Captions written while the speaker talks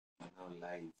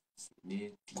live.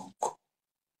 Ni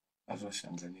Azo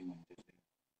shanzani mwendelea.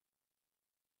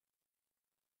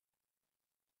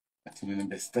 Ati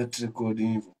mwenye start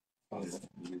recording hivyo.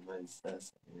 device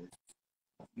sasa.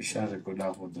 Bisha record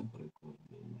hapo tu.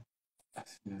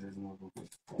 Lazima kuko.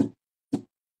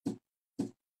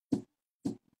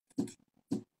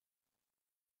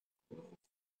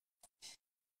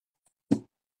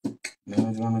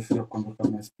 Na wanafika kwamba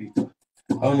kama speaker.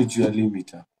 Au ni juu ya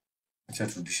limiter. Acha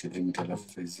turudishe limiter alafu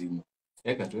tuzime.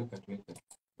 Weka tu.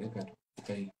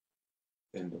 Kai.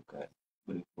 Endo kai.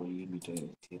 Kwa limiter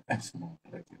ya Asma.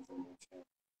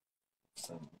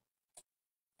 Sababu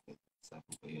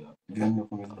kwa hiyo. Ndio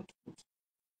kwa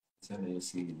Sana hiyo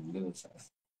si ndio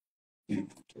sasa.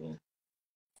 kitu.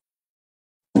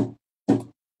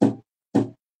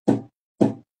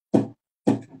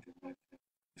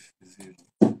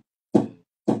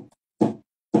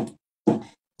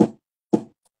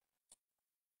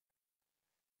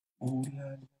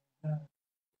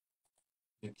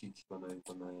 Ya kiki kwa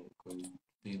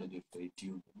hiyo ndio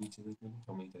tune which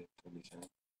kama itaonyesha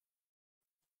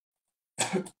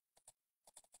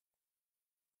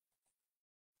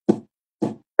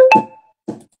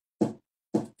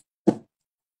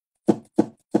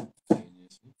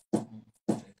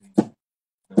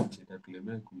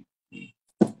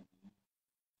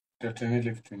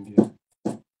Tatenele kitu kingine.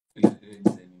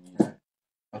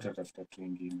 Hata tafuta kitu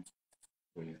kingine.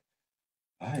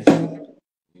 Haya.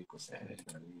 iko sawa.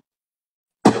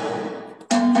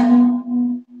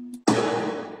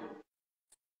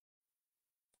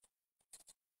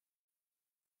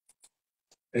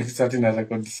 Extract na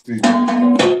record screen.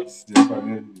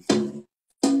 Sijafanya hivi.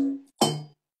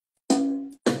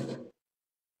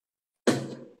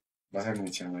 Basi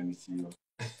nimechanganyikiwa.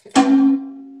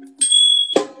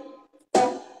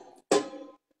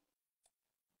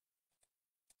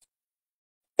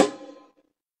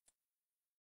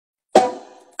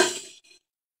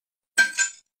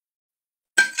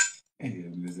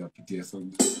 Unaweza pitia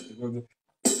somo.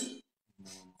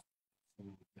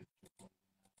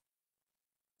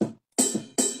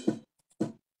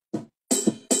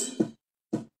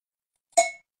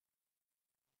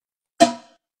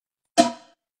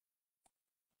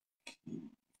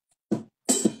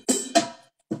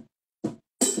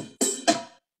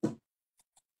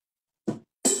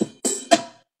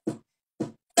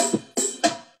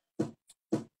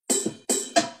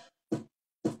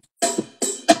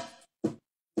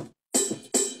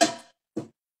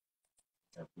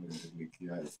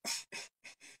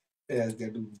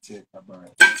 Sijadu kucheka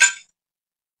baya.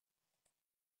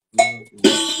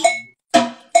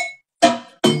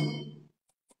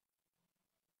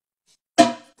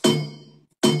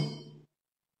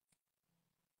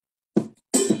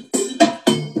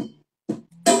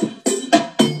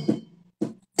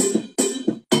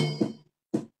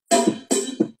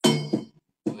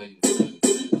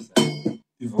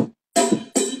 Hivyo.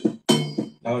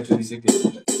 Hawa tuliseke.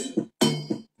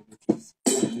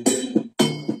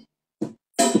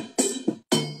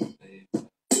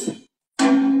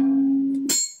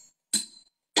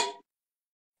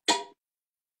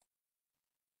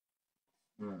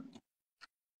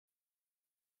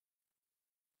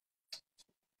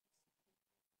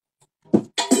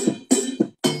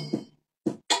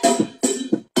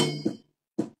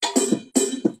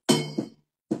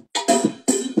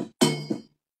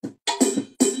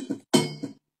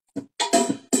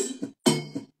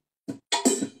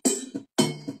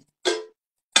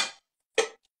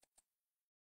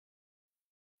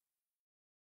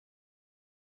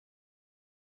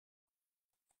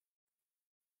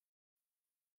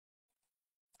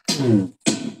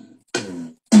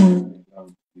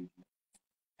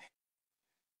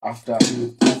 After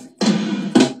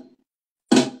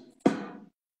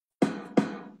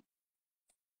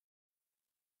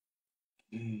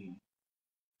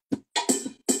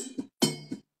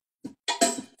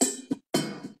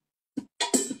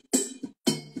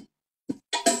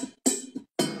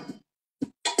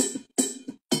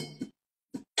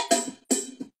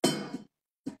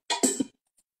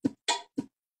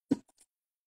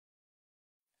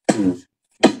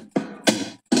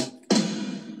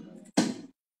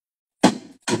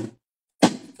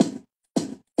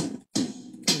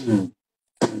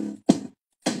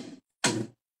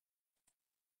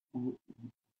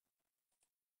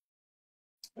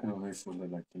folder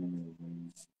lakini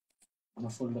nimeizi. Kuna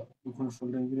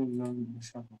folder ingine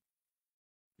ninashaka.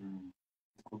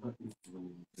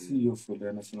 Si hiyo folder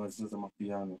anasema zile za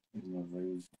mapiano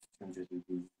ninavyoizi. Kanje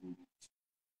hivi.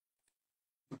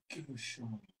 Okay,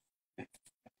 sure.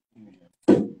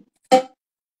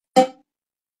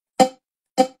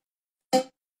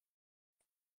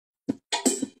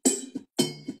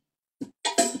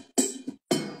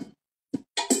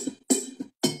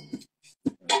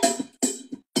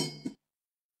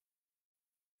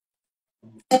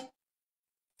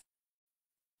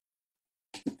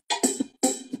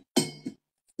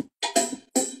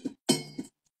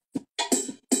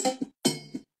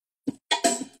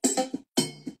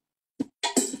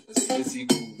 ile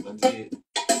siku manze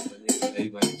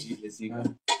live ile siku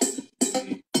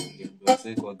niliambiwa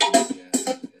sasa kwa group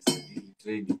ya study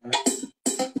training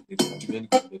nilitumia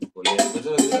nikamwambia tukole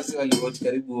unajua sasa waliwatch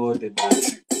karibu wote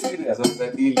basi sasa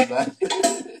study basi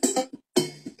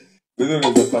wewe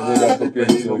unaweza fanya hapo pia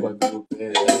hiyo kwa group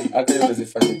hata unaweza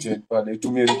fanya join pale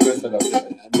itumie request na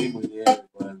mimi mwenyewe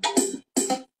kwanza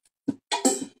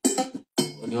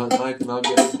Mike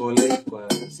naambia tukole kwa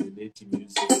Senate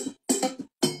Music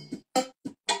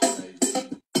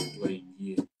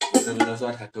waingie sasa mimi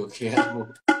sasa katokea hapo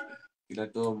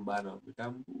kinatoa mbana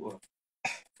mtambua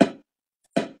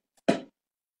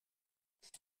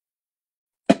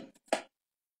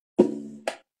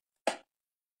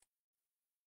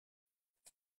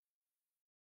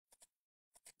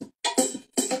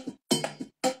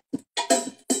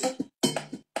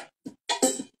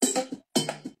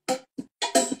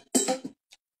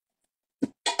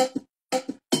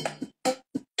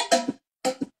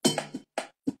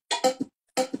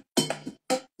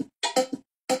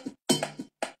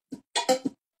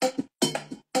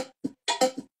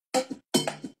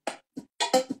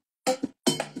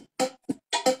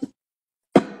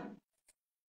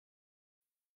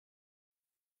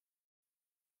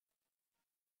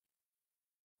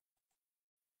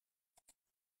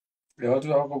ya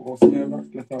watu wako kufanya na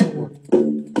kuleta hapo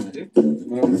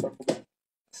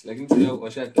lakini sio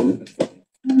washatoka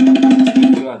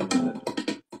ndio ana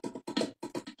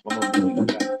mama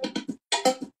mmoja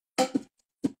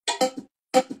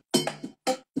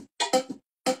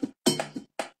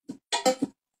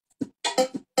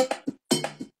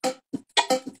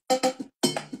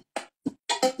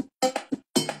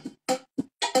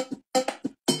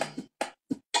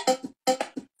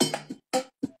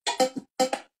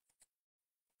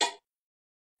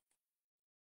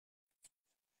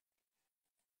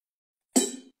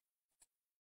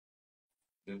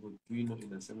level twino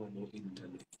inasema no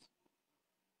internet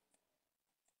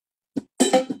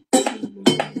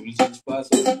research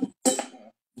password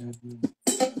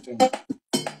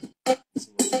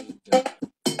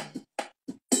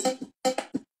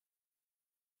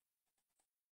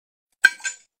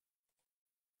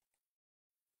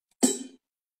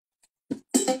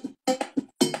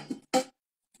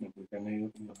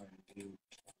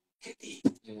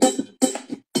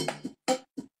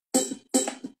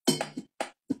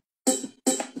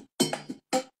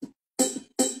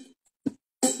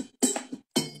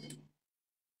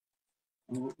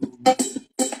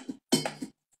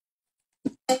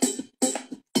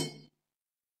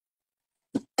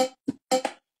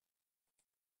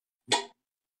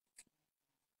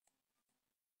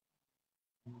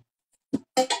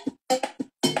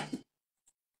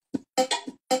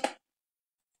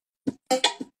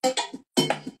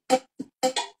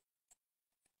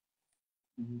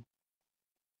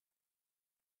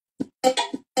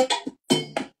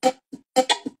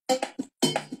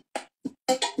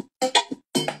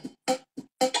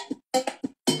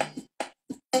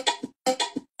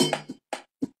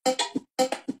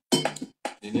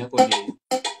nini yako ni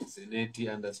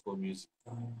Senate_music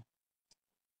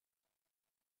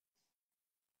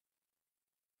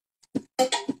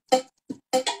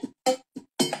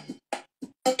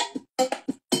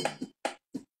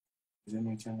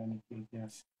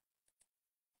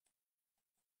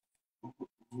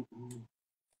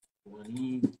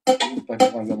wani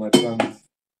pata kwanza matrams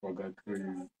waga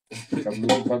crazy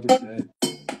kabla upate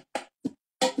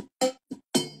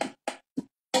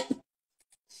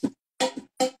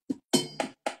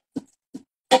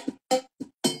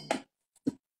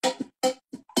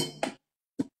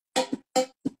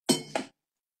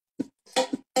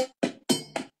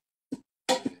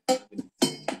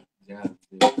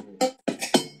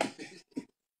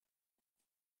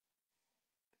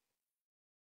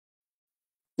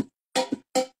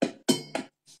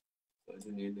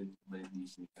niende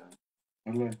kubadilisha kama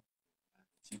wala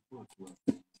chukua tu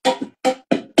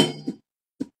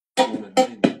kuna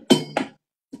nini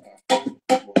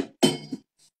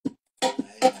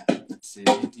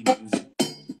Senate music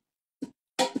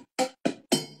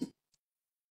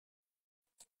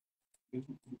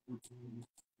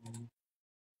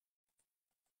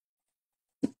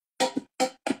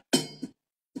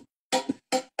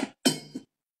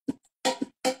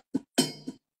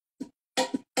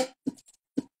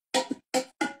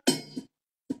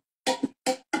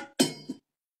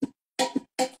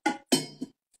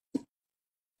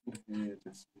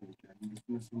yeah,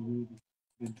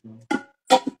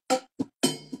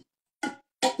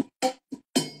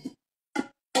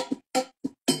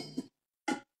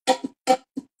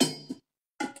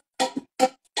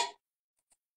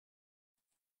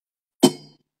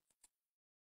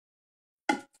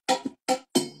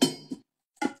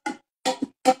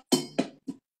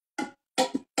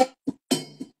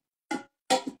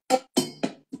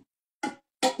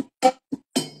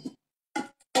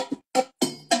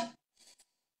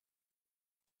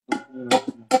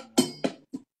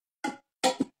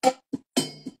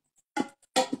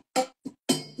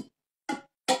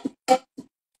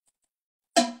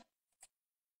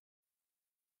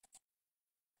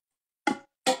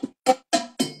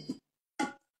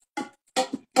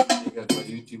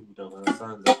 YouTube utaona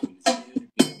sana za polisi.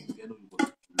 Amapiano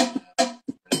ulikuwa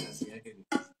kazi yake ni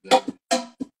gani?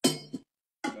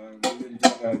 Ndio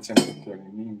nitaka changamoto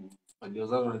ni nini? Ndio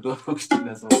sasa unatoa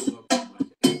kushtina sauti kwa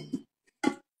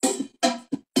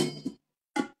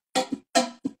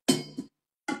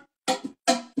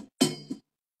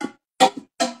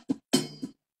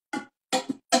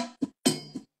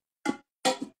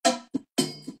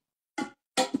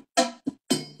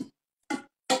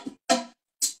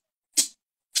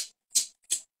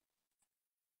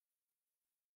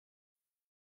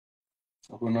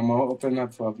Kuna ma-open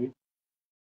up wapi?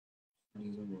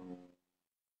 hizo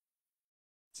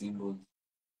symbols.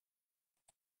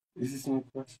 This is my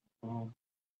question. Oh.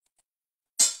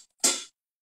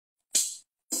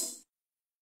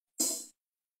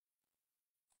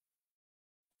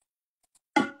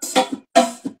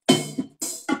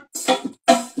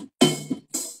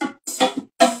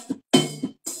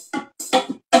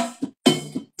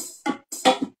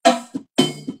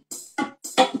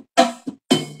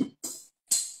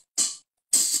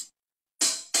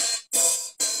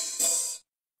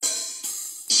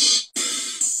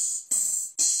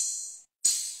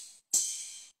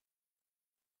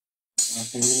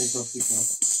 Pengine iko Afrika.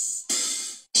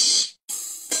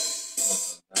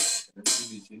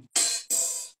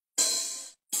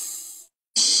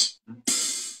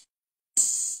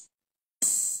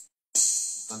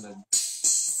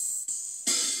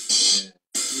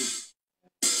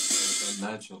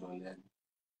 Natural yani.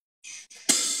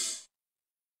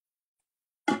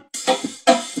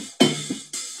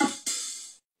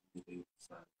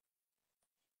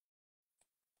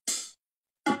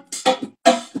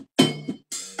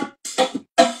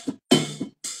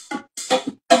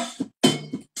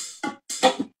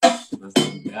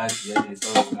 Yani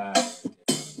soka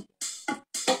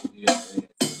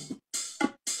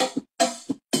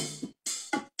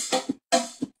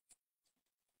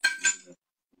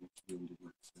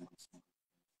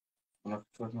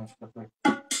Unatoa tunafika kwa.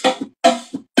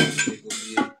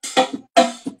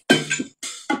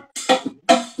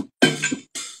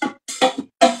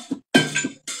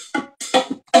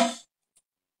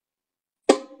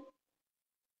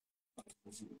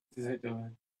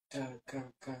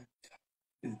 Sasa ka.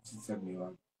 Sasa ni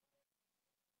wapi?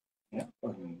 Ya,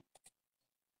 kwani.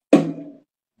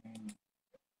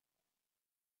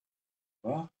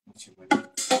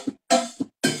 Mchimani.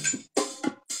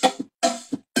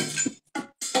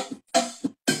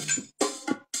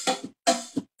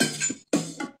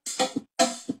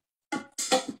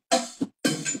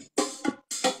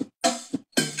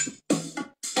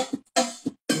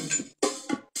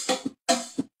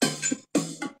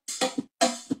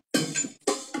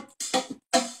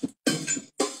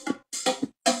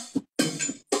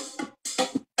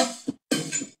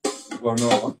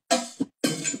 Wanoa.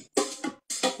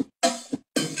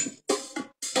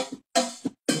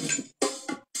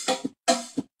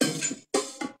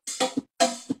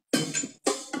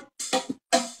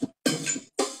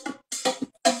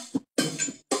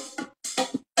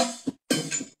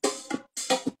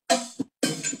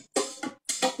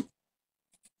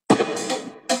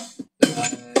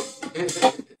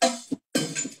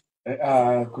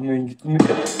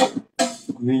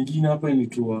 Kuna ingine hapa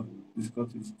inaitwa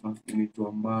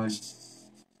inaitwa mbali.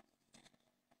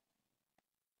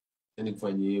 yani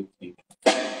kufanya hiyo kitu.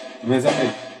 Unaweza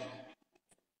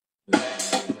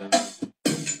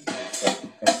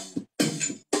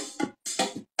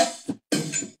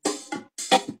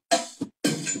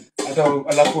hata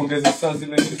alafu ongeza saa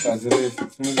zile shika zirefu.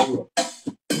 Unajua?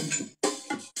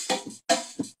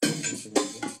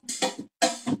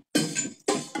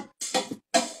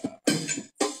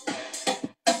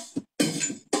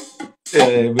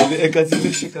 Bele eka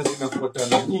zile shika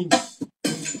zinafuatana nyingi.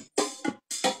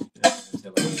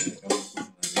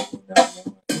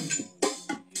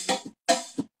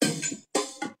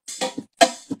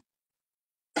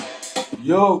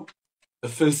 Yo,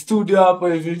 FL Studio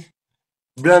hapa hivi.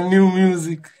 Brand new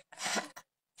music.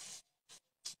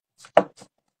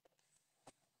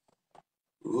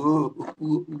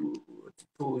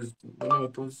 Pause. Mbona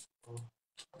pause?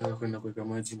 Kwenda kuweka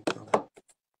maji mkao.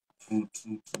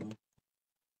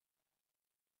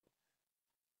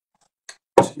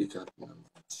 Shika kuna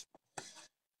maji.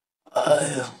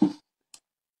 Aya.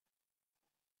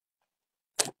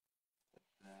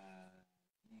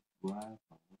 Wow.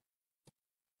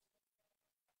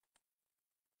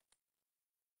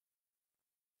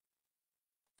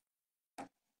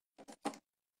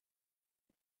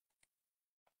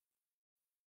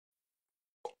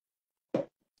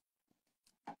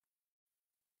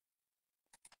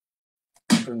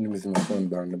 Nimezima phone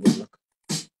bana, bwana.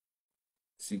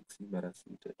 6 mara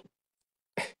 6 tu.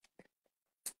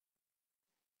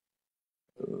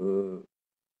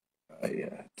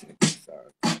 Haya,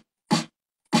 sawa.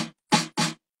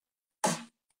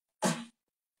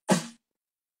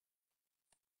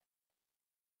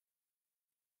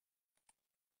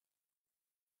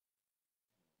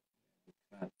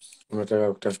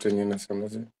 Unataka kutafuta nini nasema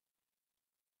zi?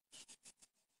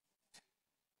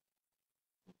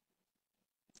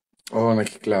 Na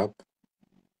kiklap.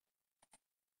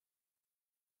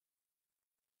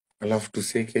 Alafu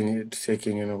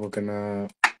tuseke nakuwa na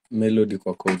melody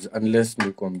kwa chords unless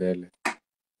niko mbele.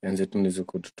 Yanze tu nizo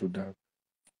chords tu dark.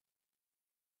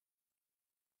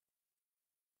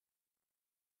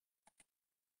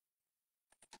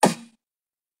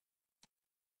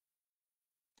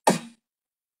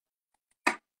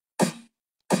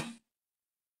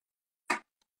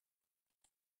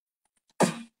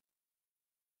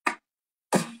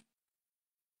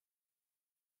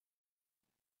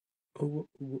 Oh.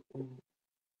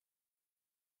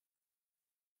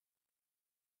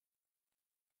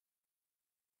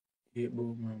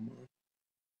 Yebo mama.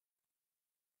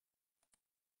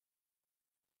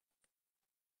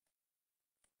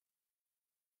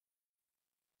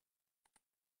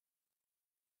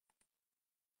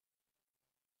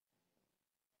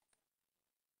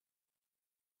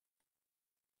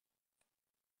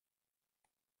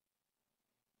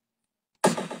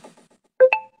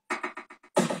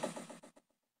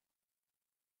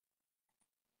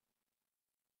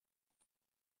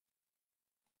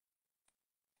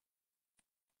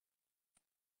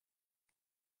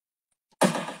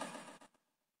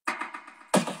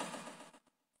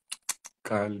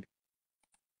 Kali.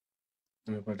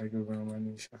 Nimepata kitu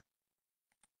kinamaanisha.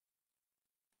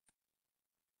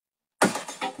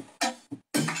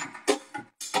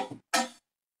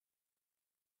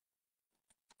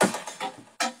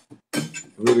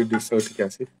 Very deep sauti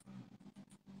kiasi.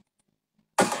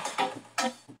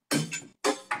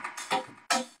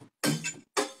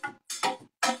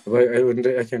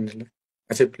 I can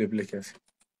acha play kiasi.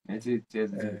 Acha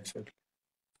cheza.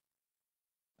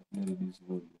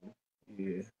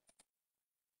 Yeah.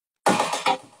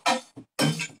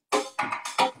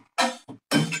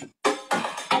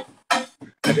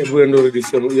 Ate buendo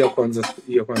rudisha ya kwanza.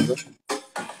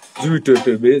 Juu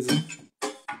itoe base.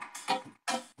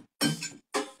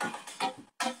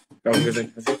 Naongeza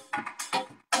kiasi.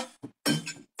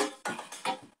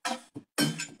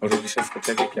 Rudisha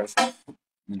skachake kiasi.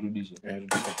 Nirudishe.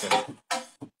 Rudisha kiasi.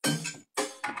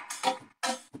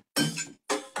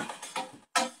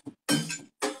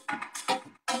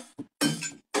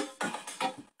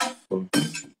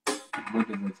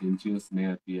 Bote za chenchio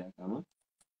snare pia kama.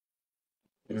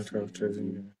 Unataka kucheza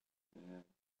zingine.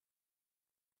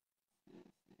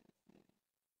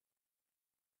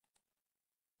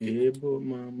 Yebo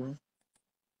mama.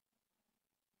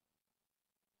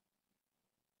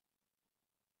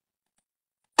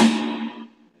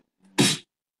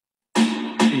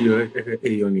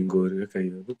 Hiyo ni ngori weka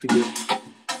hiyo. Upige.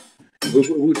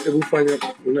 Hebu fanya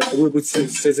hebu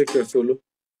cheze kwa solo.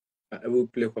 Hebu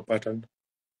play kwa pattern.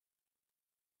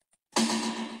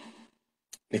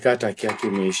 Nikata yake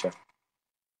imeisha.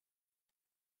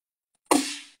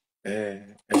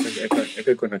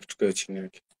 Eka iko na kitu kwa chini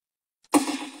yake.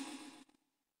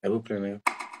 Hebu play nayo.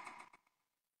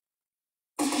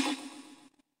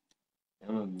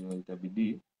 Kama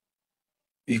itabidi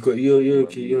Iko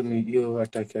hiyo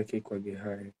attack yake iko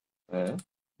high.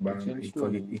 Bana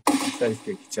iko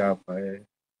size ya kichapa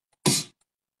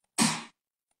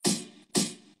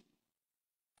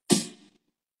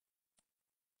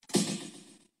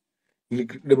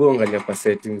Debo angalia kwa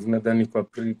settings nadhani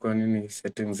kwa nini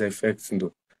settings za effects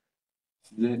ndo.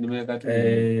 Nimeweka tu.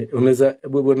 Unaweza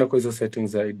bwana kwa hizo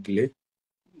settings za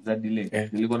delay.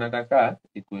 Nilikuwa nataka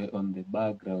ikuwe on the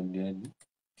background yani.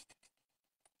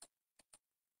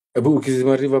 Hebu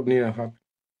ukizima reverb nini hapa?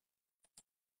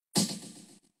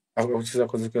 Au ukicheza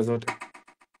kwa zake zote.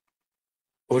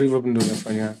 Reverb ndio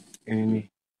inafanya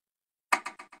nini?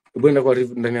 Hebu enda kwa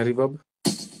ndani ya reverb.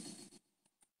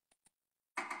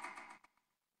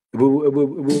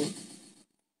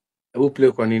 Hebu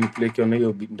play kwa nini play kiona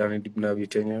hiyo ndani na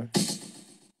beat yenyewe.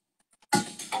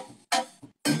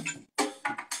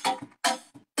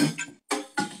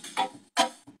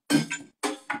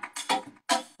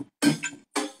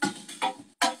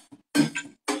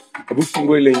 Hebu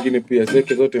fungua ile nyingine pia,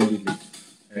 zeke zote mbili.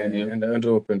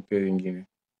 Ndio open pia nyingine.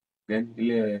 Then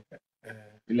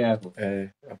ile hapo.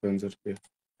 Hapo nzote pia.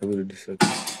 Hebu rudi sote.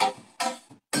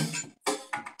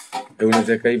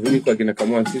 Unaweza hivi kwa kina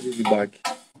kama sisi zibaki.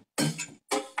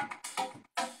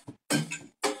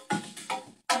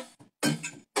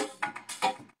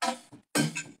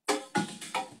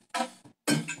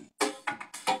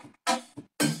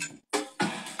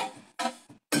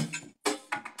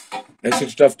 Sisi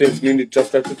tutafute nini,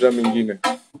 tutafute drum nyingine.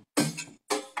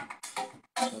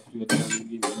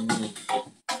 Tafutiwe drum nyingine.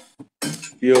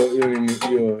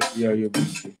 Hiyo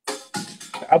bishi.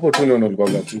 Hapo tu naona ulikuwa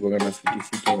na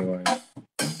fiti wewe.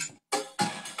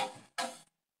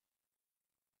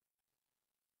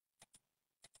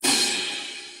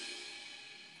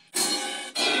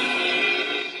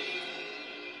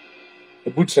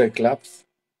 Hebu try claps.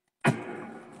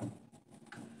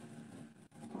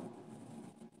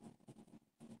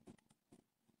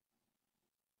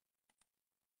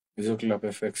 Hizo clap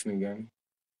effects ni gani?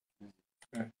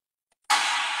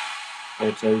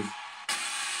 Try hizi.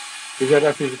 Hizi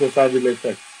hata physical sawa vile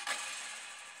effects.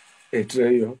 Try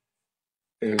hiyo.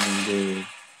 Ndio.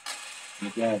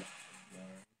 Nikiara.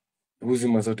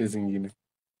 Huzima zote zingine.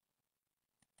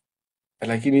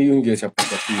 Lakini hiyo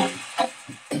ingechapata pia.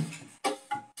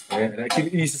 Lakini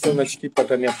hii sasa unachiki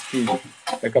pattern ya pili.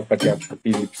 Weka pattern ya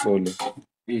pili solo.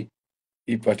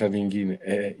 Hii pattern nyingine.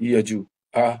 Hiyo juu.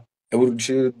 Hebu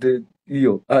rudishe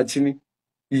hiyo. Chini.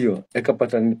 Hiyo. Weka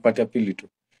pattern ya pili tu.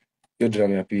 Hiyo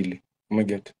drum ya pili.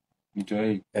 Umeget?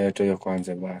 Nitoe hii. Toa hiyo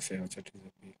kwanza basi, acha tu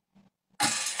pili.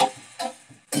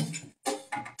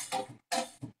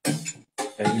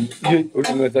 Hiyo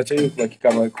unaweza cha hiyo baki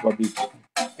kama kwa beat.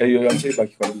 Hiyo acha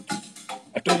ibaki kwa beat.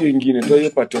 Atoa hiyo nyingine, toa hiyo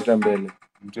part yote mbele.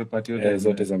 Nitoe part yote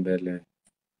Zote za mbele.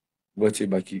 Wacha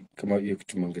ibaki kama hiyo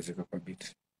kitu muongezeka kwa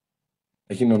beat.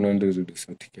 Lakini unaenda urudi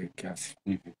sauti kiasi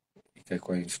hivi.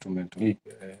 Ikaikuwa instrument. Hiyo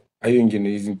nyingine,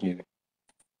 hizi nyingine.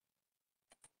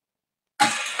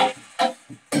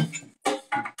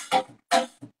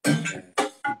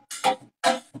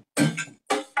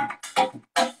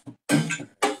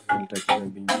 Nitakiwa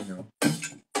bingine.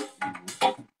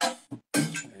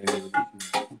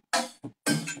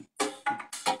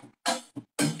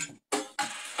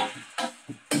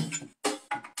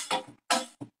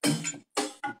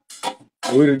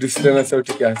 Reduce tena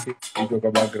sauti kiasi iko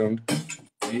kwa background.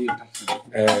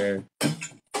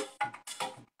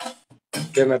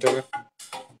 Tena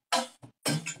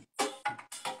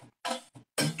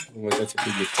umeweza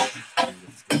kupiga.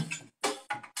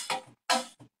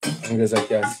 Ongeza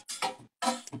kiasi.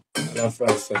 Alafu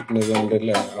sasa tunaweza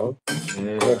endelea au?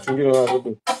 Kwa tungine na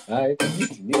rudu.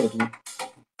 Ndio tu.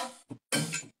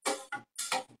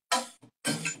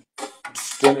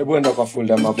 Tunaenda kwa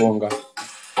folder mabonga.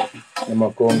 Na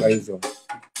makonga hizo.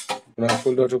 Kuna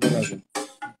folder tu kunazo.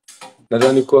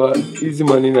 Nadhani kwa hizi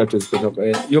manini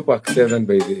atuzikotoka. Hiyo pack 7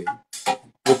 by the way.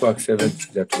 Hiyo pack 7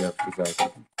 sijatumia vitu zake.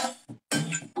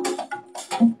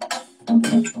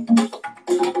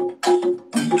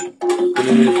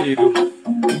 Kuna mifidu.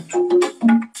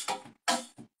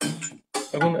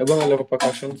 Abang level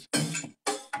percussions.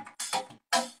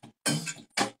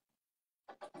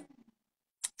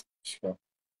 Sure.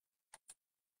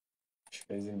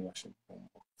 Hizi ni washe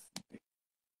bombo.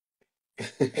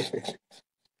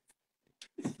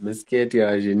 Mesketi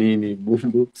ya nini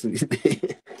boombox.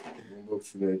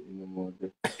 Boombox ile ina moja.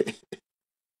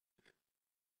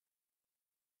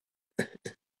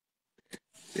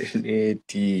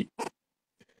 Neti.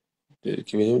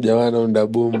 Kimenye jamaa anaunda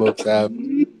boombox hapa.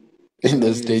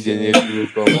 Ndio stage yenye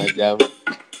tuko majamu.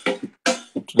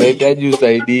 Tunahitaji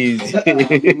usaidizi.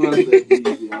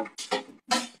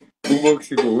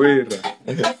 Boombox iko wera.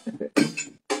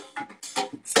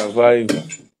 Survivor.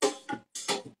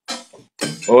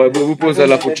 Hebu pause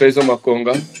alafu try hizo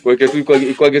makonga. Weke tu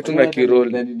iko tu na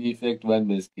kirol. Nani ni effect one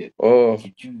basket.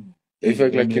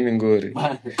 Effect lakini ngori.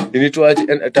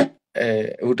 Initoaje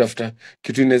utafuta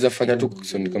kitu inaweza fanya tu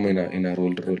kusoni kama ina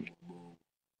roll.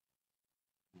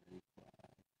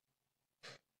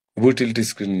 Hebu tilt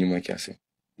screen nyuma kiasi.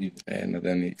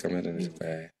 Nadhani kamera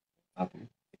inaweza hapo.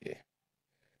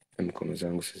 Mikono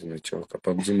zangu sasa zimechoka.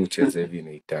 PUBG mcheze hivi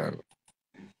ni 5.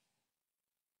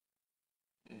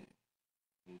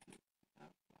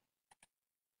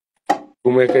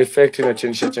 Umeweka effect na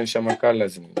change makala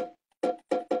zini.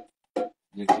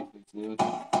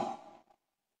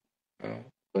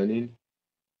 Kwa nini?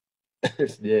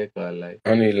 Sijaweka light.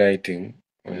 Only lighting.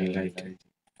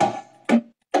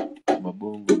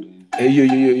 Mabongo ndio.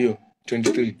 Hiyo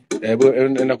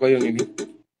 23. Enda kwa hiyo nini?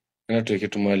 Tuweke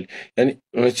kitu mali. Yaani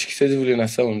unachikisa vile na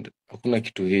sound, hakuna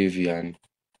kitu heavy yani.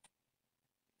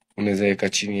 Unaweza weka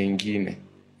chini nyingine.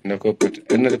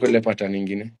 Enda kwa ile pattern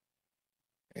nyingine.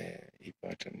 Hii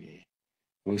pattern ni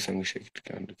usangusha kitu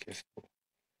kando kiasi.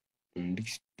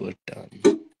 This pattern.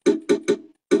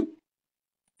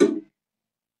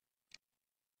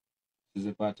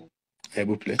 Sizipata.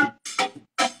 Hebu play.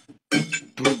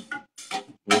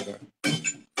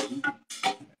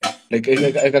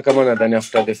 Like kama nadhani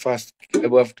after the first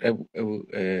hebu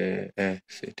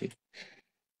set it.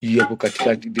 hii hapo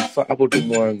katikati hapo tu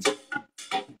mwanzo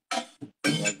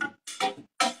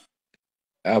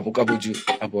hapo juu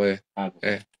hapo Hapo.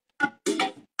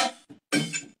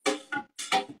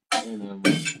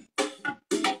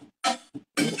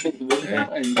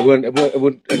 Hebu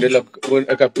endelea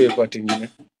akapia kwa tingine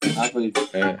Hapo hivi.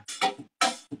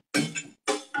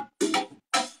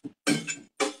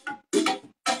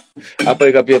 Hapa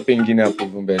ikapia pengine hapo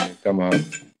mbele kama hapo.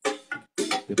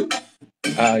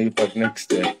 You part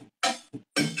next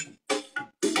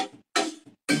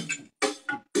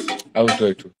au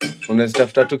toe tu.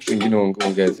 Unazitafuta tu kitu kingine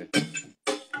ongeze.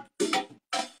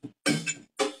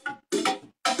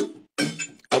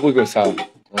 Hapo iko sawa.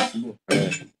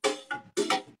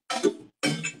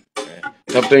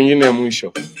 Tafuta ingine ya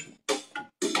mwisho.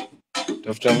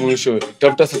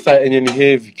 Tafuta sasa yenye ni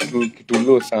heavy, kitu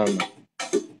low sana.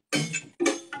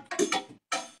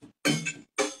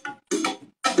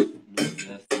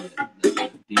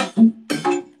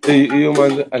 Hiyo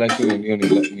manza lakini hiyo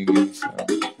ni sana.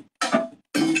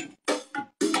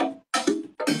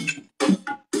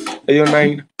 Hiyo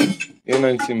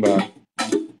 9 Simba.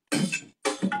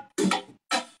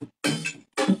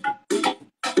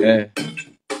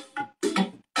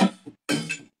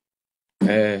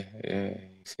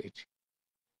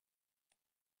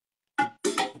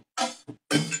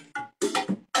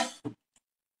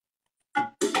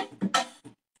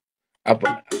 Hapo.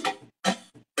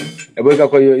 Weka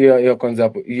kwa hiyo kwanza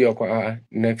hapo. Hiyo kwa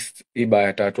next iba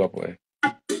ya 3 hapo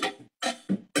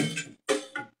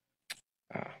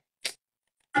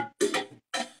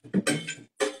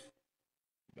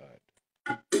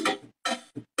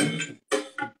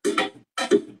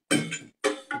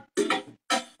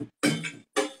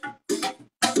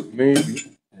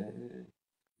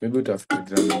Maybe utafute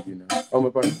drum nyingine. Au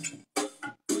umepata?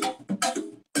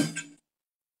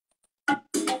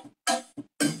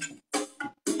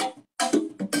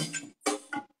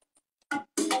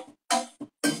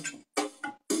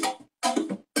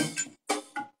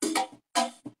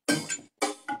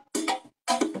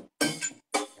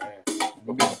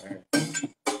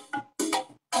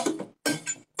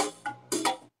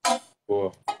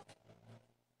 Poa.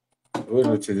 Wewe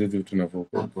unacheza tu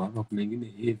tunavokuwa. Hapo kuna nyingine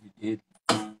heavy.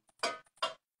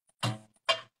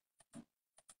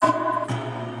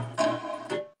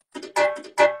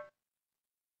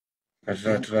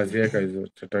 Tunaziweka hizo,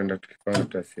 tutaenda tukipanga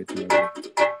tutaseti.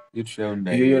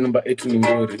 Hiyo namba 8 ni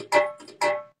ngori.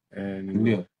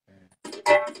 Ndio.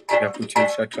 Ya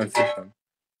kuchemsha transition.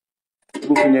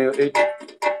 Huko kwenye hiyo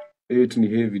 8 ni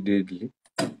heavy deadly.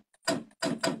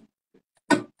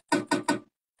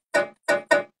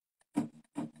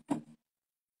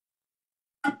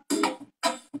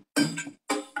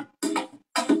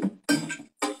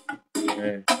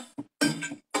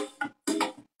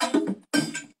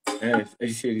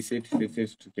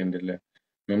 Reset tukiendelea.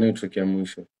 Naona tutokea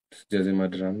mwisho. Tujaze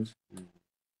madrums.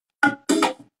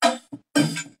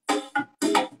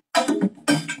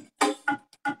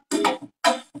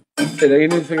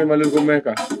 Lakini usifanye mali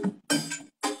kumeka.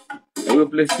 Hiyo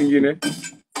place nyingine.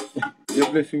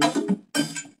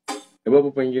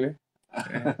 Hapo pengine.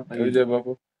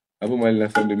 Hapo mali na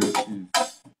sound mix.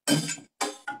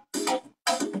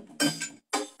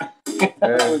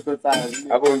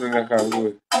 Hapo ndo nakaa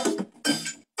nguo.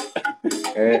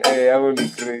 Hapo ni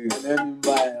crazy. Nani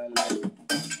mbaya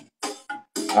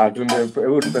wala.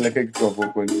 Tupeleke kitu hapo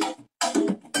kweli.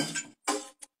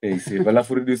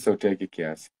 Alafu reduce sauti yake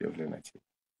kiasi pia vile nachi.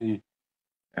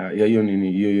 Hiyo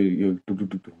nini? Hiyo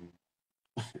tututu.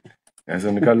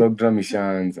 Sasa nikalo drum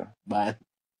ishaanza. Bye.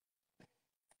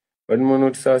 But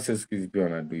mono sasa sikizi pia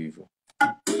wanadu hivyo.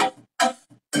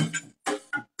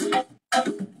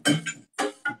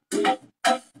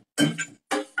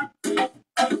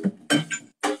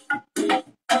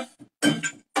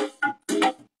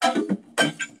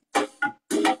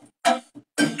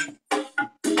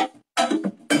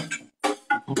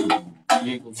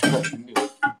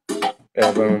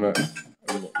 Bana.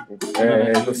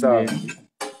 Ito sawa.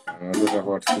 Anataka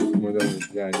kwa watu mmoja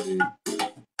mjani.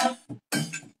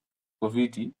 Kwa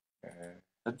viti.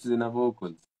 Hata zina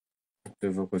vocals.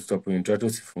 Vocals stop intro tu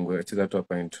sifungue. Cheza tu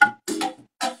hapa intro.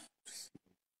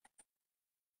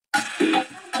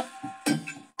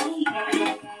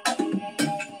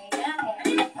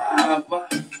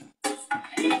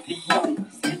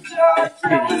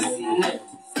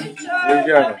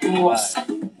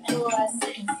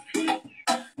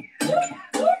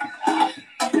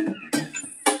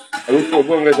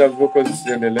 Ongeza vocals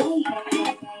ziendelee.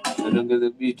 Ongeza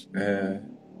beat.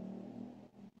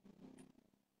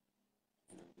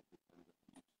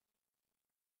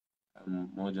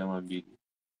 Moja ama mbili.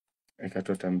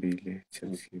 ikatota mbili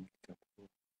Chelsea.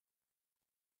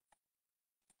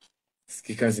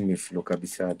 Sikika zimeflow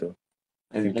kabisa do.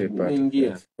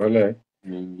 Ingia. Wala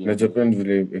Ingia. na Japan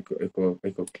vile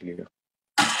iko clear.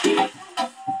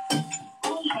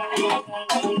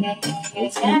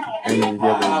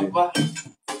 Ingia baby.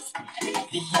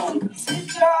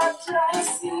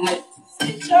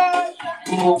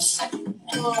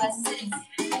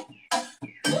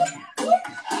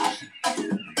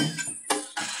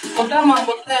 Kama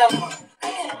kutema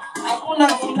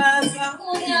hakuna kumeza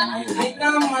ni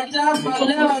kama jaba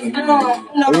leo ndio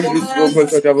hakuna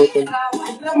kumeza kama kutema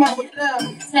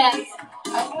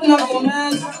hakuna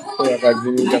kumeza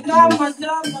ni kama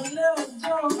jaba leo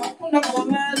ndio hakuna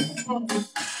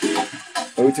kumeza.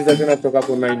 Ucheza tena kutoka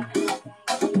hapo 9.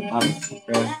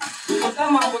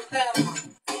 Kama kutema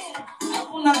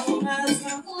hakuna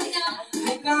kumeza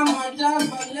ni kama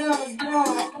jaba leo ndio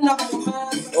hakuna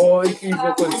kumeza. Hiki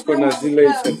vocals kuna zile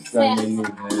effects za nini.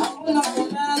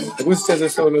 Hebu sicheze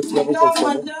solo tunapo kwa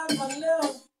solo.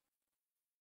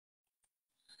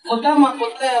 Kama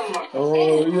kutema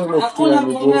Hiyo ndio hakuna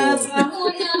kitu kumeza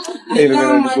ni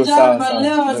kama niko jaba sawa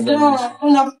leo ndio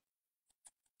hakuna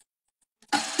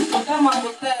kama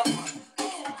kutema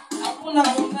hakuna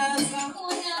kumeza.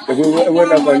 Hebu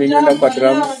na kwa nini na kwa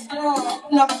drums.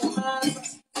 Hakuna kumeza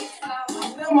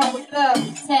kama kutema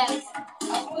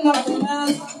hakuna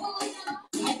kumeza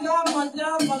kama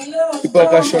jaba leo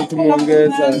Percussion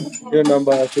tumuongeza hiyo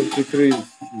namba 23.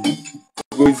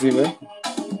 Goizime.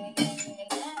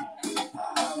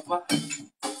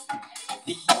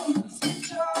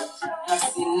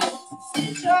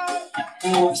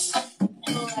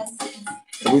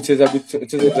 Hebu cheza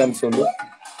drum solo.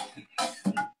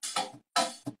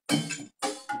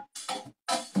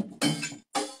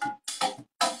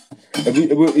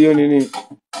 Hebu hiyo nini?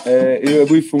 Hiyo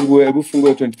hebu ifungue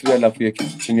 23 alafu ya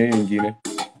chini ya hiyo nyingine.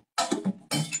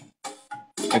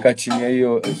 Eka chini ya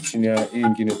hiyo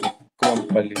nyingine tu kama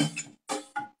pale.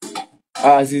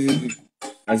 Zizi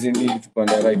azini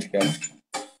tupanda right kiasi.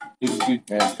 Hivi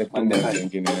step on the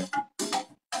nyingine.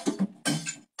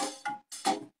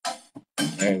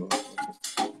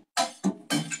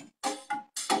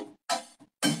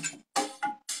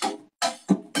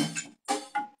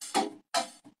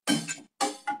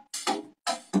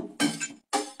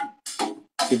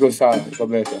 Iko sawa, iko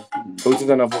better. Kwa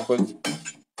hiyo na vocals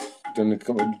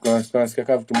tunasikia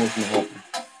kama vitu moja hapa.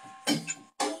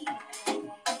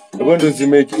 Hebu ndo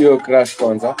zimake hiyo crash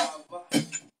kwanza.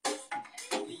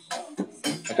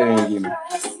 Hata nyingine.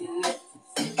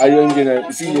 Ayo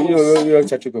nyingine, si hiyo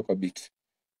chachuko kwa beat.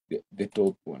 The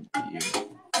top one.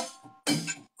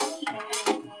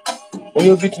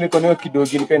 Hiyo beat niko nayo kidogo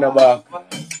ilikuwa inabaka.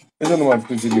 Hizo ndo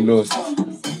vitu zililost.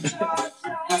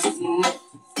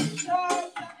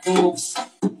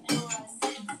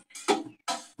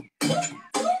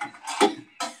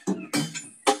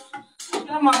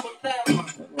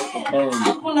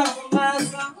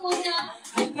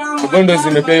 Ndo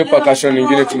zimepea hiyo percussion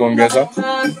nyingine tumeongeza.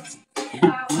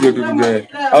 Hiyo tutuge.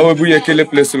 Au hebu yekele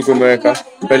place ulikuwa umeweka.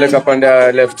 Peleka pande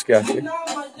ya left kiasi.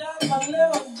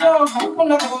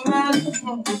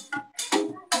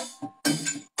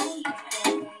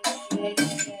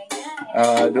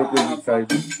 The opposite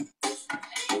side.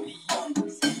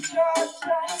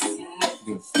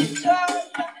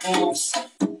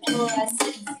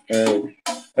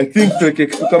 I think tuweke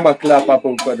kitu kama clap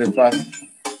hapo kwa the first.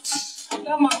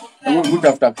 Good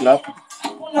after clap.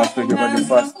 After the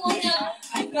first.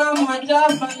 Kama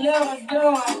jaba leo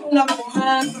ndio hakuna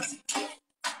kumeza.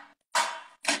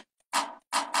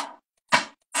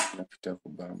 Napita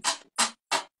kubamba.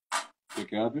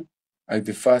 Kick wapi?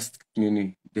 The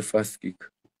first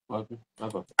kick. Wapi?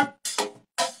 Hapa.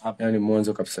 Yaani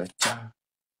mwanzo kabisa.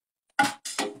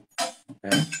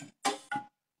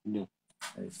 Ndio.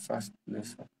 First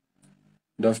lesson.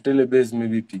 Ndo after the bass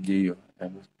maybe pige hiyo.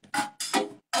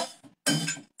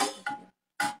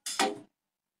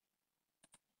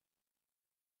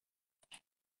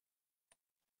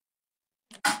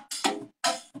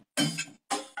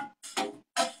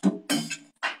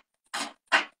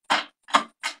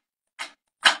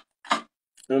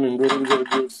 Yaani ngoro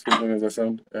hizo zinaweza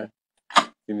sound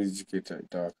inijikita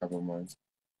itawaka mwanzo.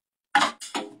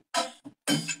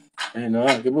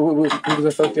 Na hebu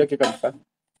punguza sauti yake kabisa.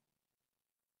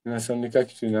 Inasonika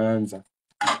kitu inaanza.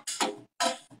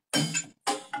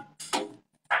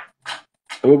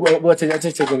 Hebu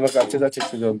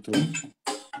cheza mtu.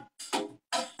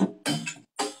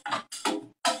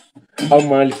 Au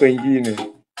mahali pengine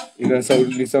ina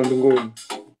sound ngoma.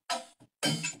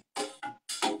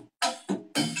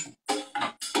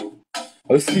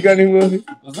 Usikika ni ngori.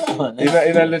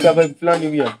 Inaleta vibe fulani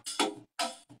weird.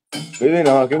 Wewe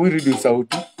na wake reduce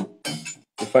sauti.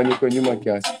 Ufanye kwa nyuma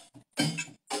kiasi.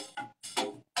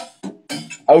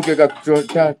 Au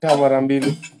keka ta mara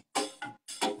mbili.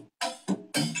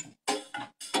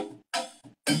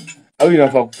 Au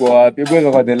inafaa kwa wapi?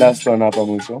 Hebu kwa the last one hapa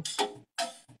mwisho.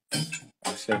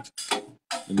 Ah shit.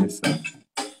 Nimesahau.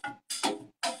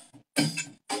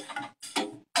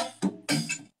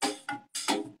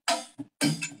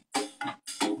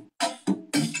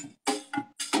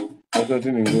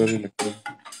 Watu ni ngori lakini.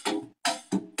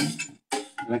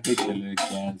 Lakini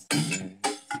kiasi.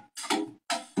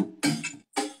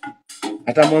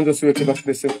 Hata mwanzo siweke back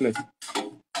the same place.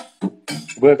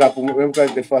 Weka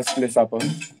the first place hapa.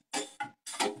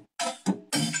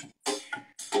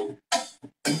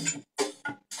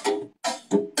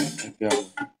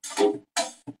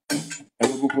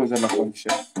 Hebu kuanza na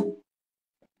function.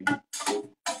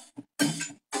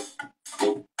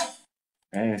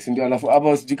 Si ndio alafu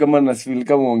hapa sijui kama na feel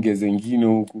kama ongeze nyingine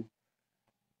huku.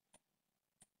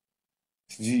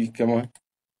 Sijui kama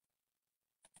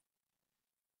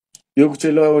hiyo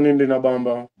kuchelewa unaende na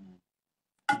bamba.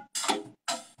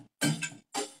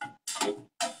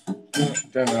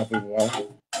 Tena hapo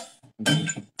hapo.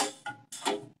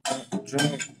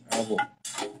 Hapo.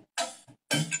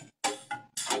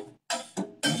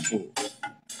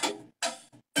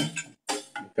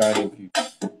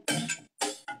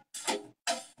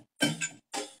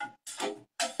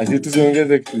 Asi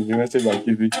tusiongeze kitu kinachobaki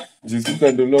hivi.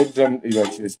 Jinsi ndo lockdown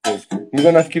iwachie space.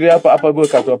 Niko nafikiria hapa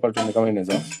bweka tu hapa tuone kama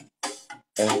inaweza.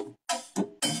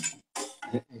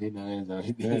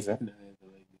 Inaweza.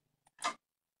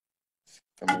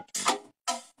 Kama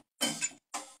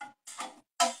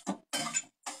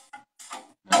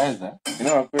Naweza.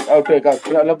 Au peka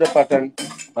labda pattern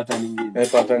nyingine.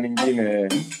 Pattern nyingine.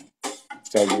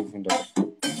 Tutazifunda.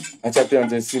 Acha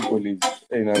tuanze simple hivi.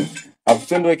 Na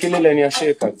hapo ndio kelele ni ya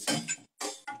shakers.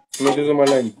 Tumezo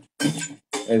malani.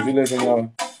 Zile zenye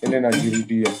ile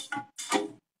najirudia.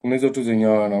 Kuna hizo tu zenye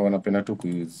wanapenda tu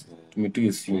kuuse.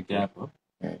 Tumetuye Weke hapo.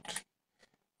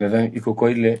 Nadhani iko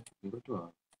kwa ile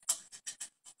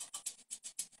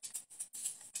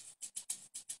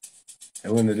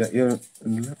hiyo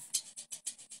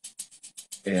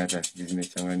hata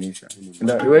zimechanganisha.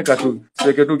 Ndio iweka tu,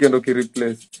 siweke tu kiendo ki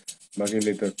replace. Baki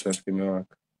ile task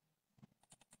imewaka.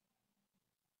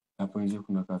 Hapo nje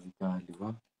kuna kazi kali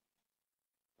wa.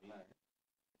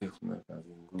 Kuna kazi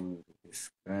ngumu. The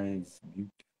sky is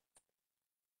beautiful.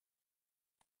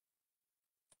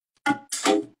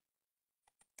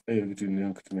 Vitu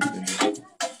ni kutumia.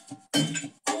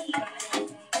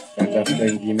 Tafuta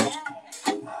ingine.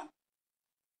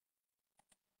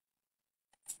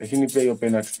 Lakini pia hiyo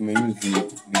penalty tumeuse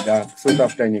ni dark. So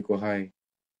tafuta yenye iko high.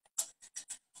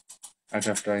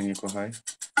 Atafuta yenye iko high.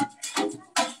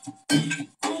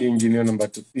 Engineer number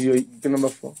 2. Hiyo number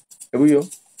 4. Hebu hiyo.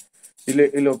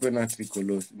 Ile penalty iko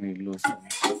low ni low sana.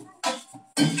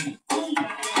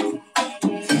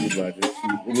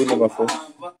 Hebu number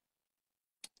 4.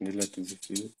 Ndila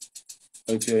tuzifie.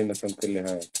 Au pia ina sample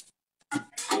haya.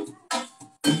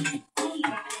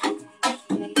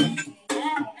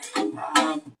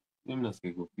 Mimi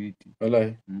nasikia kupiti.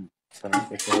 Wala. Sana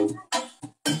pekee.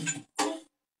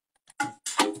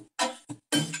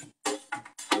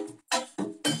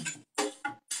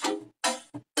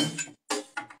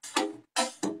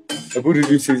 Hebu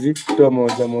reduce hizi. Toa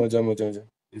moja.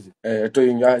 Hizi. Toa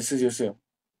ingine. Sio.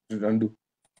 Tutandu.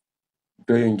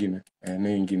 Toa ingine. Na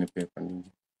ingine paper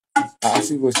nyingine.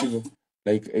 Sivyo.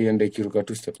 Like iende kiruka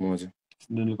tu step moja.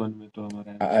 Ndio nilikuwa nimetoa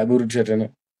mara. Hebu rudisha tena.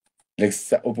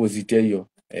 Like opposite ya hiyo.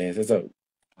 Sasa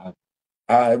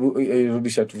hebu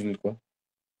rudisha tu ilikuwa.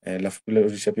 Alafu pia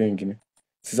rudisha pia nyingine.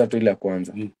 Sasa tu ile ya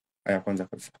kwanza. Ya kwanza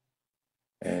kabisa.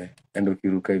 Ndio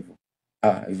kiruka hivyo.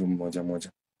 Hivyo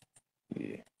moja.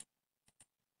 Yeah.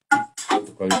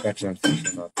 Kwa hiyo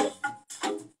transition hapo.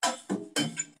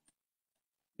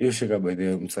 Hiyo shika by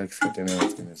the msaki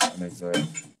tena anazoea.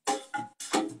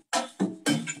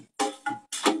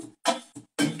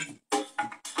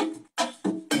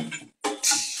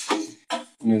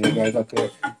 Unaweza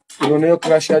crash. Unaona hiyo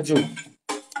crash ya juu?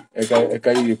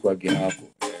 Eka hii kwa hapo.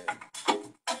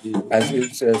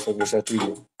 Songesha tu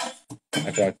hiyo.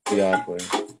 Atatia hapo.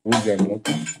 Uzi unlock.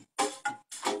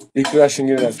 Hii crash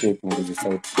ingine nasikia ipunguze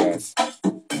sauti kiasi.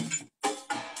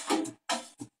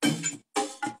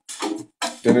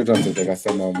 Tena tunataka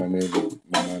sana maneno.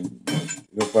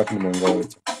 Ndio part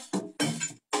nimengoja.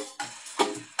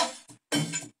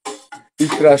 Hii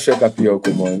crash pia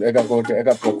huko mwanzo.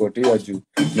 Eka pokote ya juu.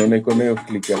 Naona iko nayo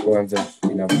click ya kwanza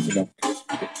inavuta.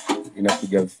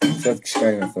 inapiga sasa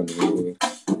kishika ina sound vizuri.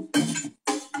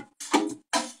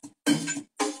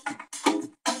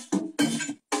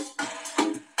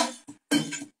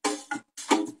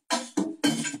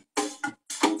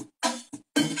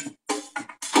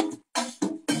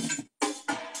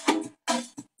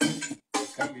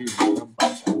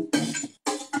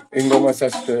 Ingoma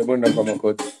sasa tutabonda kwa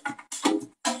makoti.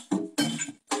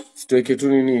 Tuweke tu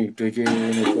nini? Tuweke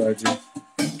inaitwaje?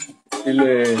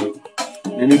 Ile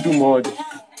nini tu moja.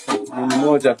 Nini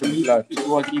moja tu flat.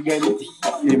 Kwa kigani?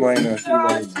 E minor, E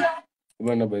minor.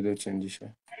 Bwana by the way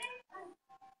changisha.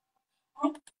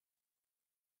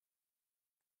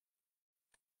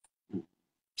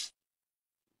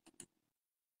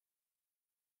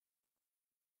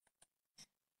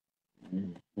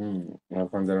 Na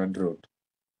kwanza na draw.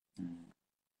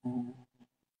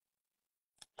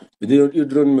 Video you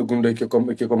drone nimegundua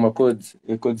iko kwa codes,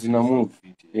 codes ina move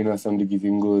ina sound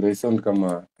kivingore, I sound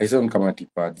kama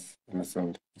tipads ina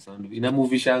sound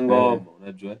Inamovisha ngoma,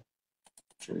 unajua?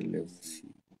 let's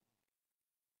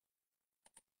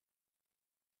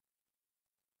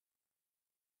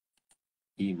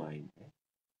E minor.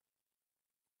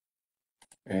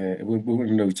 hebu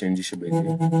ndio uchangishe basi.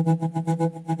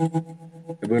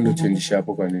 Hebu ndio uchangishe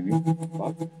hapo kwa nini?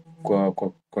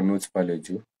 Kwa notes pale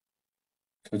juu.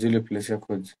 So zile place ya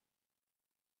codes.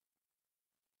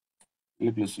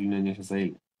 Ile place inaonyesha sasa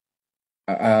ile.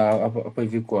 Hapa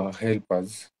hivi kwa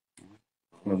helpers.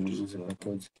 Unavuza kwa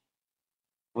codes.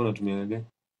 Unatumia gani?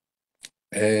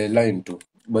 Line tu.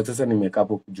 But sasa nimeka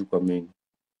hapo juu kwa main.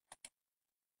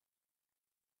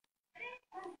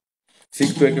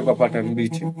 Si tuweke kwa pattern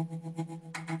bichi.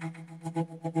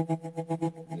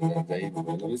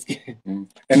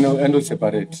 Endo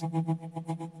separate.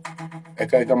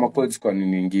 Eka kama codes kwa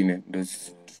nini nyingine ndio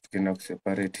tukienda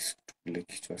kuseparate ile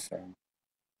kichwa sana.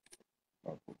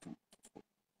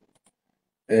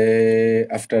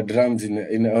 After drums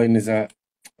inaweza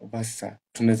basa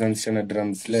tunaweza anzisha na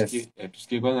drums less.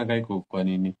 Tusikie kwanza kaiko kwa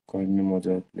nini? Kwa nini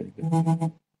moja wa play.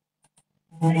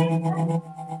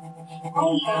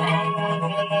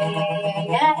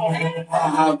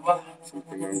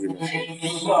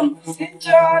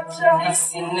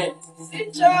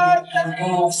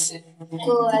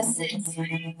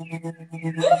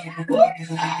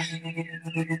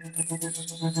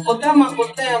 Kutema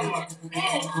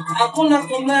hakuna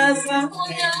kumeza,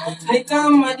 ni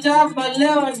kama jaba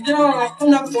leo ndio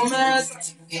hakuna kumeza.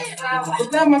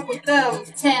 Kutema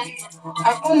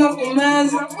hakuna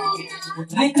kumeza,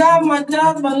 ni kama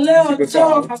jaba leo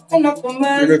ndio hakuna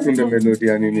kumeza. Ile tunde melody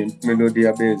ya nini? Melody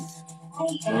ya bass.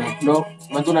 No,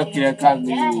 matuna kia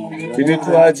kazi. Ili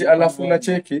tuache alafu na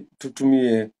cheki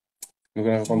tutumie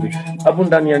niko kwambia hapo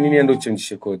ndani ya nini ndio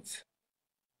change codes.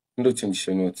 Ndio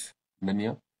change notes. Ndani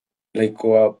ya? Like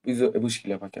kwa hizo hebu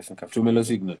shikilia kwa kiasi nika. Tumelo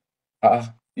signal.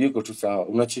 Yuko tu sawa.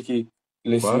 Unacheki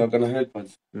ile sina kana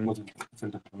helpers. Moja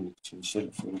nitakwenda kama change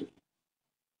ile fundi.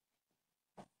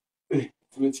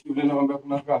 Tunachiki vile naomba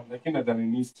kuna kaa lakini nadhani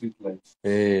ni street lights.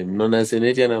 Mnaona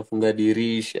seneti anafunga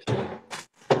dirisha.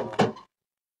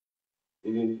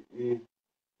 Nini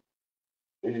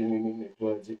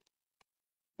tuaje?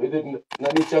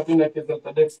 Nani chapi na keza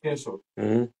tadex kesho.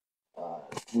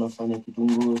 Tunafanya kitu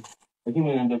ngumu. Lakini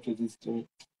naenda kwa system.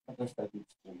 Hata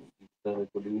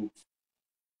statistics.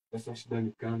 Sasa shida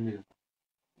ni kamera.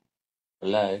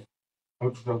 Wallahi.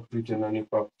 Au tutakupitia nani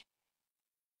pa?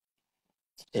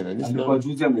 Ndio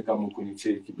Juzi amekama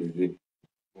kunicheki bebe.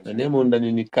 na nemo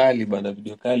ndani ni kali bana,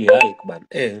 video kali Hulk bana.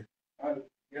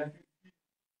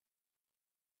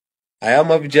 Haya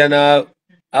mavijana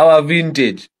hawa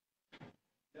vintage.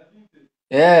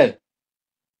 Ya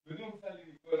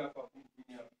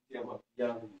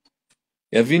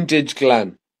vintage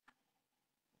clan.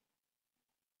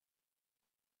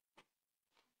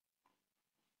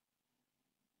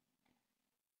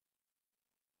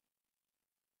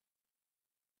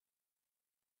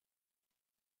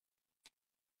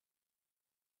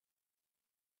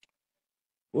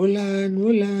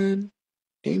 Wulan,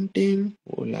 ting,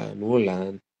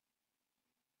 wulan.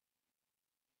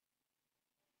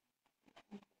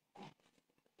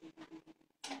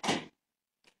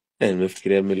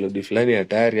 Nimefikiria melody fulani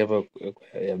hatari hapa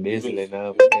ya bassline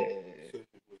hapa.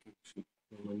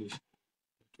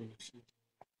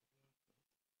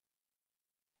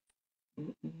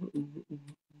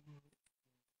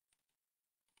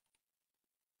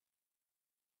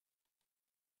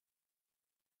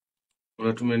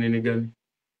 Unatumia nini gani?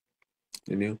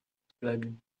 Nini?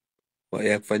 Plugin.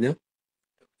 Ya kufanya?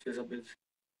 Cheza bass.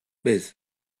 Bass.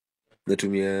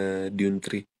 Natumia Dune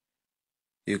 3.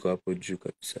 Iko hapo juu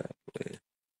kabisa hapo.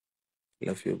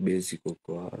 Alafu hiyo bass iko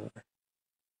kwa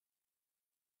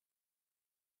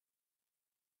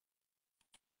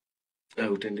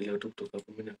Utaendelea tu kutoka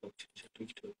hapo, mimi nakakuchezea tu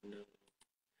kitu hapo ndani.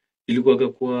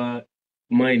 Ilikuwa kwa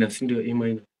minor, si ndio? A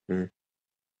minor.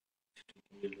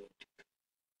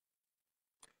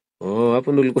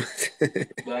 Hapo ndo ulikuwa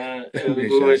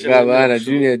Kama bana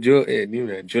Junior Joe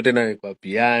ni chote na kwa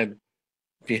piano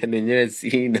yenyewe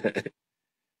sina.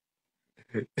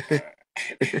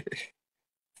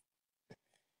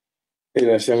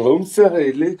 inashanga umsa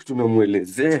ile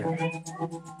tunamuelezea.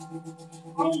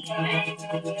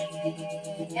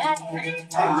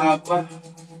 Hapa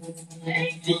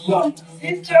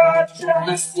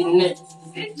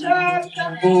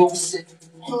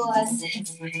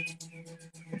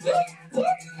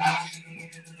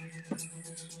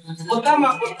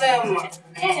kama kutema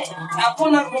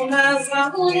hakuna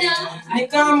kumeza, ni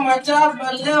kama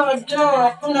jaba leo jo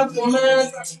hakuna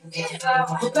kumeza.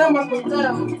 Kutema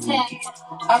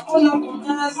hakuna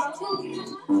kumeza,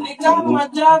 ni kama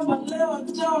jaba leo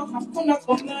jo hakuna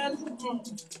kumeza.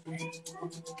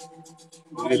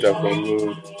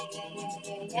 Nitakwambia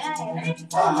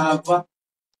Hapa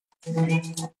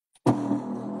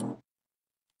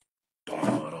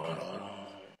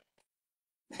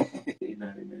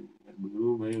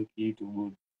guruma hiyo kitu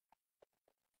bwana.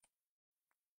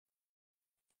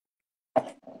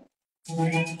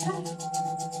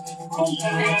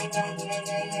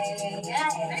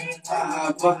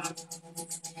 hapa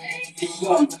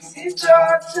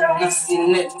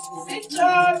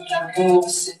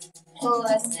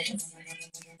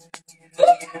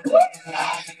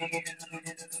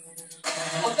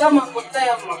kama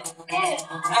kutema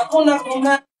hakuna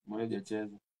kumeza. Mmoja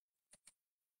cheza.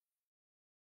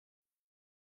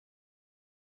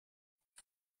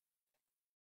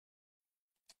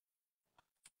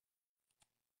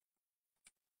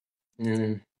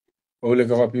 Ule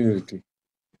kama purity.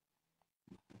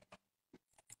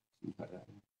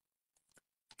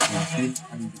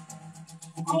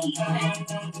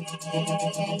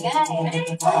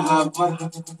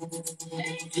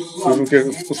 Suruke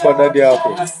kuspadadi hapo.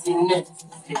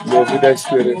 Ndio vida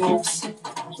experience.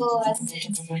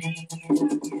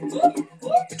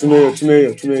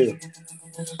 Tumeyo.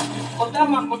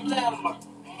 Kutema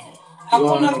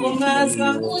hakuna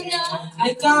kumeza,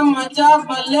 ni kama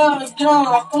jaba leo jo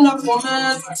hakuna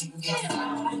kumeza.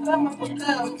 Kutema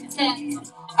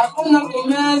hakuna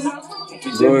kumeza.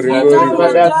 Gori.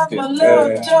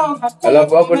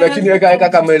 Alafu hapo lakini weka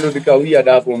kama melody kawia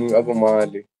hapo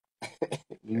mahali.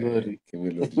 Ngori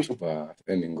kimelodi chupa,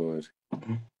 yani ngori.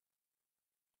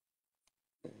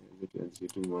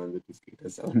 Vitu mwanzo tusikia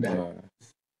sound.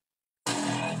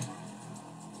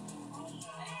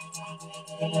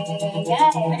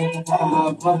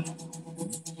 Hapa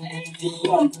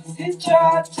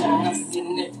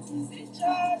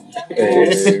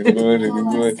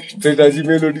ngori. Tutaji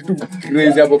melody tu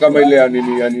crazy hapo kama ile ya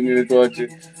nini toache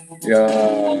ya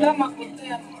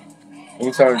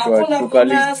sound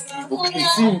tu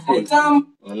simple.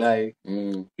 Walai.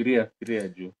 Fikiria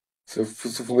juu. So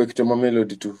funga kitu ma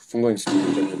melody tu, funga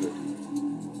instrument ya melody.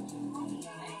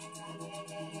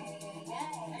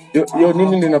 Yo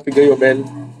nini ninapiga hiyo bell?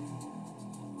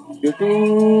 Yo tu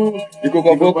iko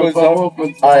kwa vocals hapo.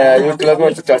 Haya, hiyo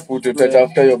lazima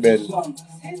tutatafuta hiyo bell.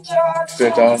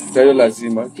 Tutatafuta hiyo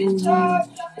lazima.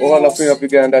 Alafu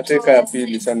inapiga Undertaker ya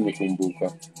pili sana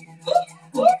nikumbuka.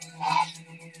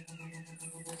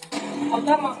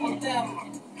 kama kutema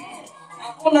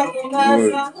hakuna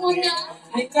kumeza,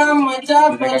 ni kama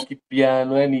jaba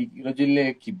Kipiano, yani unajua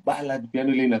ile kiballad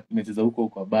piano ile inacheza huko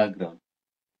kwa background.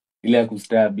 Ile ya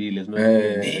kustab ile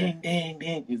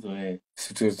ding hizo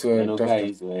Sito hizo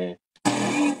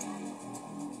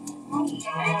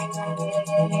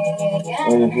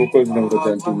vocals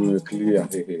zinangoja nitumie clear.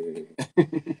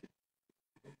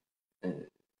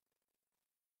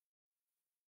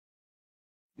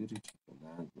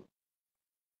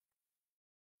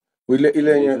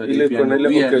 Ile kuna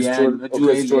ile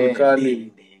orchestral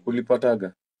kali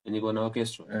ulipataga yenye kuna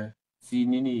orchestra. Si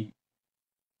nini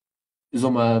hizo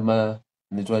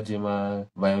nitwaje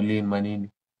violin manini.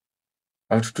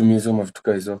 Hatutumie hizo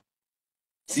mafutuka hizo.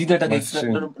 Si nataka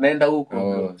naenda huko.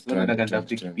 So nataka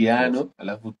nitafute piano,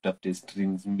 alafu tutafute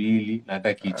strings mbili, na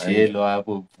hata kichelo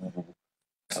hapo.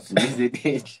 Afulize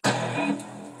date.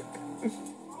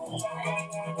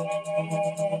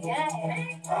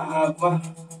 hapa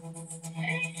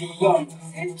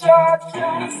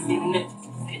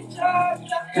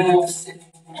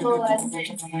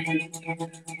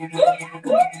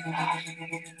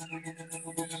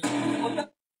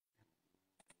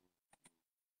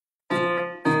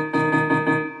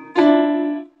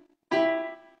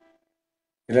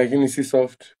lakini si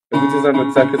soft. Hebu cheza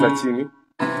notes zake za chini.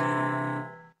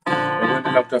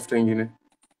 na kutafuta ingine.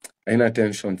 Haina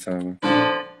tension sana.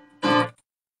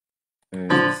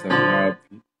 So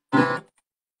happy.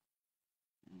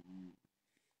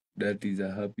 That is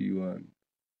a happy one.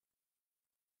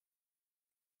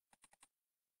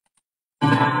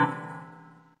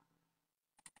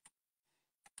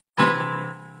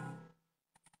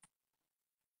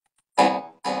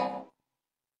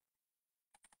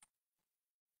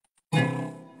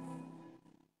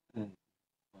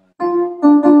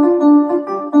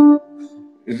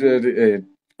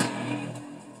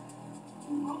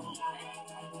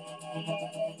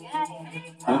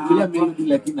 Bila melody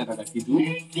lakini nataka kitu.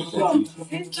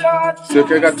 Sio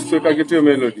kitu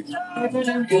melody.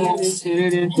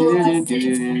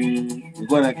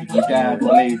 Nilikuwa na kijita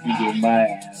wala ipige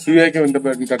mbaya. Sio yake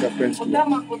nitaka French.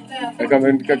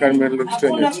 Kama nikaka melody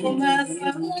tena.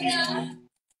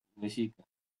 Umeshika.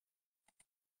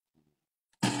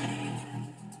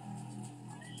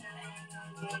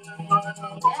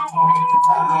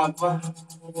 Hapa.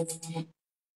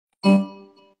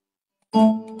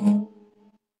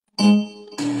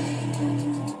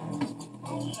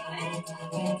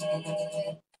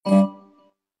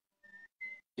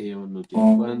 Hiyo noti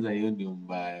kwanza, hiyo ndio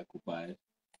mbaya kupaya.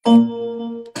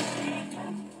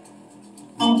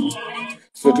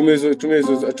 So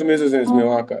tumezo zenye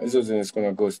zimewaka, hizo zenye ziko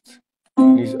na ghost.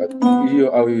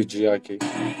 Hiyo au hiyo G yake.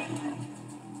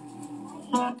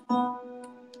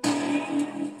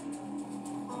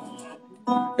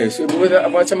 So bwana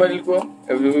abacha malikuwa,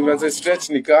 everyone stretch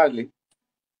ni kali.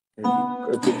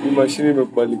 Kwa mashine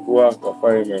imekubali kuwaka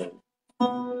final.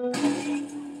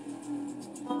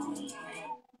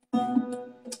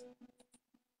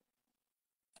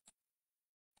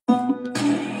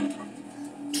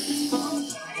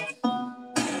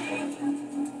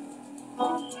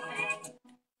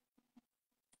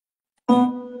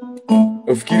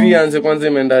 Ufikiri anze kwanza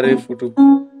imeenda refu tu.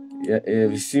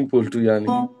 Simple tu yani.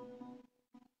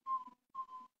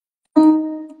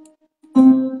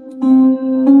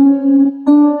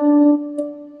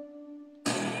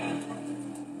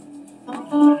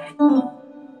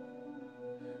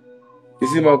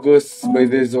 Hizi maghosts by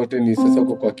the zote ni sasa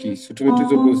kwa keys. Utumie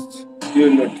hizo ghosts. Hiyo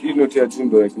note ya juu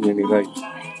ndio yenye ni right.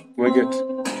 Umeget?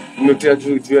 Note ya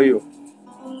juu hiyo.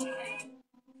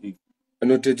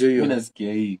 Note juu hiyo. Mimi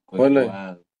nasikia hii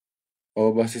kwa.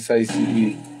 Oh, basi sasa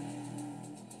hii.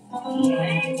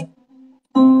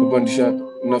 Kupandisha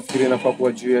nafikiri nafaa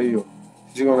kuwa juu ya hiyo.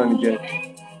 Sijui unaniget.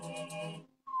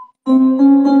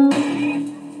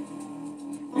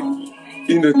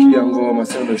 Ndio kia ngoma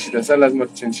sasa ndio shida. Sasa lazima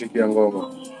tuchange kia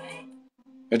ngoma.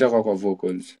 Hata kwa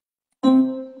vocals.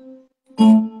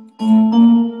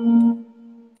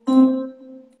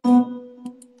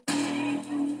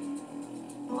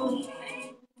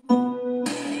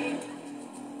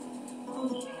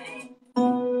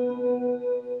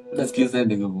 Nasikia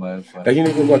ndio kwa. Lakini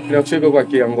kwa kinachoshika kwa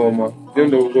kia ngoma. Ndio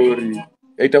ndo ngori.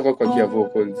 Haitakuwa kwa kia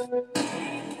vocals.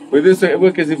 Wewe sasa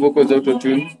weke hizo vocals auto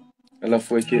tune.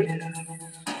 Alafu weke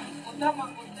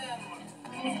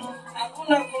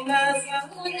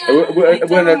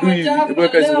bwana dui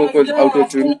weka hizo vocals auto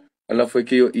tune. Alafu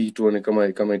weke hiyo E tuone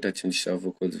kama itachange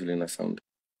vocals vile na sound.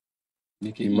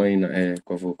 Ni minor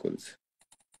kwa vocals.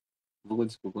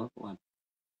 Vocals kwa wapi?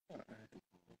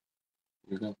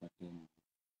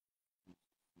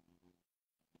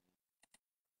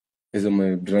 Hizo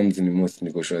my drums ni most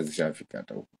niko sure zishafika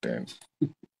hata huko tena.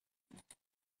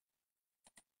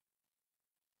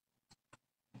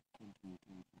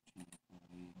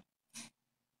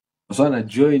 Sasa na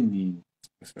join ni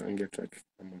sasa ningetaka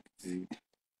kama kizidi.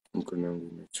 Mkono wangu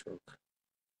umechoka.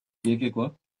 Yeke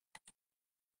kwa?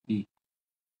 Ni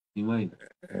minor.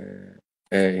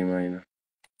 Minor.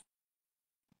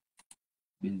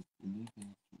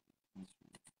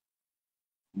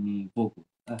 Ni vocal.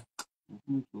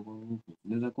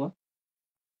 Unaweza kwa?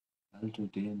 Alto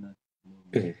tena.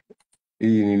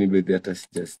 Hii nini bedhi hata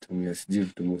sijasitumia, sijui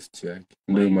vitu most yake.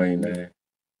 Ndio minor.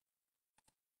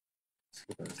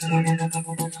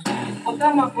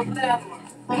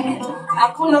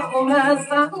 Hakuna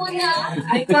kumeza.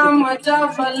 Ni kama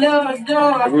chafa leo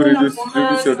ndio. Reduce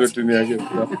auto-tune yake.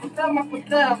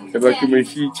 Kama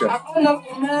kimeficha. Hakuna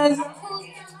kumeza.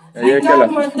 Yeye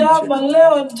kala chafa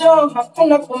leo ndio.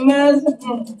 Hakuna kumeza.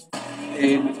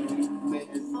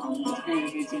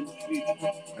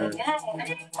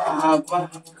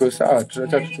 Kwa sawa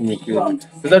tunataka tutumie kile.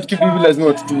 Sasa tukibibi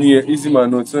lazima tutumie hizi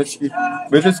manotes.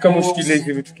 Basi kama ushikilie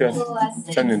hivi vitu kiasi.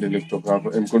 Acha niendelee kutoka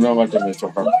hapo. Mkono wangu hata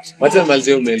umechoka. Acha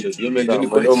malizie melody. Hiyo melody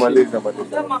ni kwa maliza.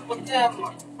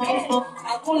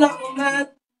 Hakuna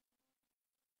kumeza.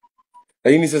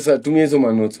 Lakini sasa tumie hizo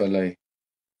manotes walai.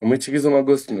 Umechekiza ma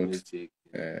ghost note? Nimecheki.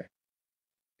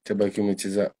 Tabaki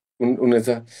umecheza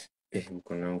unaweza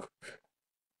mkono wangu.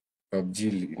 PUBG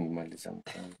nimaliza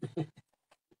mkono.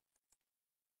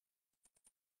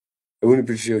 Hebu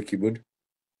nipitie hiyo keyboard.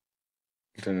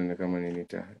 Itaona kama nini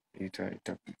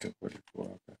itapita kwa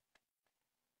hapa.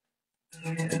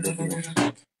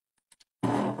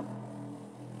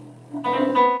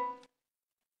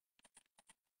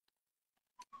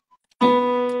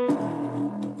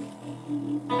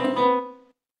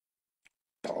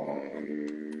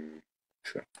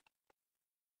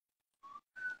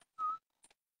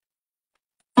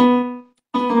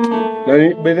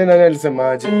 Nani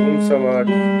alisemaje? Msama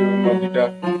mabida.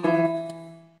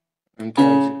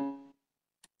 Antaje.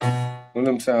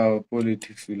 Ule msaa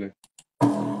politics ile.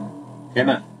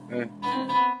 Kena?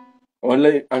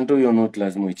 Wala anto yo not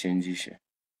lazima ichangeishe.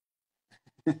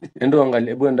 Endo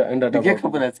angalia enda Nikeka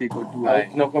bana siko tu.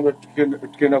 Tunakwambia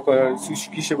tukienda kwa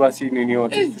sushikishe basi nini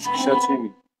yote sushikisha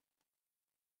chini.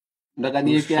 Ndaka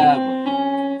niweke hapo.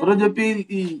 Project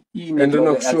hii ni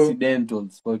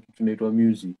accidentals kwa kitu tunaitwa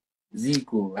music.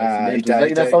 Ziko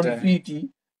accidentals. Ina sound fiti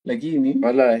lakini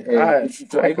wala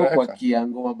haiko kwa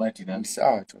kiangoma but ina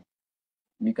sawa tu.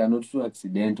 Ni cannot do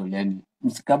accidental yani.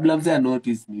 Kabla mzee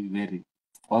notice ni very.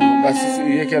 Kwa basi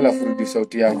yeke la furudi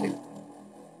sauti yake.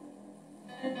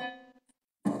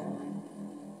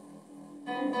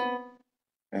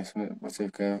 Basi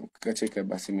kacheka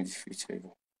basi mjifiche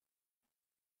hivyo.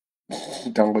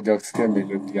 Tangoja kusikia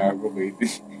melodi yako baby.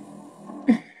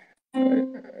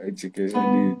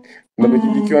 Chekesha ni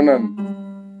unabejidikiwa nani?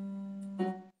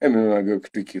 Unaona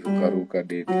kitu kiruka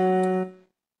dedi.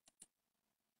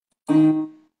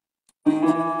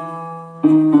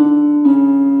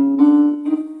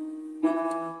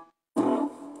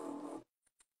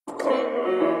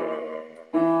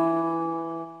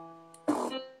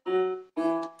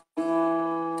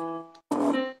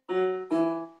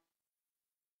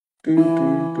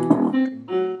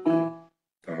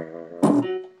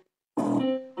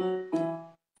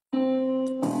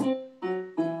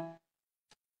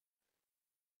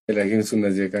 Lakini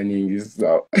unaziweka nyingi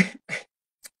sawa.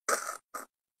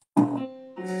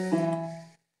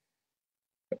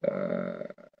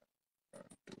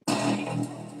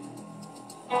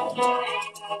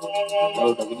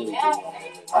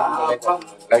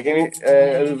 Lakini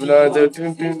vile zote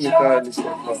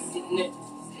nikalisha.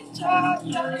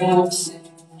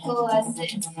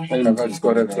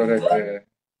 Correct.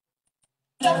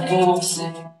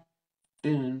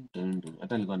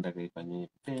 Hata nilikuwa nataka ifanye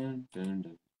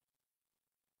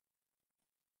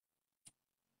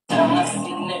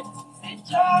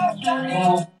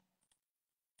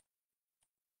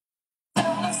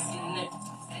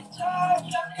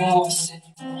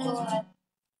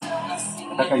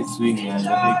nataka iswing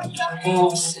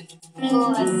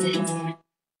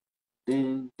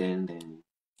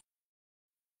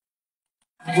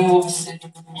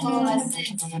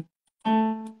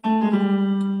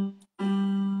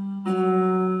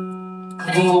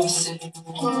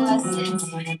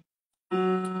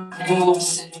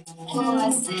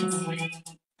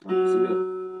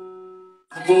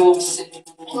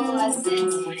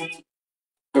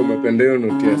Umependa hiyo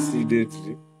noti ya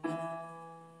CD3.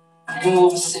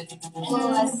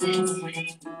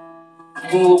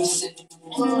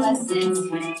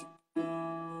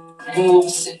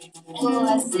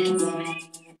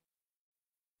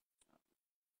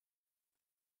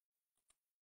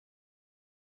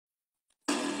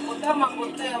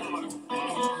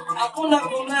 Hakuna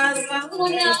kumeza,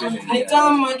 ni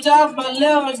kama jaba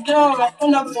leo jo,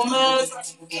 hakuna kumeza.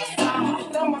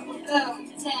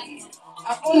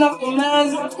 Hakuna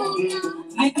kumeza,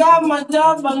 ni kama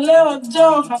jaba leo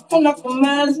jo, hakuna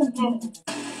kumeza.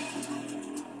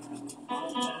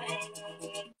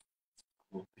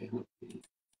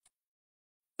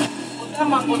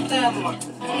 Kutema kutema.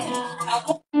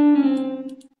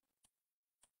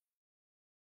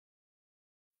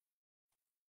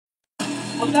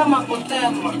 Kutema.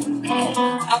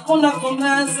 Hakuna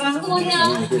kumeza,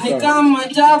 ni kama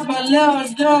jaba leo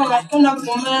jo, hakuna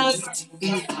kumeza.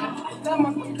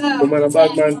 Kama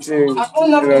Batman thing.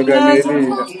 Hakuna kumeza.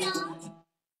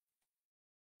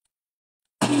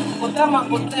 Kutema.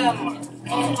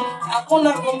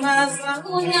 Hakuna kumeza,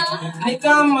 ni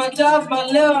kama jaba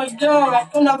leo jo,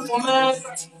 hakuna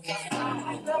kumeza.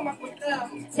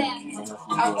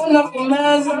 Hakuna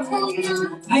kumeza,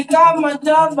 ni kama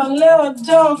jaba leo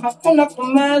jo, hakuna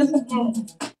kumeza.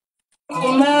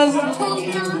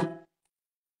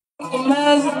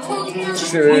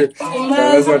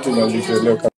 Lazima tumalize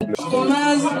leo kabla.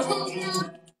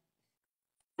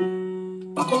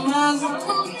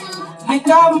 Ni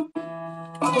kama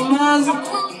kumeza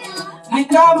ni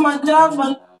kama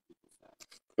jaba.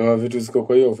 Kuna vitu ziko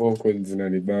kwa hiyo vocals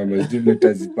zinanibamba, sijui vile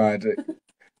tazipata.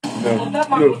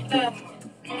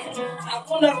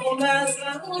 Hakuna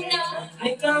kumeza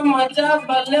ni kama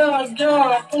jaba leo jo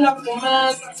hakuna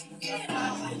kumeza.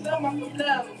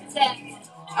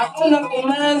 Hakuna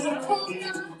kumeza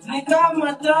ni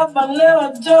kama jaba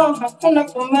leo jo hakuna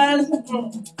kumeza.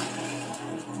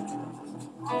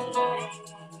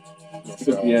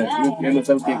 Piano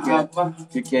sauti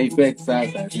ya effect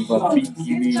sasa kwa pinki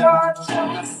hivi.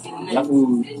 Alafu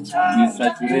ni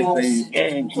saturate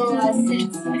hii.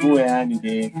 Mbue yani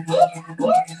de.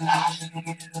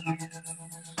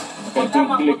 Kwa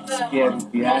kile kisikia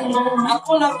piano.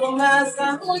 Hakuna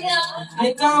kumeza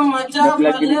ni kama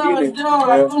jaba leo jo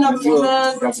hakuna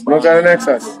kumeza. Unaona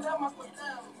Nexus?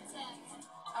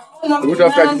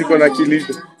 Utafuta kitu na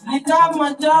kilito. Ni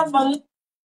kama jaba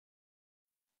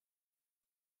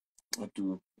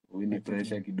watu wini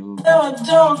pressure kidogo. leo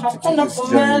jo hakuna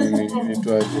kumeza.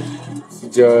 Nitwaje?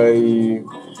 Sijai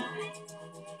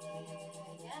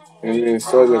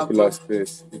install kula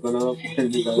space. Niko na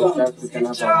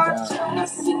kana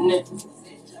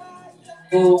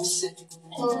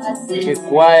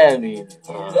kwaya ni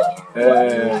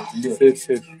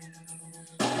Set.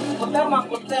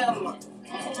 Kutema.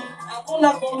 Hakuna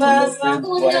kumeza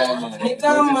ni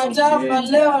kama jaba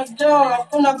leo jo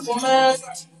hakuna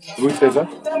kumeza. Utaweza?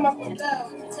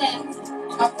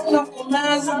 Hakuna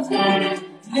kumeza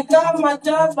ni kama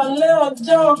jaba leo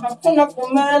jo hakuna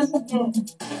kumeza.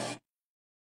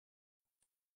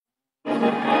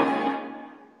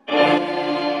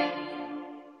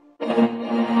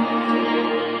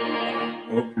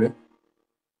 Okay.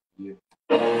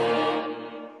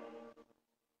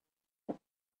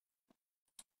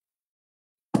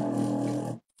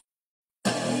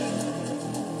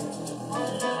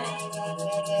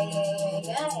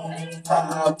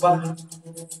 Apa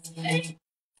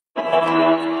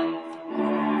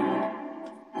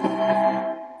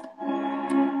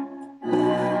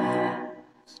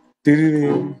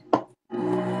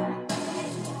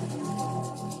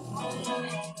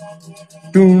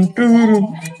Tum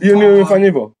tum. Hiyo ndio umefanya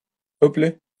hivyo?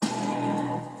 Play.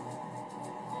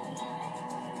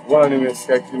 Wala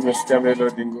nimesikia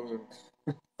melody ngoma.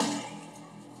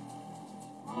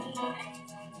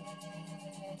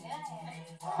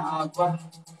 apa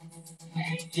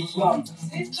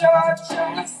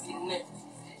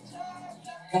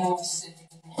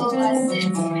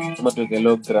kama tuke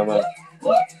log drama.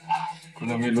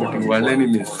 Kuna melody wale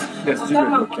nimesikia sijui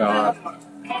wapi.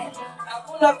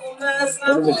 hakuna kumeza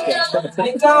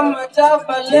ni kama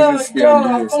jaba leo jo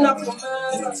hakuna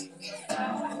kumeza.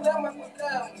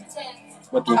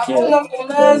 Hakuna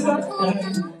kumeza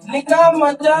ni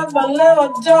kama jaba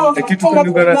leo jo Kitu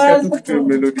kidogo nasikia tu kitu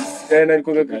melody. Na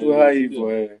ilikuwa kitu hai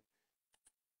hivyo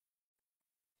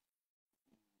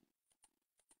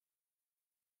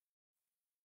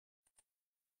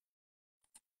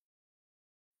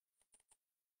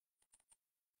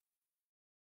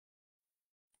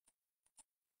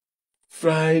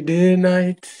Friday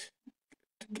night.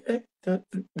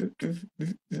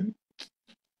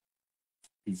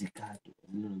 Hizi katu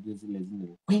unajua zile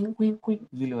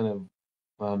zile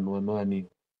wanoa ni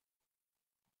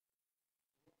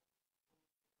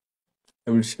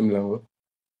Hebu shika mlango.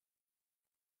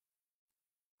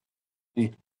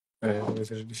 Eh.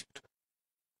 Unarudisha tu.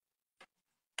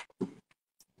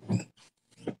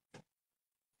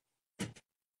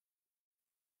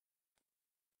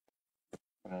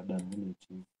 rada mbele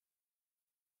chini.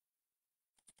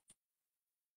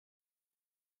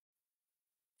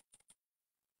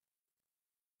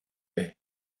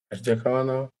 Hatujakaa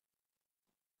nao.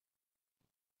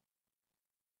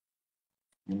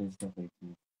 Mimi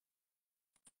sitaki.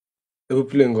 Hebu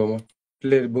play ngoma.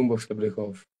 Play boombox kabla ya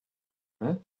off.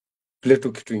 Play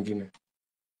tu kitu kingine.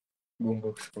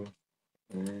 Boombox.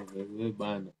 Wewe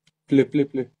bana. Play.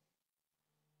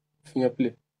 Finya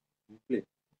play. Play.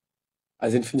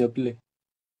 Azin finya play.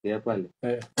 Ya pale.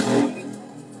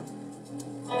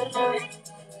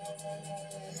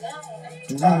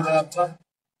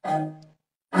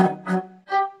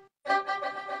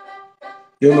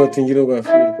 Hiyo ndio tingiro kwa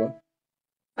feel kwa.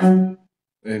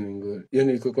 Ngo. Hiyo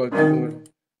ni iko kwa ngoma.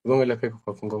 Bonga la keko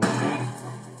kwa ngoma.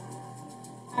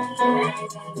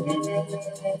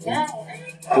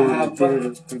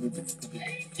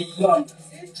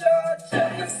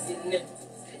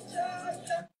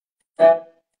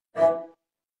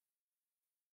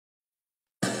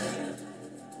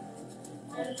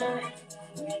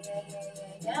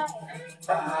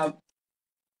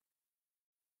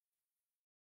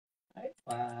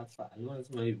 Alikuwa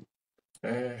anasema hivi.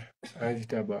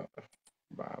 Ajita baba.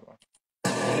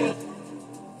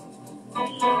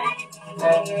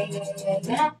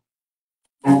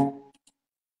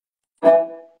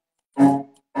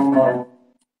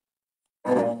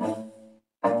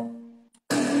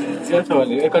 Sasa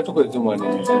waliweka tu kwa hizo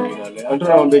maneno wale.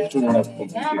 Anataka waambie kitu na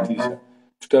kukomplicatisha.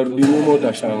 Tutarudi nyuma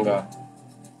utashangaa.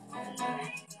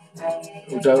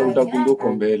 Utagundua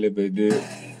uko mbele bede.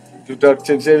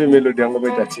 Tutachange hivi melody yangu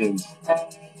ita change.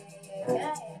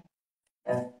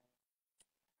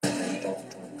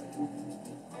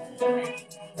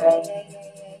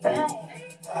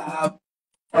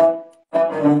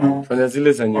 Fanya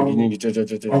zile za nyingi cha.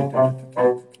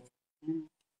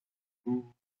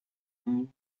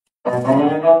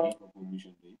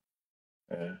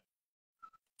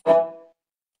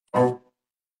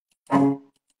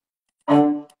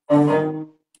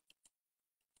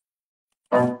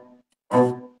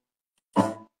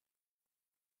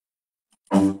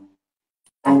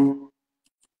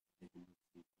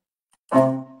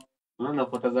 Unaona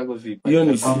pota zangu zipa. Hiyo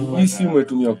ni hii simu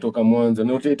itumia kutoka mwanzo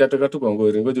na itatoka tu kwa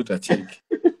ngori, ngoja utacheki.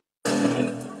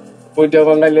 Point ya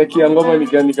kuangalia kia ngoma ni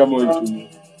gani kama uitumia.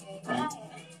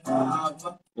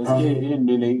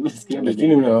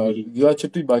 Lakini viache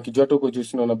tu ibaki jua toko juu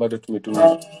sinaona bado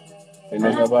tumetumia.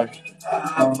 Inaweza baki.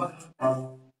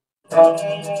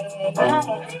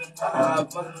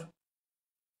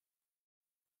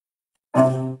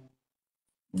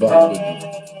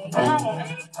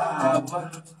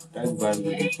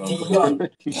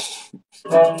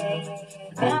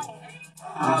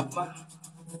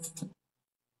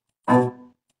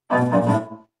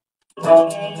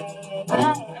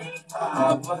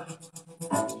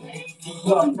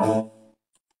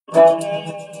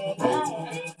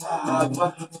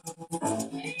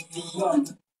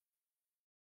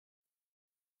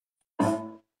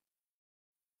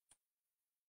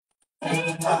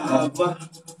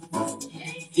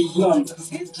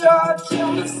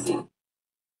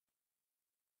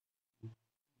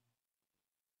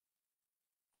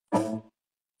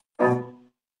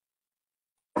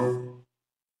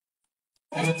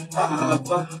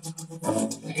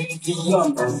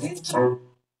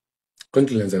 Kwani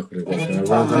tulianza kurekodi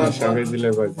na shanga zile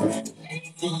vazi.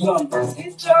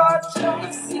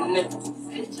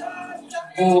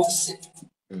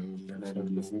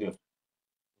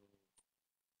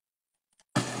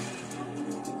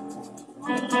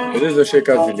 Hizo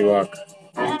sheka ziliwaka.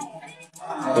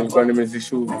 Nilikuwa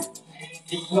nimezishuhu.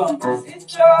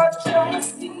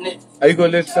 Haiko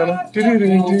late sana.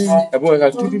 Hapo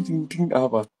weka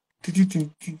hapa.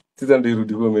 Sasa ndio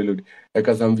irudi kwa melody.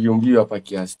 Eka mbio hapa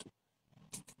kiasi tu.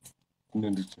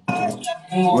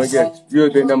 Ngoja hiyo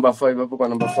ndio number 5 hapo kwa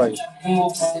number 5.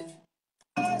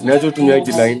 Nacho tumia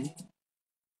hii line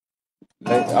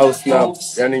au snap,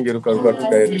 yani ingeruka tu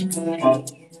direct.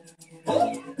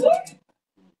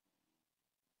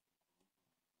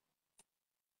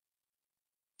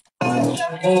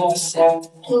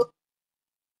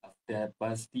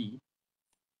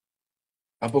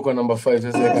 Hapo kwa number 5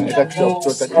 sasa eka kitu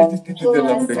kuchota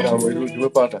na mbeka hapo irudi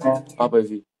umepata hapa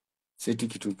hivi. Seti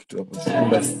kitu hapo.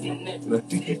 Na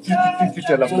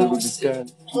tiki alafu rudi tena.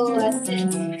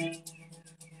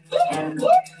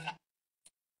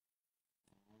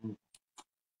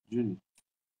 Juni.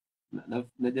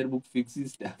 Najaribu kufix hii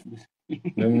stuff.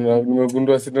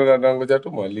 Nimegundua sina na ngoja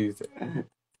tu malize.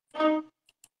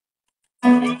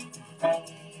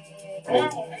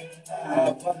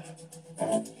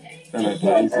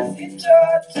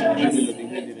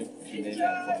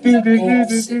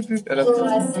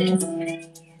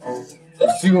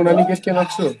 Sigo unanisikia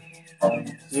nacho?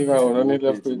 Sigo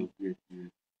unanielewa kweli?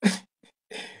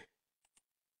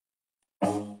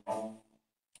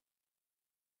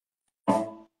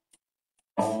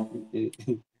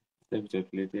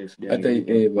 Hata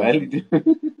bali.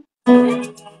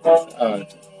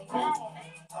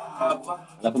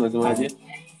 Alafu unasemaje?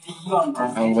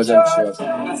 Ngoja mshoto.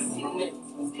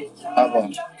 Hapa.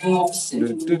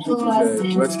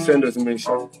 What's send us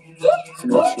mission?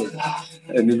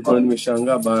 Nilikuwa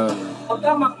nimeshangaa bana.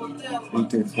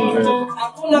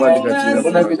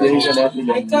 Mbona kijaisha na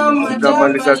hapo?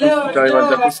 Tutamaliza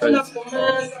tutamaliza kusaidia.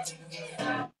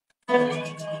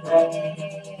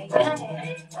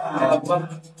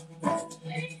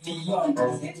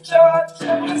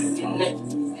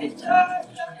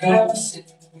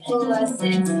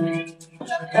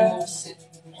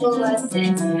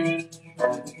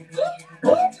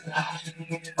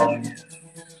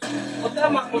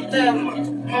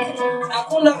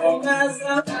 Hakuna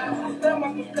kumeza.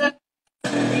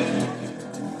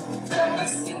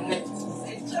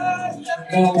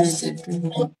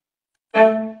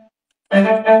 Wow.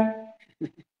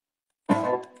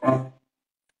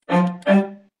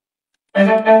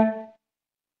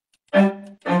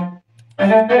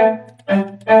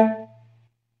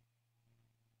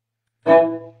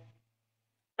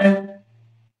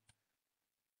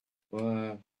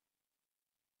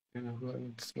 Inakuwa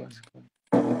ni smart.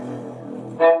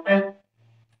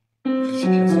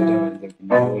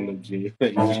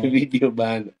 Video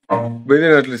bana. Bele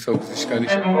na tulisahau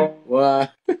kuzishikanisha. Wa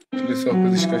Tulisahau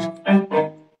kuzishikanisha.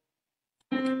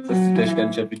 sasa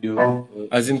tutashikanisha video.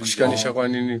 Azin kushikanisha kwa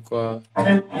nini kwa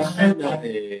Na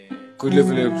kule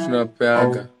vile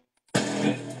tunapeaga.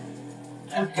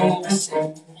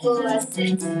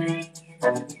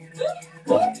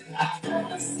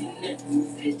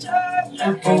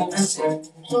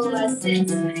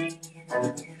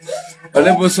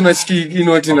 Wale boss unachiki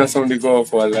inoti na sound iko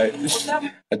kwa live.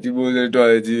 Ati boss ndo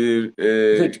aje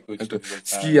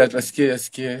sikia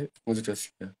atasikia mmoja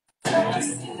utasikia.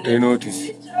 They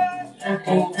notice.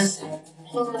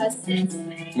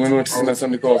 Notice na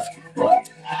sound iko off.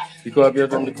 Iko wapi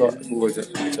hata ndiko ngoja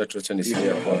acha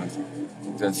nisikie kwanza.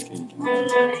 Nasikia.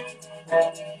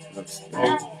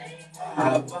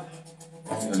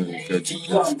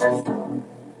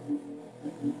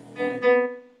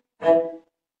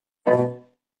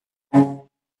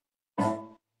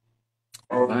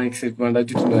 Except kwenda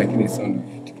juu tuna lakini sound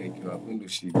ikitika ikiwa hapo ndo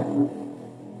shida.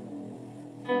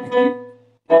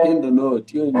 endo no,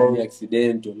 hiyo ni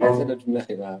accidental. Sasa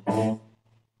tunahira.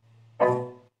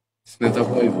 Sinaweza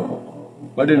kwa hivyo.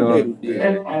 Bado na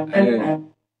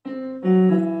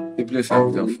the place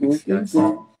I'm going to fix yes.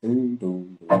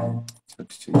 Have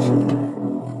to change.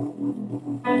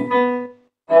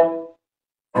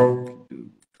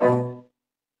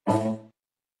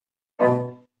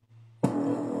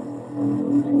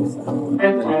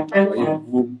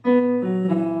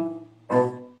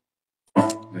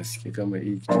 Nasikia kama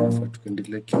hii tunafaa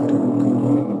tukaendelea kidogo.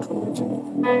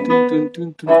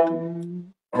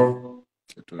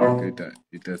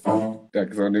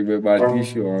 Ita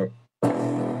nimebahatishwa.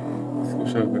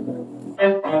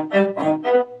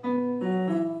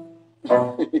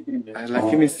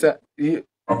 Lakini sasa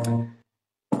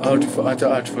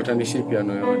hata tufuatanishe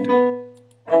piano yote.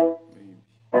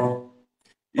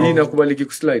 Hii inakubaliki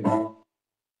kuslide.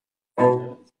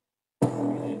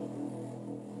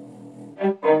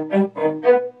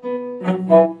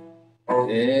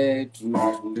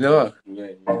 Inawaka?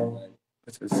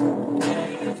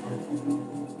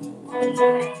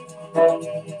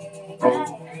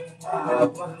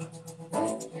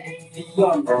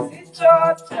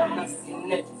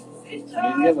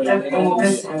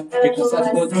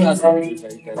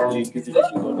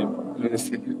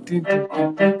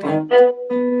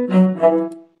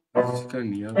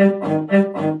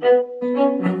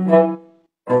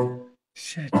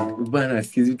 Shit, bana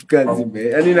sikizi tukazi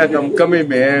yaani na kama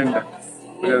imeenda.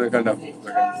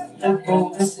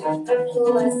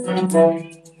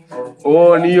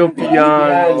 Oh, ni hiyo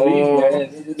piano.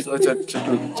 So cha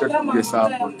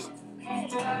support.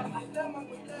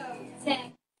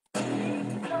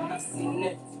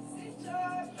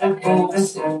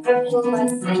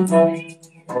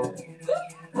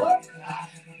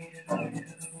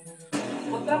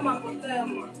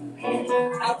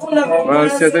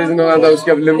 Sasa hizo ndo anaanza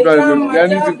kusikia vile mtu anasema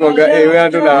yani tukoga wewe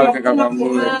hata na kama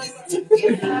mbona.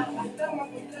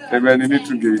 Tebe nini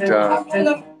tungeita.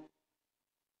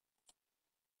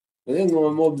 Wewe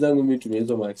ngoma mob zangu mimi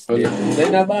tumeanza max.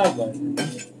 Tena baba.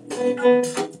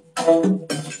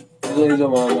 Hizo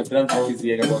mama Trump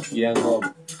kizieka kwa kiango.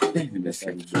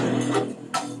 Nimesikia kitu.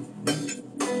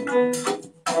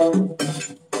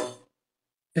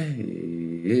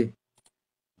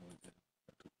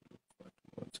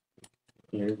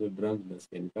 Hizo drums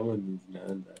nasikia kama ni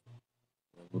zinaanza.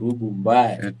 Vurugu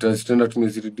mbaya. Tutaenda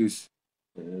tumezireduce.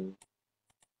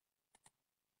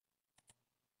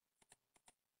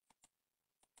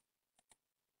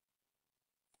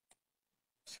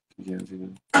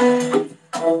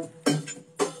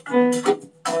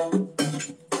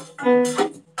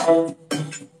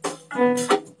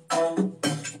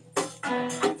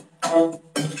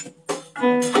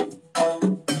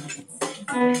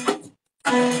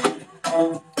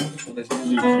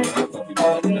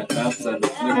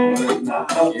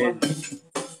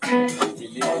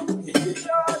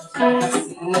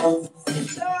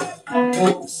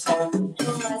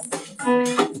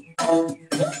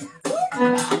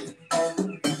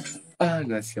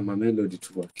 Nasikia mamelodi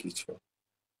tu kwa kichwa.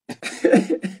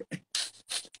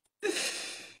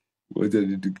 Ngoja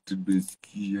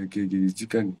nitubesikia kege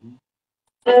chikani.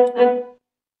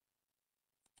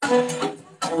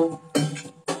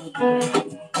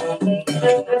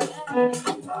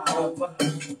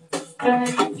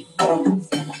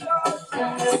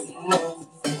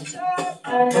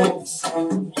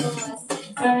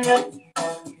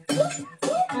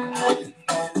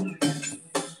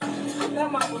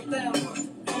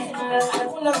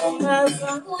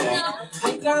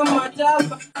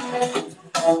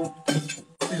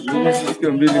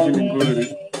 Sikio mbili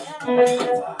vilinguri.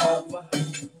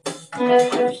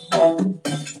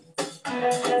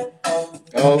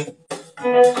 Oh.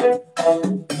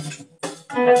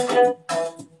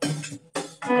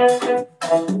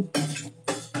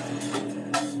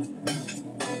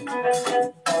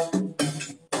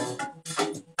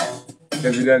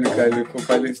 Evidently, kale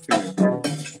vocalist.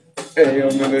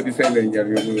 Yo melody send ingia.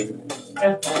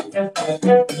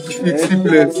 Fix the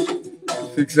place.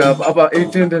 Fix up. Hapa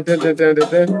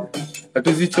 10.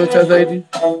 Hatuzichocha zaidi.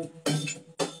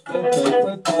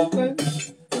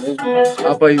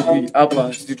 Hapa hivi,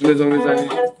 hapa sisi tunaweza ongeza nini?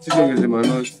 Sisi tuongeze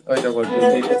manos. Acha kwa tu.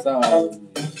 Sawa.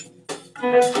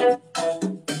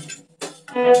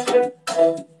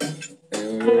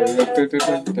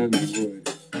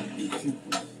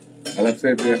 Alafu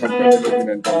sasa pia hapa ndio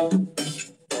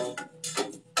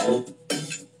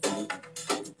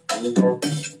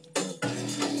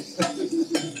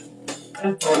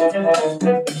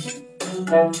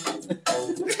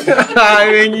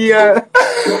Venía.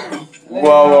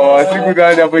 Wow, siku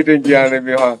gani hapo itaingiana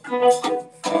mimi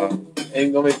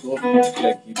Ngoma iko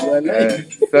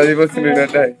like sasa hivyo si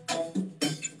ninadai.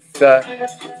 Sasa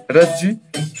Raji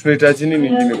tunahitaji nini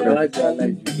nyingine kwa?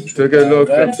 Tuweke lock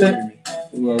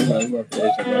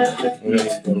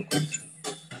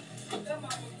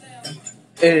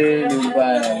ni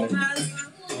mbaya.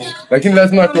 Lakini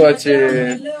lazima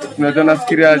tuache, tunajua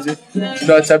nafikiriaje,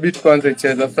 tutaacha beat kwanza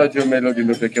icheze, after hiyo melody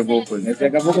ndio tuweke vocals.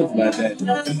 Nataka vocals baadaye.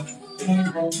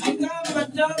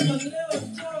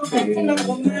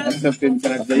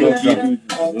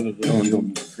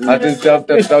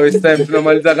 After waste time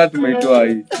tunamaliza kama tumeitoa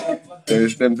hii.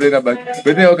 Waste time zina baki.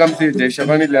 Bado kama si Jaisha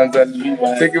kwani ilianza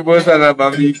cheki boss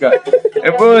anabambika.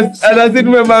 Boss anazidi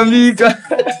tumebambika.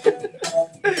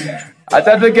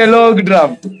 Atateke log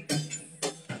drum.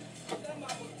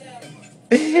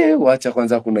 Wacha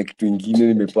kwanza kuna kitu kingine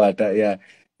nimepata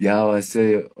ya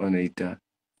wase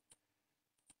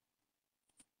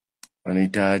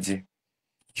wanaitaje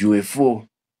UFO.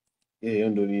 Hiyo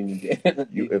ndo nini?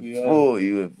 UFO.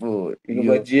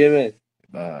 Iko GMS.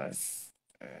 Bas.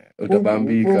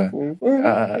 Utabambika.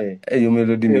 Hiyo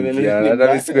melody ni ya hata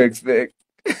mimi siku expect.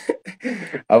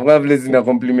 Hapo vile zina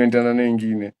complementana na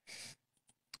nyingine.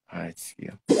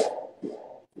 Sikia.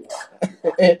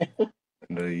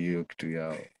 Ndio hiyo kitu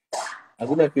yao.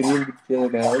 Hakuna filimbi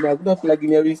tena. Hakuna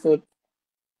plugin ya whistle.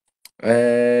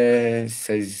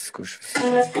 Size skusho.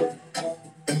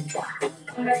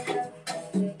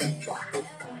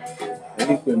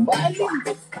 Ni kwa mbali.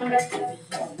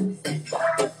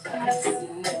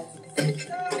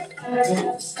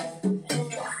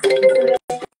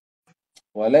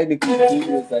 Walai ni kitu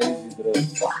size bro.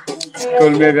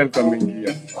 Call me girl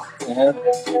kameingia.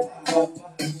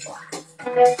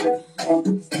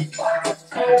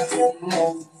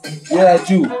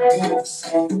 Juu.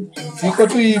 Siko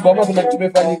tu hii baba kuna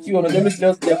tumefanikiwa. Unajua mimi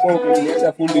leo sijakuwa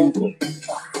kuniacha fundi huko.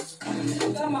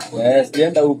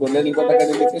 Sienda huko na nilikuwa nataka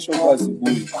niende kesho kwa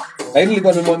asubuhi. Lakini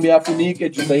nilikuwa nimemwambia afunike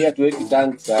juu sasa atuweki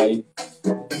tank sasa hii.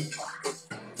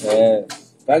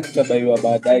 Tank tutabaiwa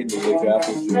baadaye ndio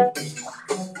hapo juu.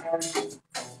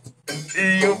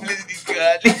 Hiyo please ni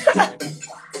kali.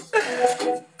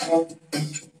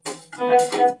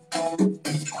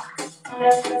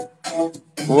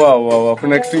 Wow,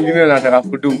 kuna kitu kingine nataka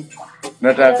kudu.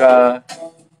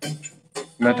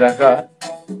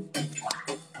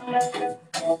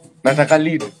 Nataka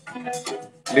lead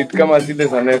kama zile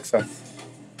za Nexus.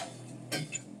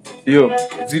 Hiyo,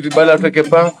 zidi bala tuweke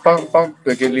pam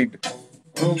tuweke lead.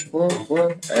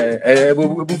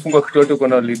 Hebu funga kitu yote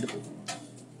kuna lead.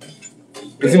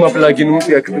 Hizi maplugin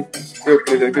mpya kitu.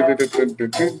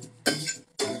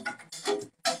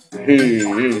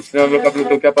 Sina vile kabla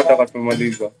utoke hapa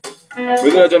tutakapomaliza.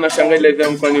 Wewe unajua nashangaa ile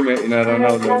game kwani ina run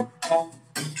out leo.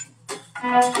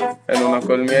 Una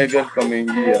call me girl kama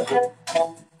ingia.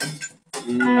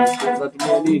 Sasa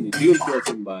tumia nini? Ndio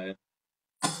kiasi mbaya.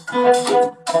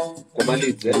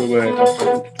 Kumaliza.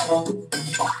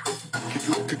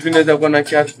 Kitu inaweza kuwa na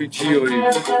kiasi pichio hivi.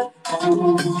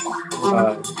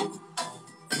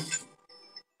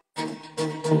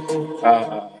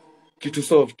 Kitu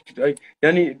soft,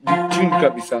 yani tune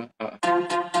kabisa.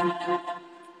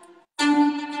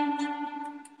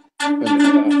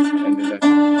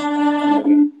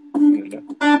 Endelea.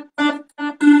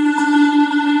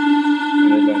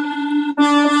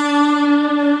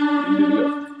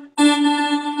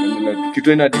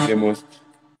 kitu ina the most.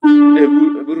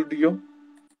 Burudi hiyo.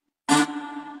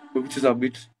 Kucheza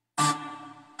beat.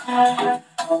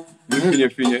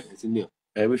 Finye. Ndio.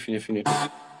 We finye tu.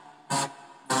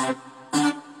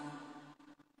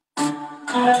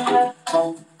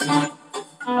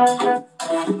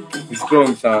 It's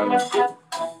strong sana.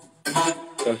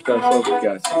 Tafuta soft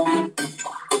kiasi.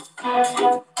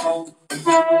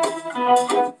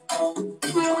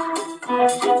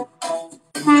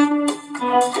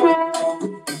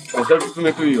 Sasa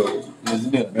tutume tu hiyo.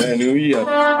 Ndio. Ni uia.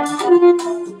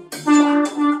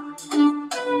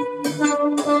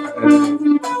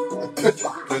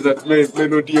 Sasa tume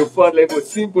melody ya pale hapo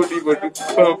simple hivyo tu.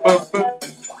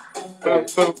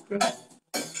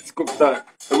 Skopta.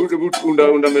 Hebu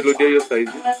unda melody hiyo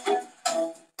size.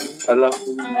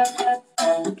 Alafu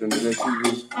tuendelee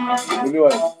hivi.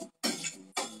 Uliwa.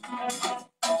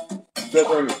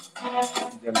 Sasa ni.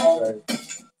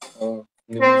 Oh,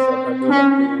 ni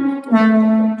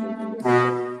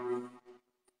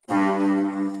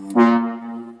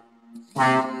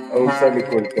au sali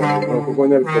kwa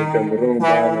kukonya kwa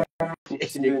mronga.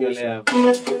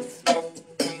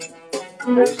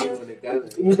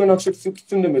 Niko na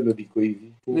tunde melody kwa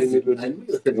hivi.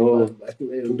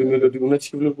 Tunde melody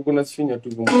unachiki vile kuko na sinya tu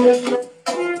vumbi.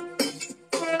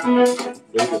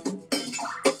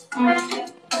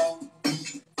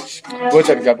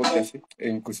 Wacha nikapo kiasi.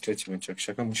 Niko stretch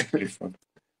nimechakisha kama mshikilifu.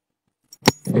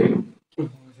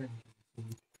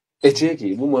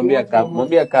 Cheki, mwambie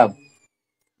Cab.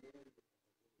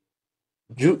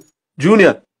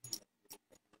 Junior.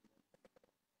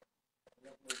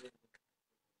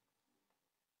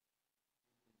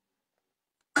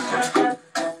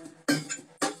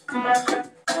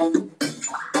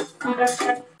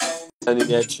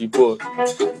 Ni ya chipo.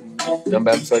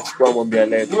 Namba ya msachi kwa mwambie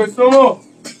leo. Wewe somo.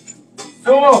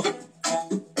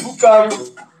 Buka.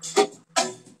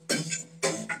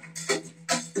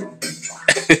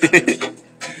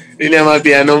 Ile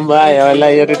Amapiano mbaya wala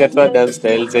yote katoa dance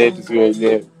style zetu si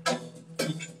wenyewe.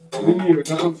 Mimi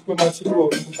nataka kuchukua machipo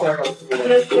kutaka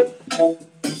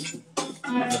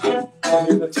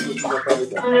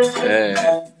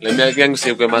Lemia yangu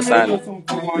si kwa masala.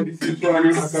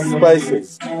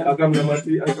 Spices. Akamna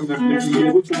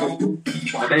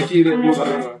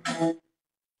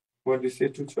what is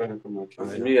it to try to come out?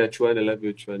 Mimi achwane la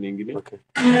vyo chwa nyingine. Okay.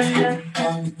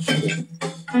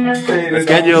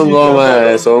 Nasikiaje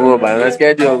ngoma songo bana,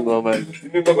 nasikiaje ngoma.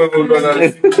 Mimi baba ndo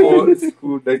ana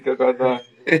siku dakika kadhaa.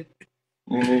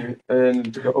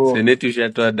 Seneti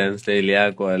ushatoa dance style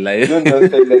yako wala. Ndio dance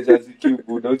style ya jazz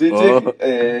kibu. DJ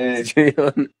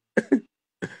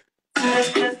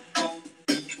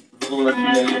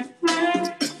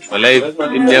Wala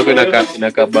ndio yako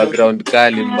inaka background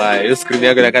kali mbaya. Hiyo screen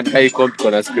yako inakaa hii comp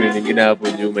kuna screen nyingine hapo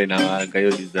nyuma inawaka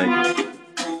hiyo design.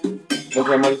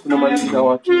 kama kuna maliza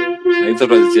watu. Hizo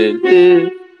ndo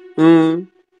change.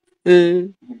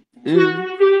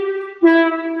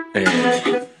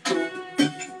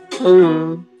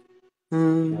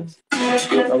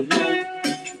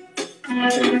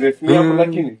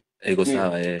 Lakini iko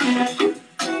sawa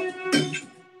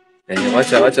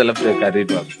wacha labda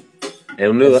karibu hapo.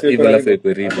 Unajua hivi alafu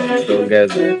iko riba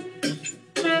tuongeza.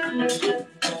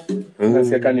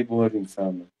 Sasa kani boring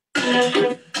sana.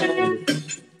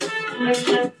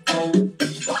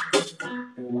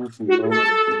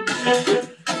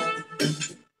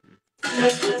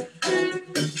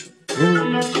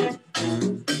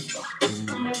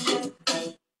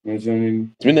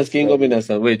 Mimi nasikia ngoma ina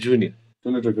sound we Junior.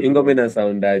 Ngoma ina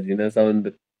soundaje?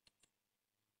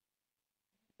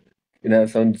 Ina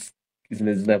sound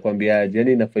zinakwambiaje?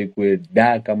 Yaani inafaa ikuwe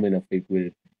dark kama inafaa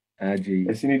ikuwe aje?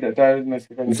 Lakini daktari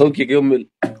nasikia ni sauti yake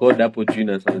code hapo juu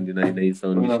na sound ina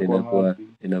sound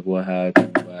inakuwa happy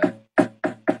mbaya.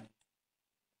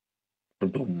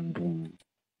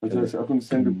 Sasa hapo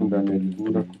nisende kundani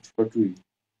bora kuchukua tu hii.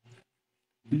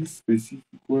 This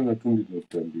specific kwa tu ndio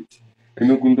tutambiti.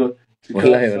 Nimegundua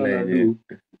Wallahi.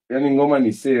 Yaani ngoma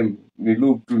ni same, ni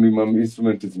loop tu ni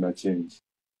instrument zina change.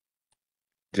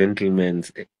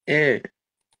 Gentlemen's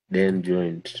then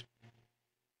joint.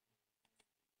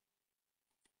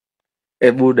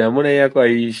 Buda mbona yako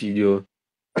haishi jo?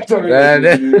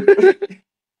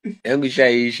 Yangu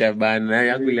shaisha bana,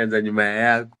 yangu ilianza nyuma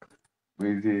yako.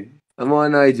 Mzee. Ama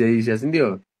wana haijaisha, si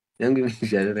ndio? Yangu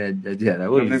imesha jana.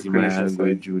 Wewe ni sima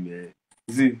yangu Junior.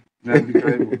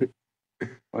 Naandika hivyo.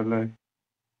 Wallahi.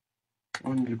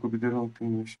 Only could be the wrong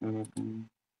thing na.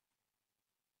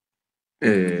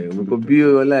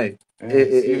 Umekopio wallahi.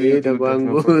 Itakuwa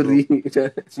ngori.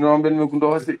 Tunaomba nimegundua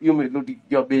wase hiyo melody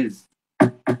ya bass.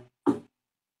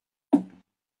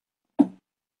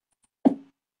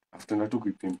 Tena tu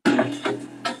kuipima.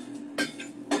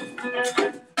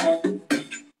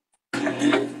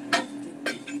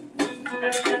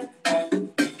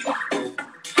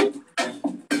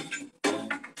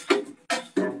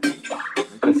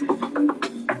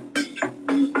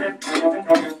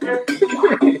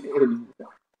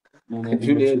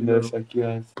 Nimechelewesha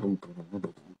kiasi.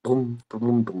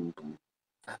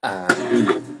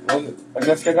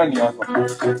 Unasikia gani hapa?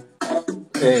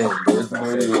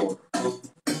 Ndio.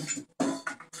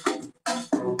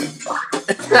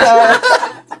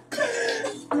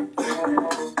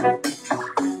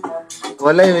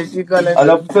 Wala imeshika wala.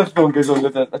 Alafu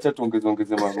sasa acha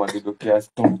tuongeze madogo kiasi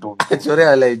tom. Chore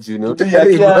wala junior.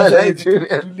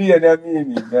 Tulia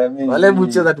niamini. Wala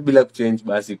bucheza tu bila kuchange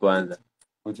basi kwanza.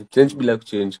 Change bila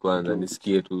kuchange kwanza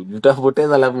nisikie tu.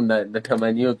 Utapoteza alafu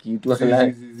natamani hiyo kitu wala.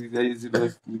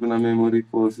 Niko na memory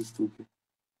forces tu.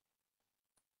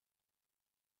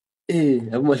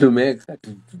 Hapo mwalimu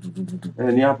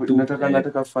Ni hapo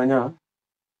nataka kufanya.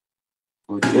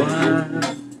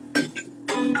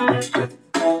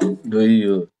 Ndio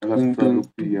hiyo. Alafu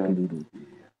pia.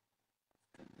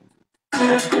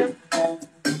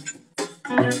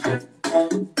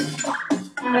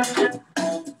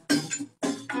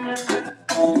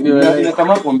 Ni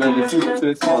kama kombe tu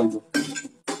stress mwanzo.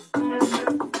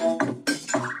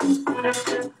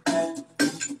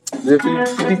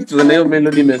 Tunayo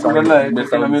melody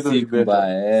imesound sick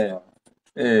baya.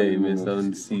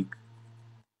 Imesound sick.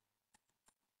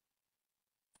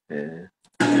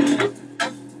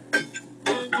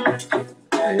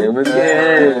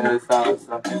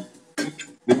 Sasa.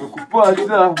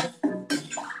 Nimekupata.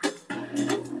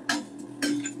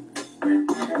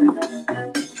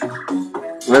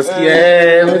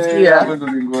 Unasikia?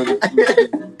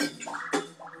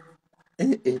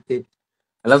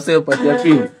 Alafu sasa upate ya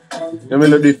pili. Hiyo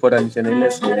melody ifuatanisha na ile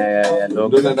ya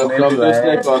logo. Ndio ndio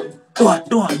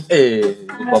Toa.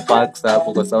 Kwa packs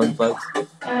hapo kwa sound packs.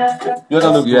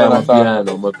 Yote ndio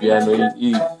Amapiano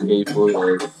hii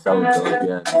K4 sound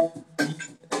Amapiano.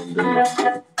 Ndio.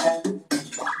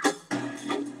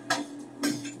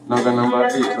 Nanga namba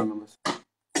 8 namba.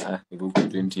 Iko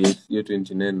 28, hiyo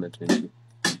 29 na 20.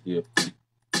 Hiyo.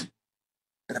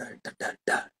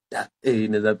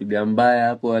 Inaweza piga mbaya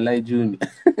hapo walai Juni.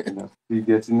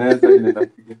 Piga tinaweza inaenda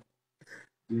piga.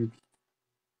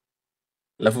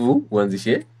 Alafu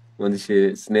uanzishe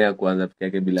snare kwanza peke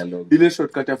yake bila logo. Ile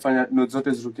shortcut yafanya notes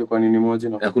zote ziruke kwa nini moja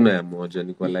na hakuna ya moja,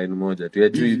 ni kwa line moja tu. Ya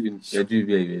juu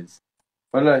hivi haiwezi.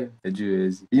 Walai. Ya juu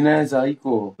haiwezi. Inaweza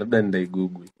iko. Labda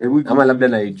ndaigoogle. Ama labda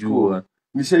naijua.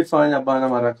 Nishaifanya bana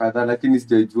mara kadhaa lakini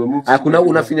sijaijua. Kuna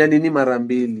unafinya nini mara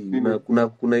mbili.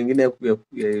 Kuna nyingine ya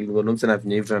ngonomsa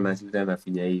nafinya hivi na shida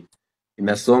nafinya hivi.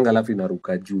 Inasonga alafu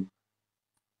inaruka juu.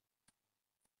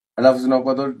 Alafu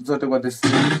zinakuwa zote kwa the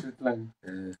same line.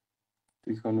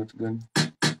 Iko note gani?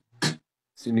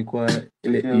 Si ni kwa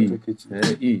ile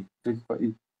E. Kwa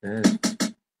E.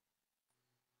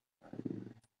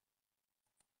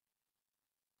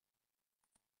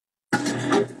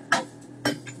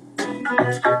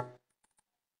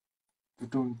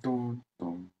 Ton.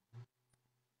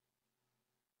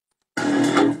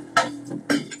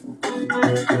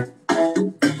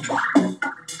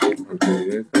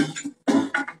 Okay.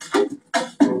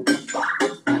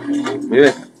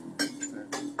 Miweka.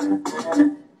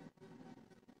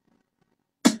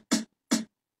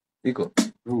 Iko.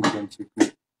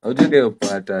 Haujaweka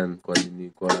pattern kwa nini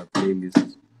kwa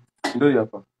playlist? Ndio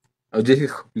hapa.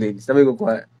 Haujaweka playlist. Sasa iko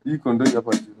kwa ndio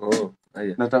hapa.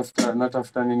 Haya.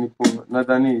 Natafuta nini kwa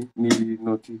nadhani ni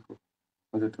note iko.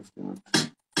 Ngoja tafute note.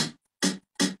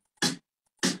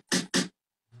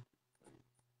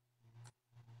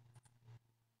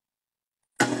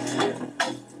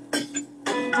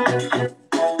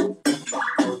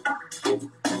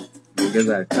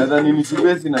 Ongeza. Nadhani ni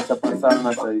tubezi na chapa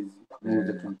sana sasa hizi.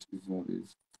 Ngoja tumchukue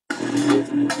hizi.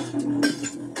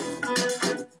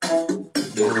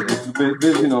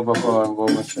 Bezi na kwa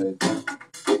ngoma sasa hivi.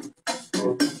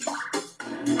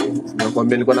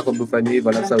 Nakwambia nilikuwa nakwambia ufanye hivi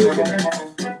alafu sasa weke ndani.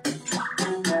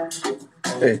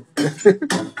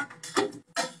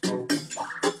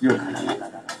 Yo.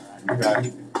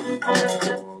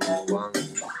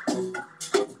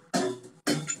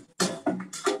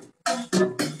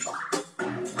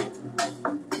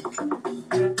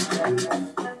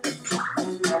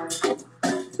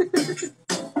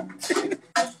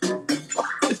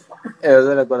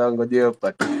 Sasa kwa ngojea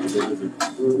upate.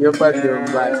 Hiyo pati ndio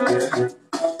mbaya.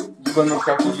 Kuna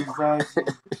kakuliza.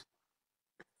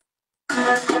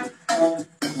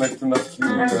 Na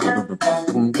tunafikiria.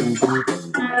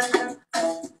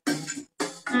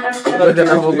 Ngoja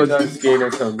na Mungu tusikie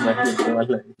ile sound yake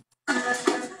wala.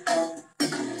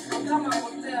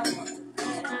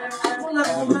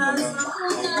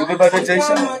 Umepata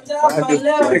chaisha?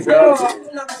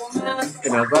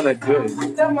 Inabana joy.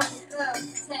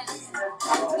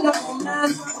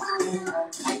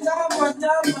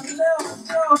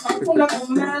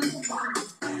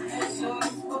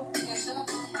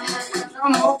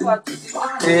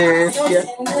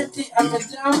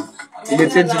 Ile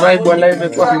change vibe wala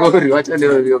imekuwa ngori, wacha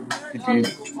leo kitu.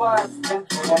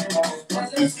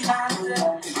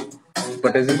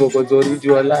 Pata ziko kwa zori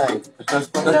jua live.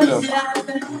 Utapata leo.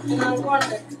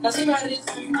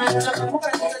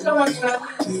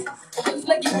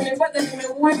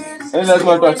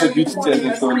 Lazima tuache beat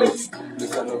cheze solo.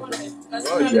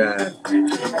 Oh yeah.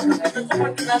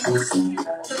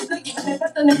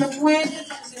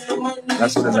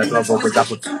 That's what I love about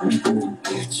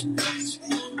that.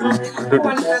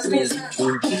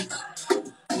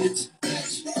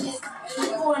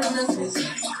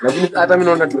 Lakini hata mimi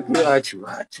naona tu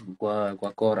achu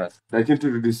kwa chorus. Lakini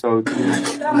turudi south.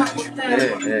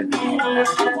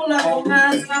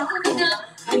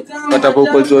 Pata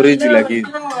vocal original lakini.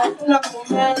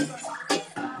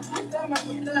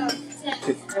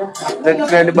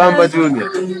 Then Bamba Junior.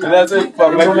 Lazima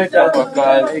tupambane kwa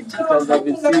kazi.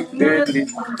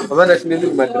 Kama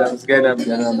shindani madrams gani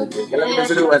mjana kila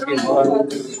mtu wasikie kwa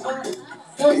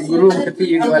guru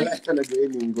mti wala sana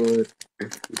gani ngori.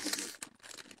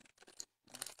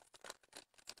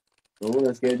 Wewe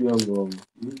unasikia jua ngoma.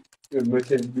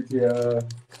 Nimesha beat ya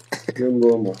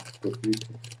ngoma.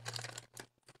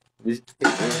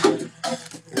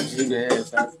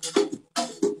 Sasa.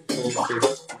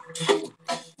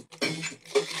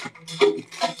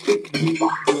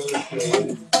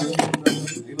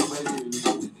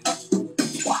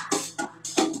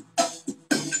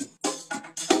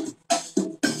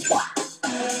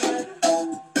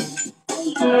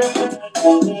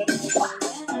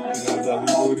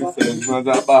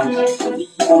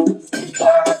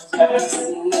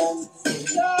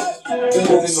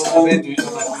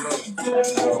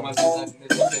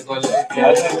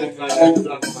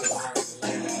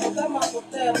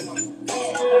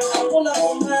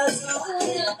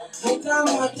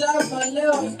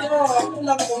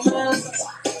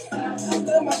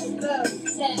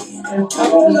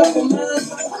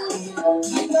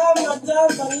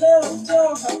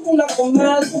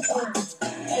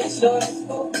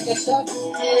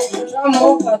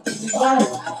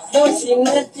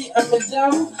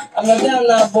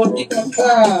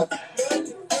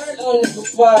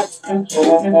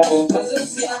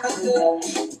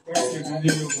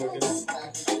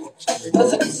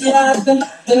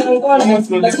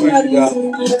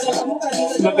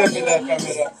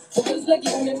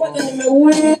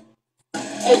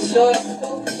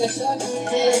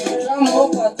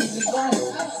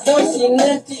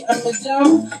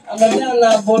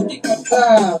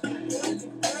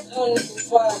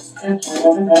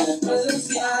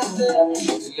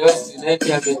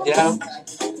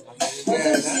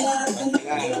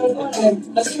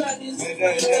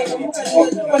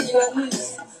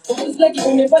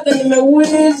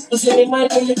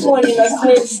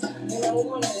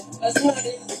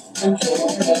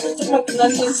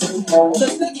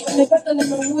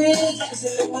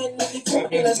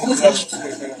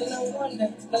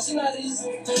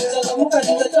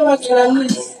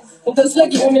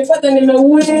 Utaslaki umepata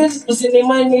nimewezi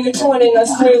usinimai nilikuwa nina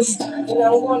sneeze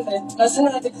inangonde na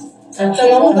sina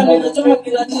changamuka nilichoma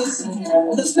kila tisi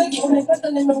utaslaki umepata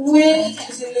nimewezi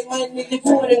usinimai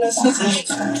nilikuwa nina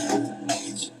sneeze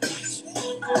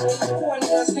nilikuwa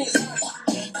nina sneeze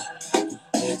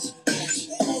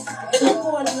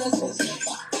nilikuwa nina sneeze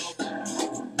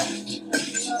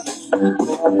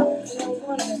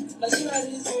inangonde na sina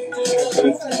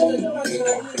changamuka nilichoma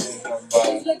kila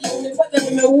tisi umepata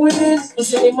nimewezi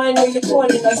usinimai nilikuwa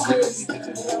nina sneeze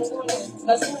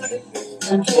lazima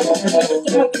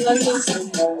nilikuwa kila nisi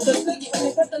utasiki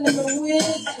umepata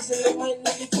nimewezi usinimai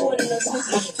nilikuwa nina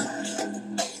sneeze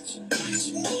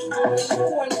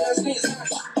nilikuwa nina sneeze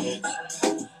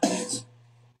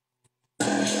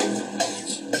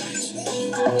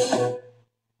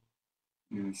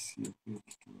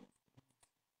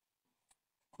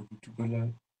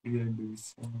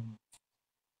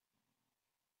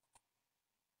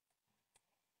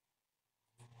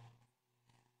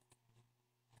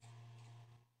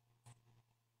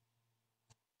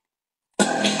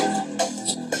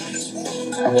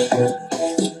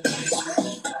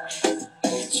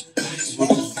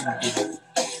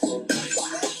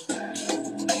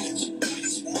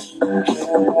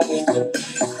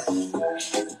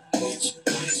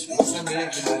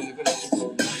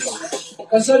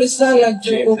Kasori sana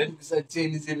juu. Then bisa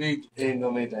chini sisi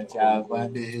ngoma itachapa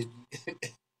de.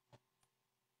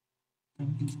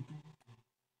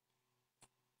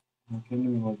 Lakini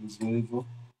nimalizia hivyo.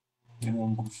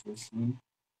 Inaangusha chini.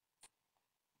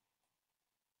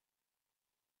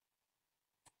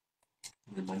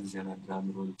 Nimalizia na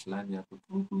drum roll fulani hapo.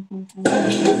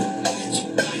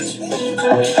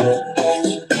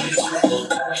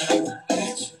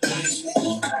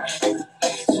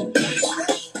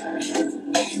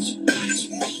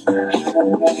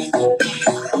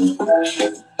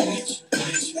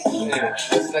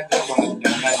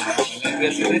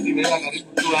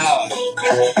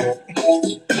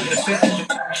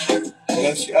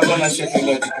 Hapa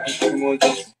nashakanga kitu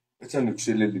kimoja. Acha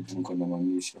nikushele lipi niko na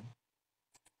maanisha.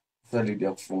 Sasa lidi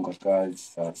ya kufunga kazi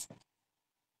sasa.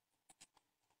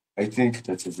 I think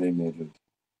itacheza hii melody.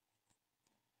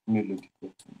 Melody kwa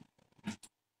tu.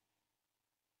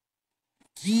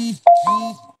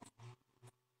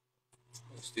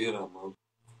 Stira mau.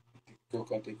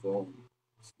 Toka tiko.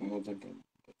 Siku moja gani.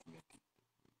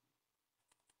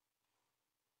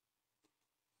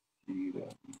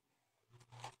 Stira.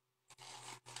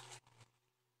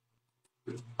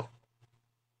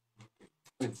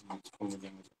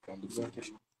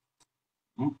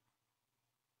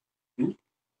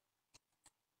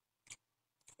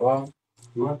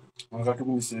 Wakati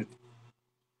kuniseti.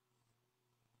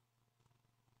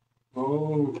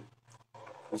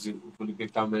 Usipulike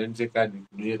kamera nje kadi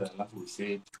kulira alafu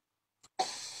useti.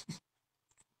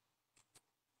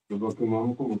 Ndio kama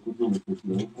mko mkutu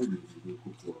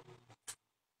mkutu.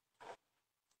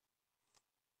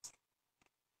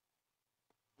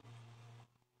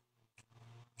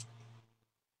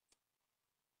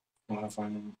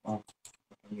 Wanafanya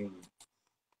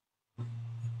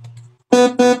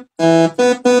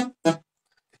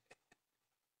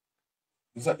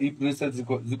sasa hii pesa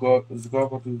ziko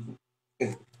hapo tu.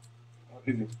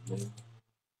 Hivi.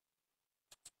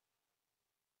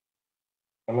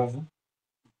 Alafu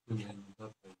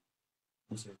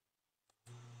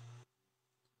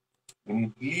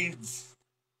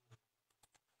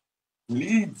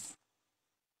Leeds.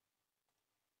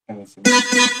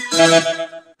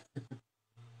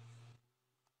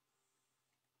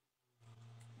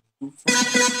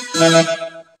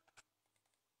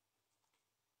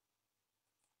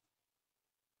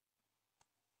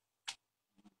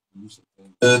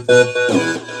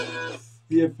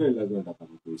 PFL lazima nataka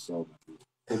kuisoma tu.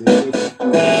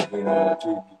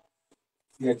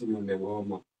 Si ati ni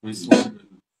ngoma.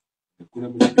 Kuna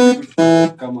mtu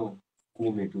kama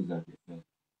 10 tu za PFL.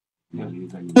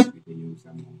 Naliza ni kwenye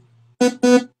usamu.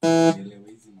 Elewa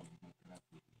hizi mambo.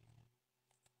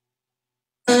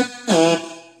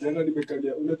 Jana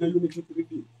nimekalia unajua Unity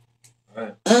 3D.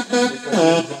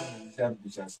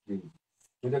 Nimesha screen.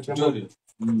 Kuna kama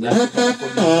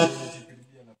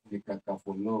nikaka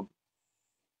follow.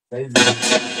 Saizi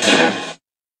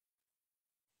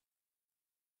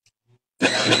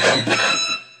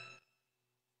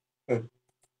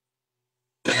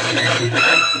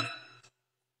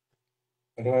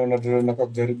ndio nataka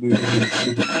kujaribu hivi.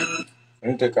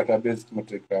 Nitakata base kama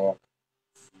tekra.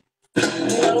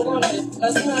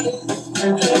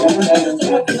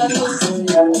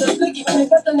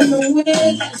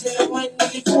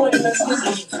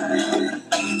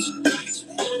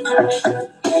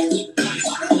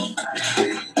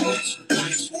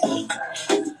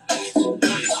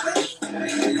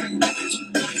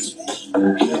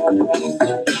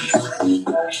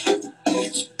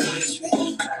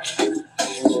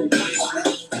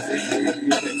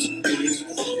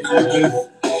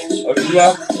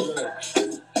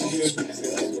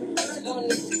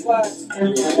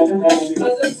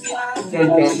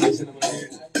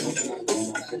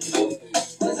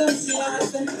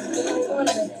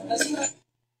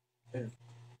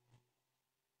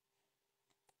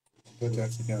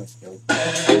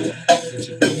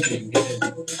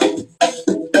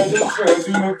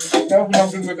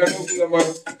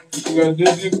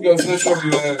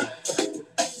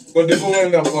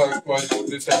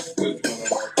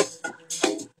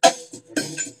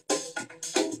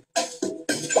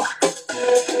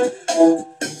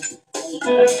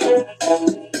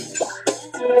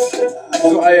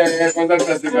 So I kwanza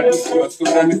tunasema tu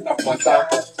sura nitapata.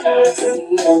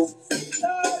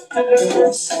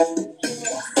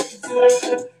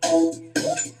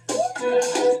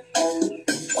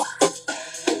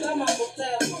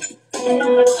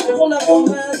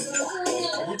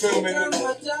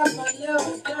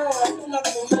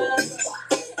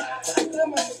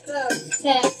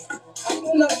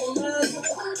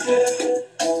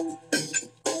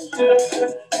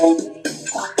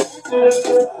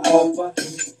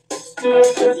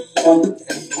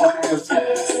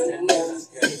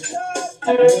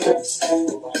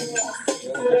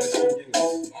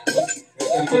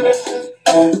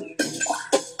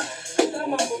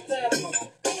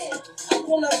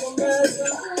 Hakuna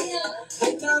kumeza,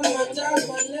 kama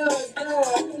jamba leo leo,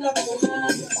 hakuna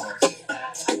kumeza,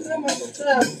 kama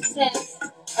kumeza,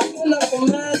 hakuna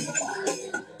kumeza,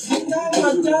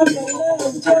 kama jamba leo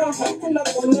leo, hakuna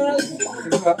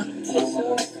kumeza.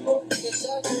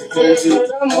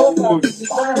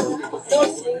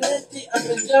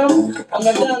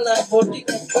 Amejana bodi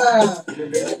kaka.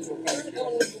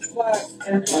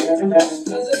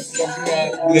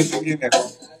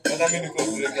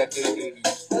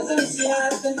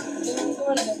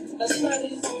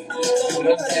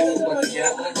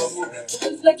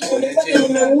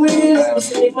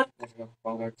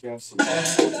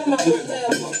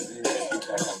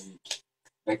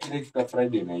 Lakini ikifika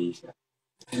Friday inaisha.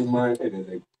 Jumatatu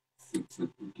inaweza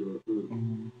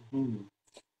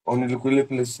Oh, nilikuwa ile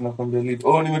place nakwambia lead.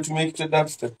 Oh, nimetumia kitu cha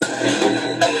dubstep.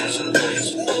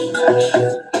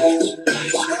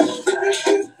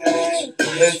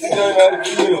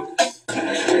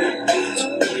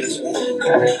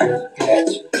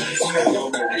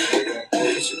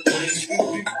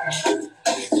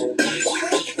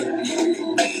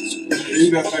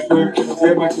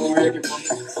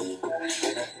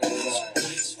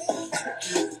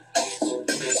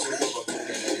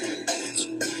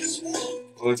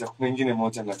 Kuna ingine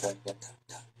moja nataka.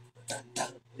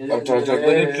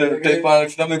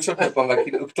 Tutapanga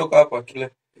kile kutoka hapa kile.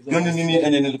 Hiyo ni nini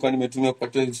yenye nilikuwa nimetumia kwa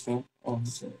hizo?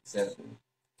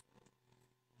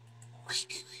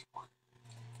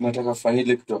 Nataka fanya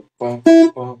ile kutoka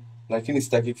lakini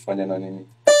sitaki kufanya na nini.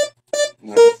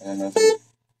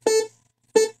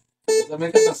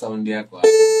 Umekata sound yako hapo.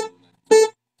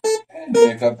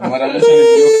 Mara mwisho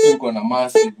nilikuwa na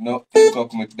massive no ilikuwa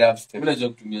kumake dubstep. Mimi najua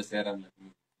kutumia sera na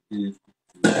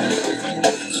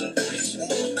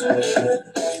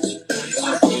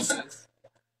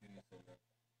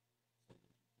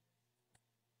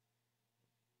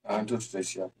ndio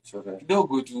tutaishia hapo chora.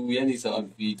 kidogo tu, yani sawa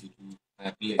vipi tu.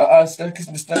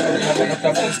 Sitaki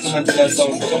natafuta instrument ya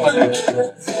sound kama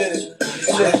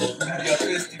zile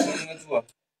festival unajua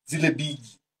zile big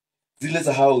zile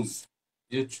za house.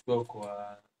 Hiyo chukua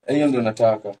kwa Hiyo ndio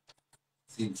nataka.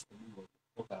 sings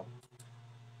toka hapo.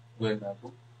 Wewe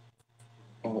hapo.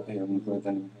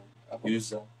 Mkoa ni hapo.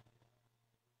 User.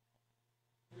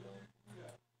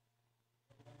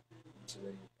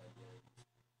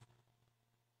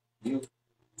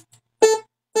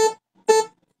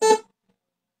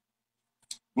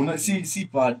 Una si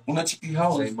pad, una chiki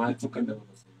house.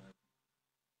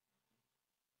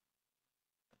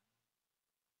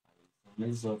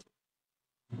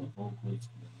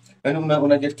 Yaani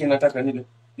una get kile nataka nile.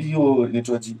 Hiyo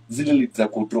inaitwaje? Zile leads za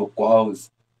control kwa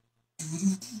house.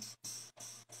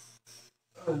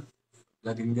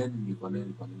 Lakini gani nilikuwa nayo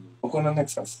kwa nini? Uko na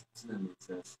Nexus? Sina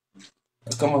Nexus.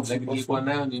 Kama Lakini nilikuwa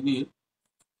nayo nini?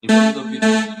 Nilikuwa vitu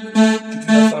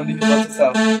kitu na sound hivi kwa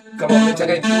sasa kama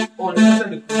unataka nataka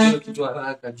nikupe kitu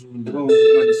haraka juu ndio.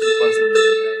 Kama ni super sound.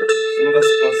 Sura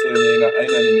sponsor ina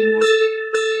aina nini moja.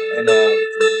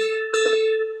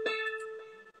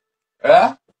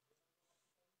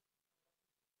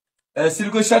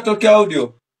 Silko shatokea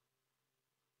audio.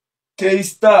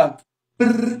 K-Star.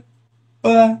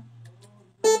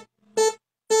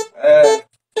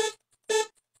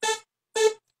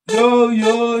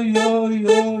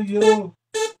 Yo.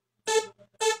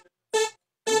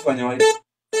 Ufanya wapi?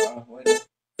 Waida.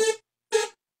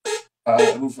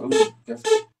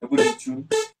 Hebu nichuni.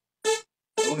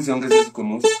 Hebu ziongeze ziko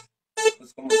nusu.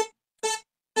 Basi kama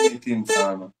ni timu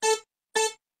sana.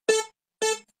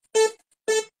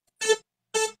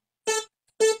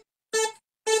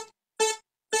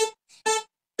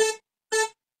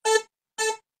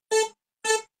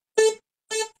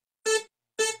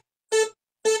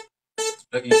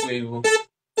 Lakini kwa hivyo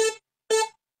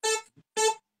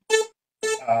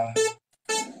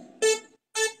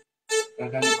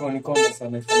niko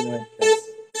sana ifanya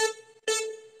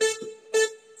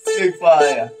Stay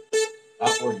fire.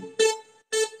 hapo ni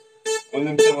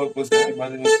Ule msema post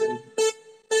kibali ni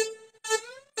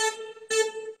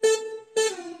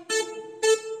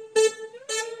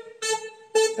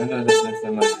ndio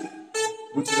sana.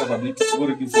 Buti za babiti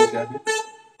bora kisa yake.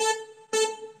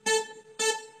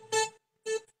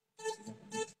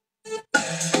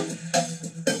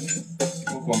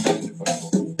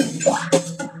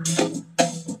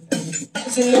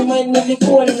 Sinema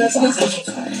nilikuwa ninasikiza.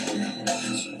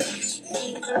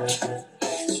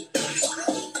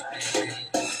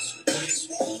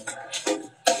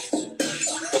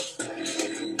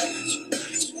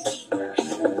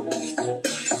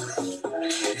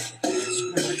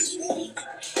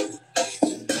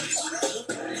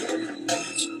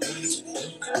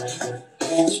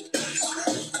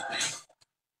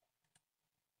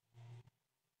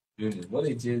 Mbona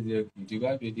icheze hiyo kitu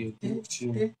wapi ndio?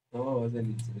 Chini. Oh, wacha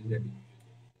nicheze.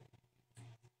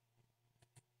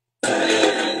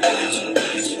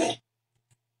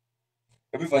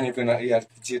 Hebu fanye kuna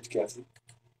RPG kiasi.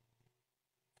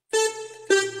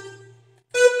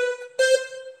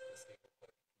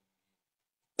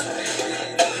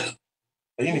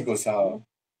 Hii niko sawa.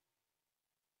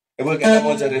 Hebu kama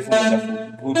moja refu moja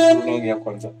fupi. Good prolong ya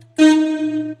kwanza.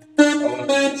 Au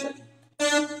unabadilisha.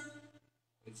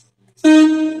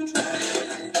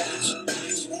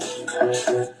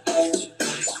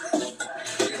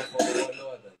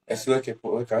 Asiweke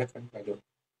weka kidogo.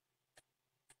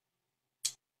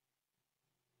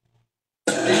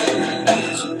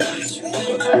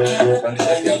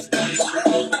 Pandisha kiasi.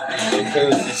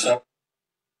 Kwa C sharp.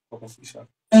 Kwa C sharp.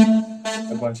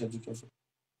 Pandisha juu kiasi.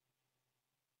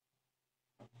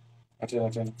 Tena.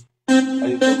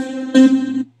 Hayuko.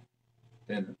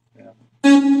 Tena.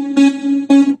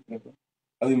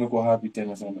 Au imekuwa happy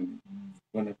tena sana.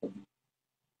 Bwana kwa.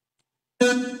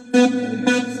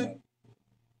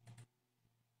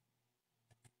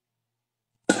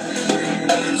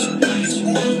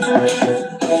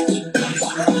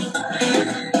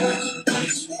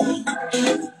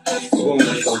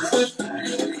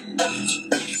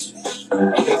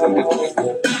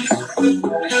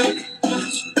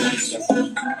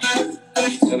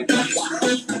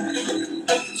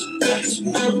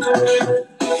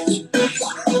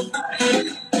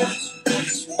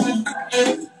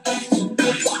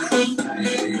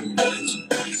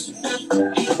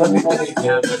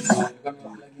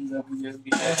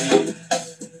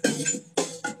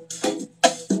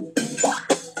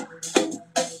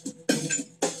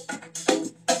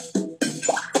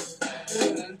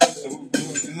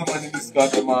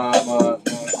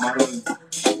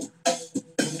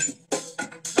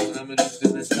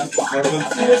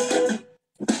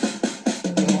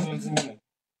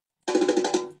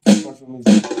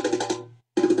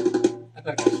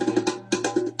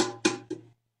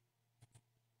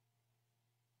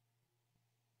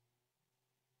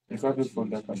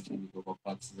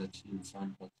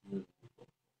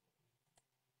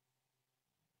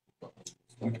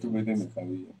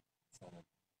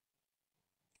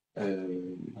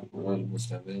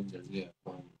 Almost Avengers, yeah.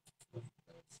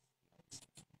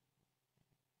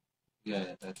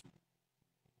 Yeah, that's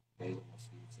okay.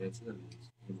 It's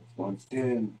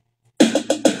 110.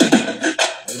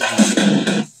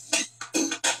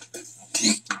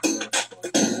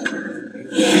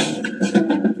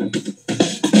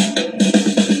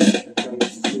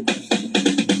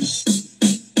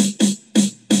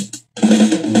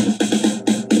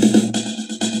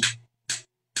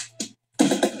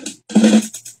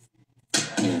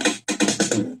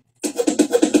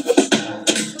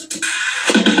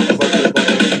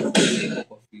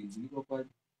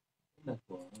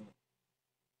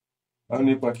 Au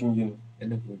ni kwa kingine?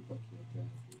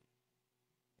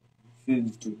 Feel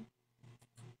tu.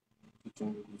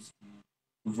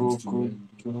 Vocal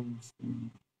tones.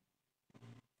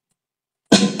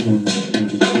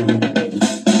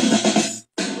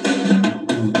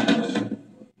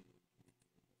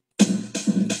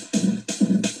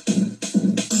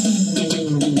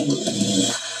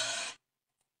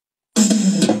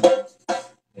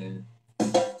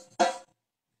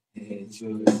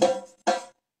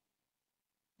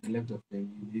 Left of them,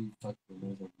 you didn't touch the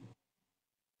nose of them.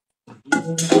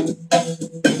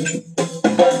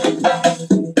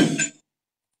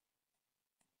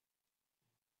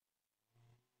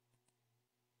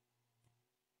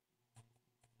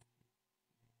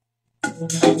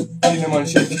 Ina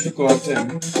maanisha kitu kwa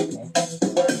 10.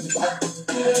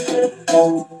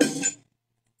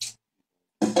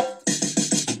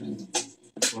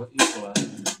 Kwa equal,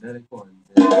 very cool.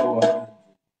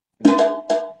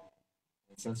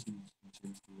 First we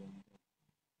change to one.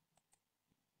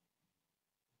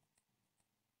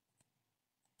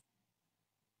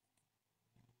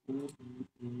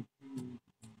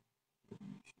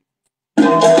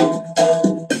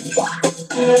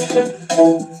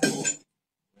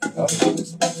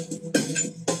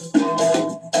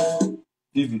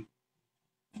 Hivi.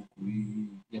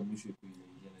 Ya mwisho kuingia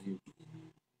na hiyo.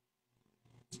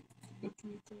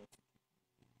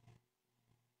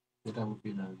 Hata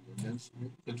mpina dance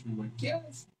kitu ni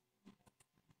kiasi.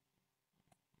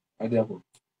 Hadi hapo.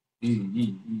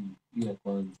 Hii ya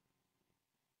kwanza.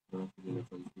 Na kuja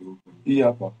kwa hiyo. Hii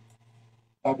hapa.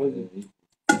 Hapa hivi.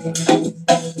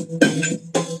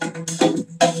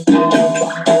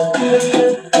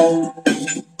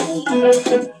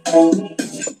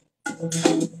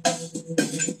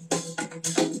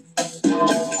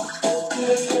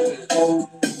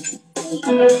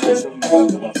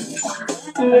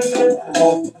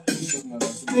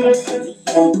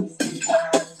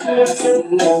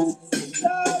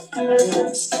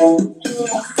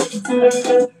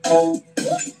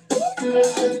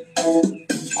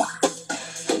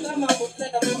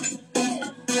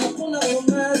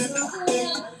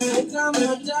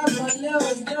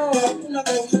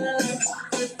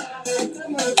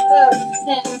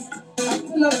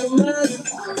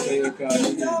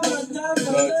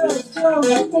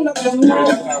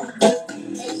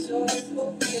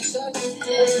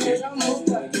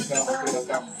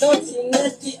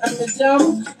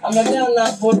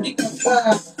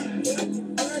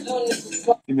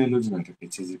 Melody nataka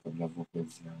icheze kabla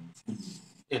vocals zianze.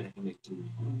 Lakini tu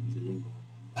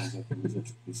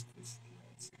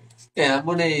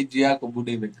mbona age yako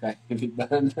buda imekaa hivi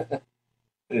bana?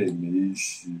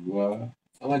 Niishi wa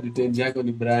Ama detenji yako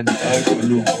ni brand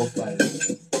look profile.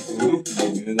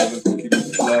 inaweza kukiri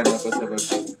fulani hapa sababu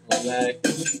Wallahi.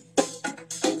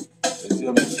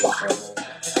 sio msafara.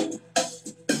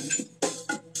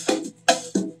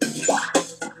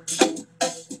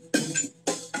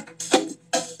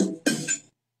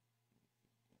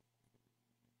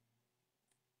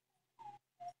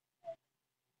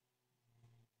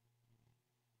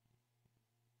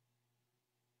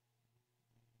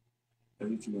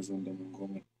 Hivi tunazonda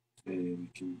ngoma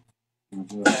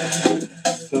nikimjua.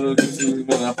 So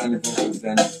kitu hapa ni vocals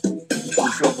yani.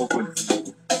 Sio vocals.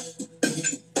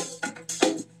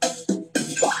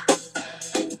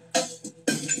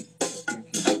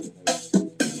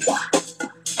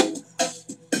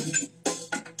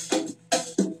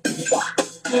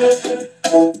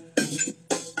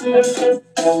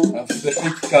 After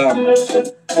it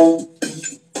comes.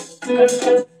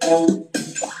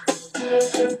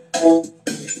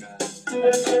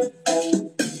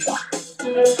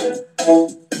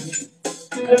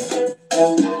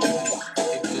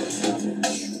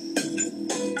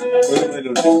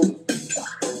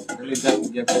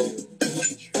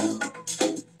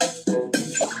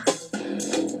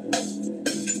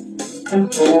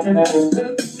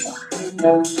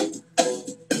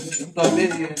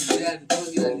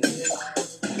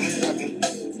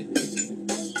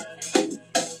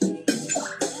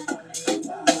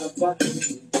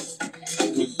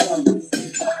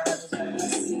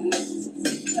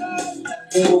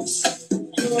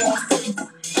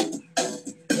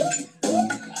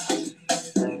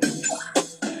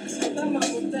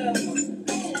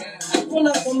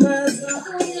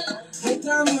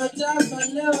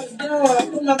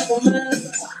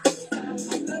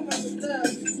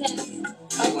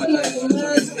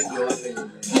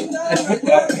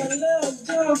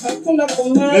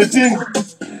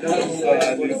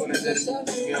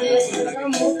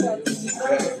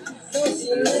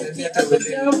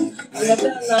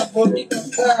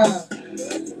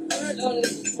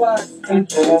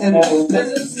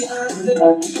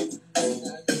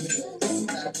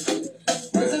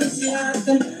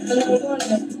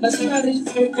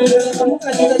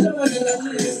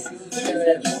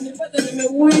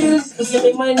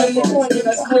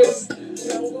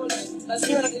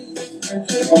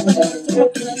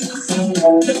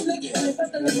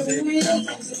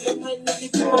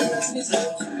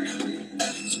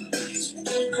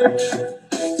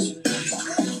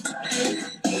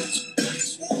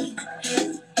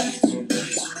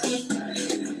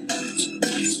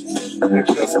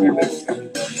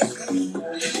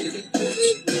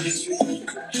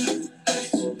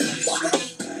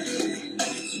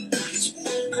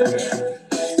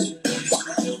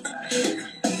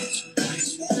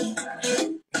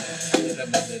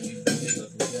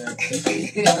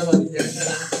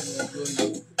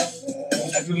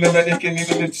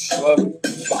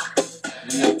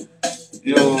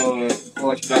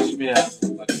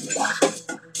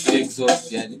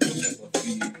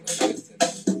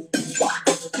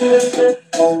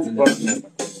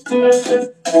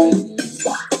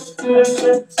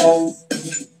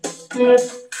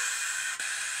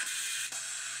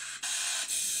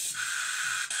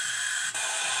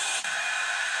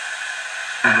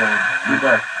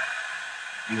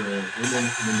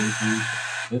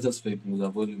 Let's speak with a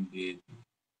volume bit.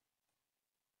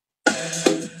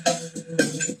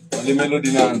 Wale melody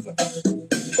inaanza.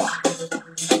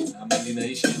 Ama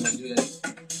ninaishi unajua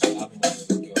hapo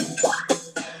mwanzo.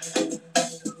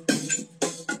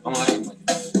 Ama hata kwanza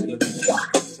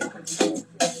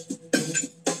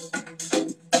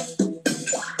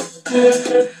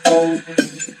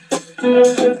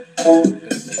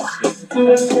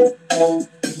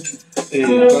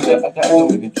hata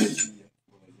umeniketi.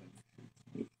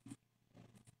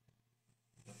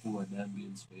 Kwa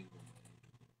ambience kwa hivyo.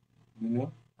 You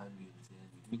know? Ambience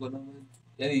yani. Niko na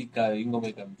yani ingoma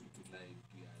ikamtutu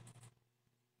live yani.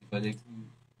 Ifanye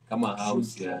kama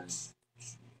house yani.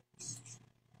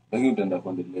 Lakini utaenda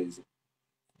kuendelea hizo.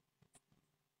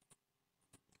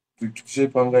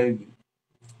 Tukishapanga hivi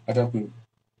hata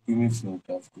kumix na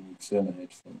utafu kumix na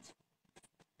headphones.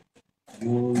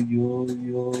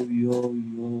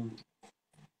 Yo.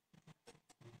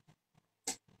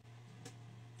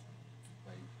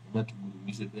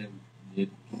 Matugurumishe them.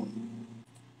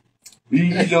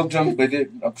 Ile option bede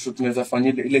akusho tunaweza fanya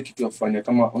ile kitu ya kufanya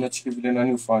kama unachiki vile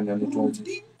nani ufanya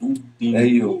nitoaje.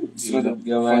 Hiyo sio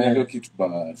kufanya hiyo kitu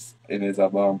basi inaweza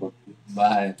bamba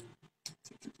Bye.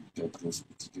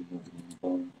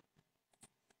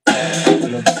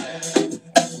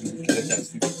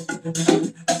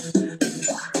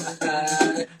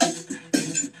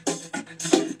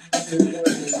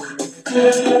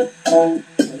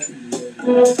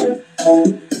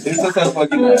 Sasa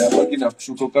pagina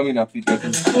kushuka kama inapita tu.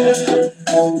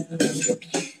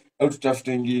 Au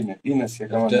tutafute nyingine. Hii nasikia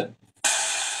kama ni.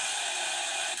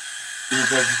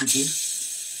 Tunataka kitu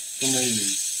kama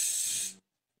hili.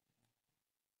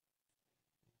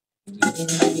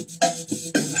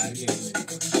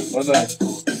 Wala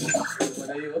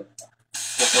hiyo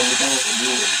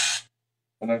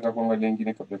anataka kuangalia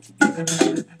nyingine kabla tujue.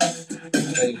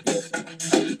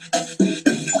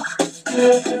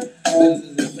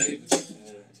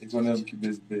 Iko na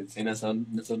kibase. ina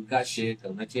sound ka shake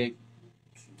unacheki.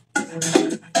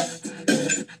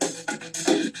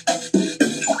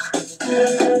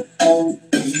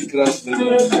 Crash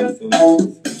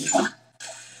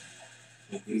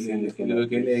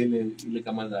ile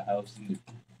kama za house ile.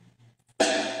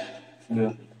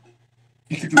 ndio.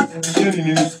 Kitu hiyo ni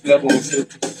nini club au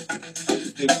shot.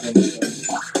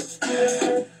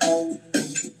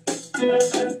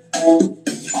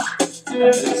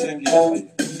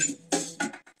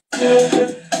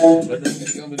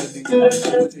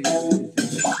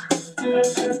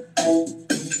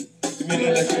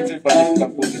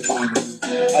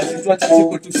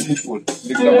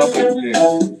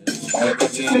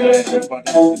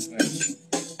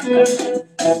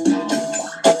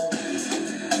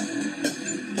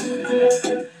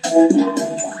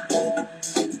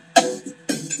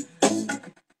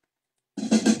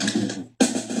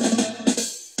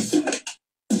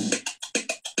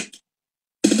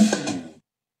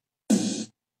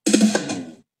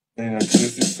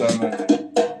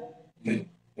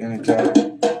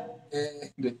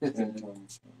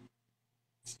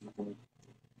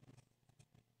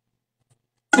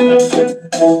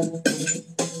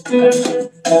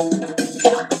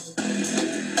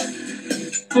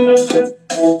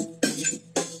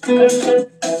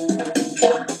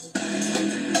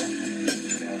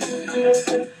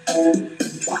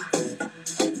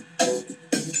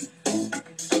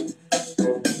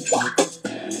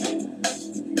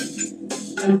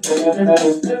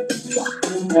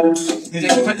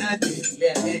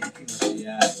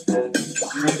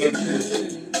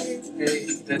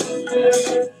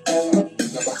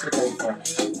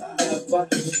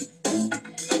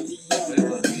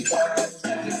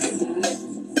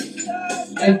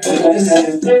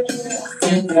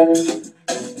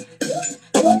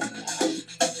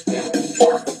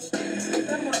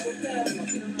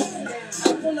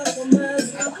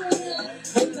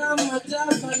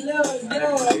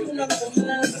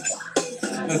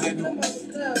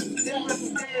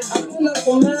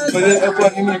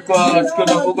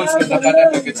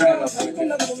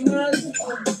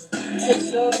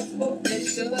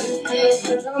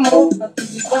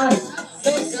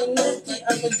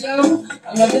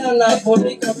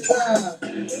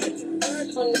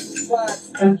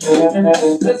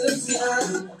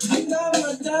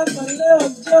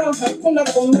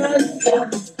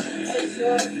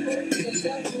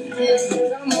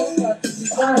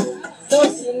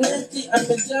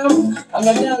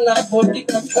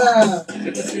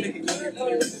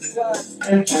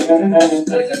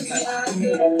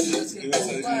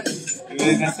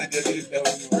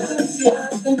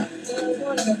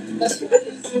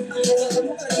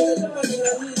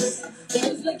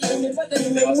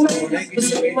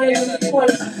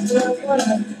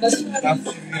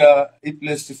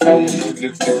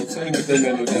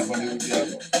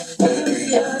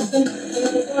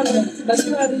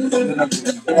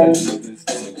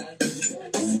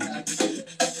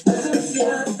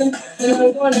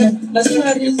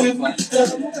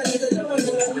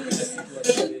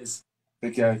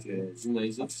 Zima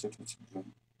hizo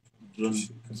drone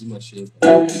zima shape.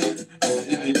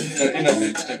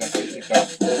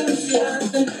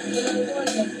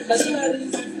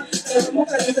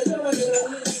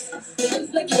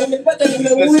 Like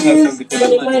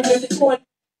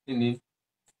Ini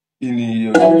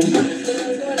hiyo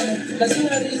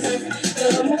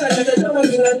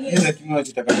lakini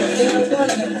unachotaka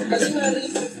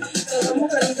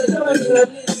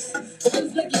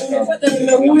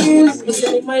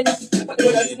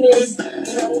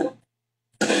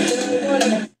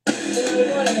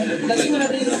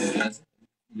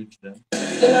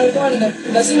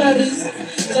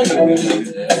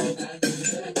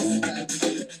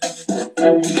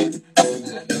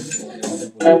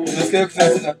unasikia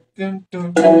kusema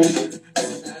tum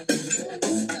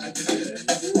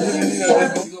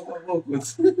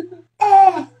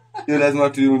hiyo lazima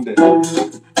tuiunde.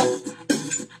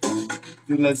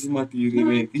 Hiyo lazima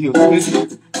tuireme. Hiyo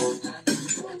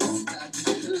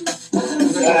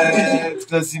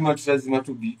tutazima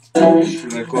tu beat.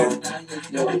 Turecord.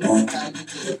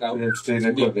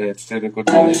 Tutarecord.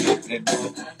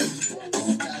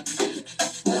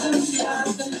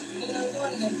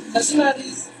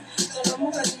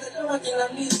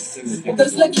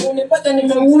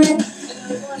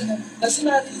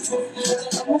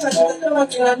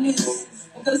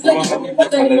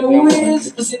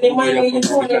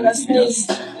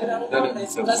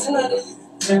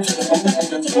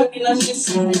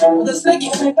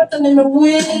 Unipata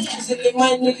nimewin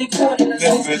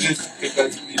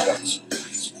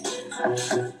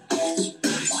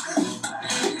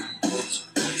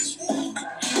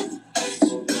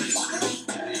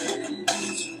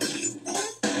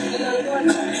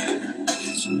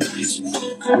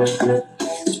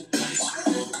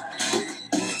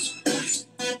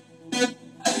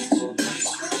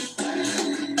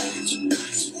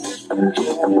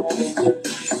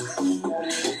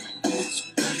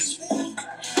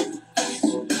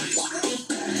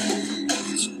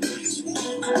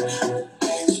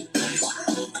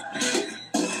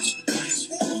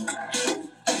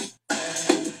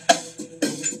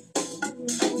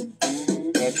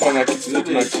Kuna kitu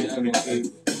yote na kitu ni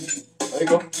crazy.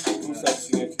 Aiko,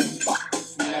 usasini.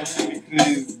 Ni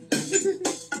crazy.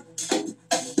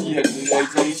 Yeah,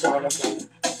 tunaitaisha haraka.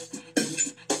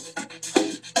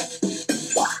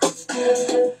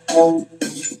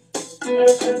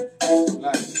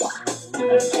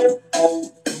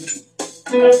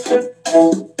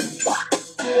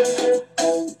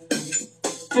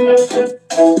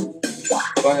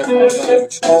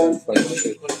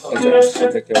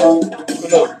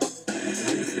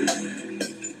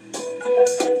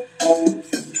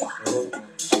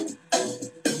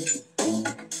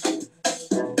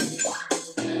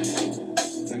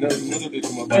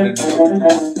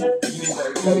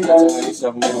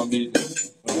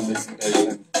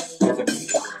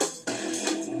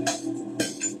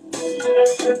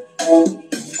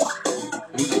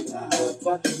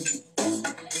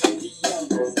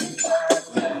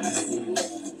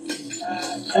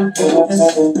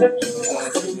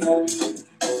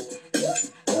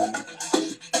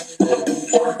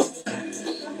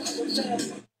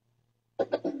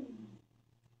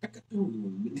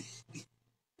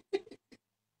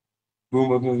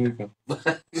 Bomba tumika.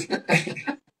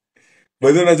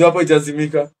 Bado unajua hapo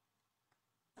itazimika.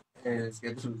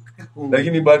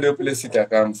 Lakini bado hiyo place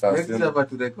itakaa sasa. Sasa hapa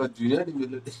tu record junior ni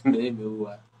melody na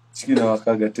imeua. Chiki na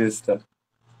wakaga tester.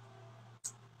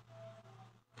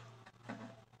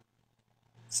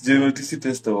 Sije notice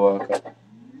tester waka.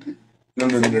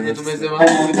 Ndio tumesema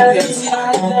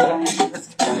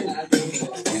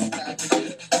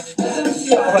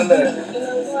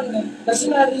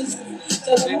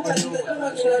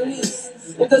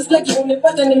Utaslaki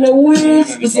unipata nimewin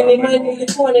usinimai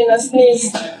nilikuwa nina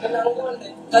sneeze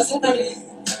ngonde lazima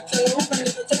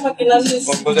nikachama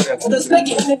kinalisi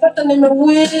utaslaki unipata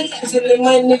nimewin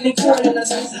usinimai nilikuwa nina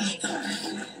sneeze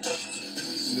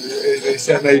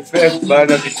Sana effect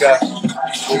bana nika.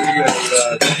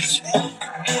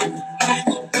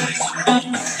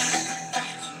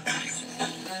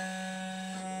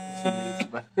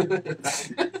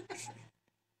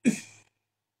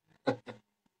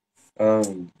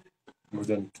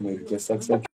 Ngoja nitumie request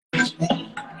sasa.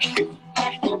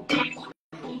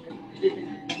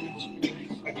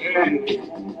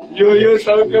 Yo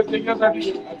sauti ya tika tadi.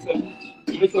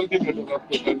 Yo sauti imetoka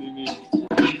kutoka nini?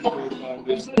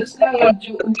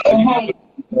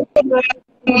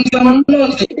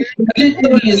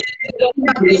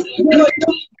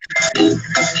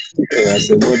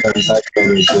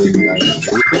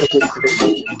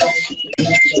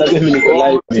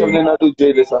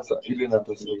 Sasa ile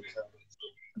natosha.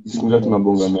 Sikuja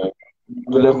tunabonga naye.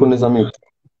 Tule kune zamiki.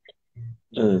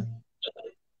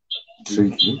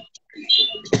 Tricky.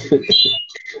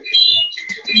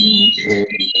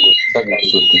 Saka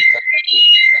sote.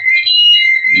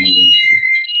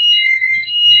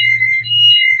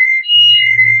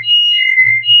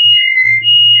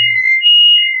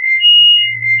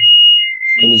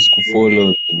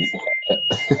 follow.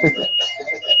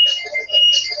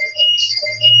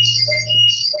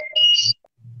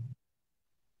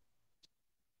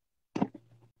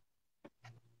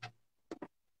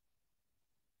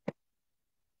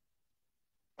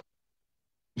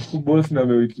 Boss na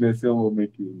witness yao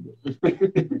making.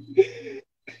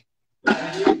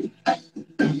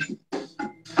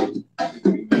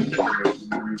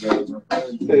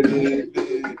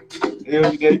 Hiyo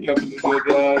video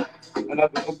ikamdoda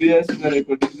anapoambia sina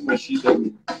rekodi hizi mashida.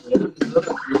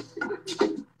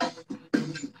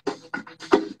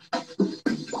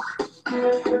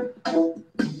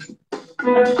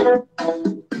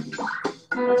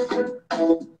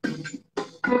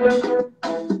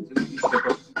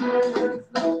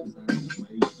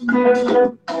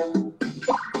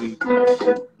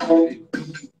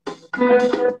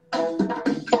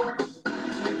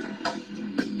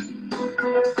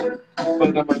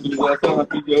 Pada madrugada sana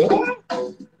piga.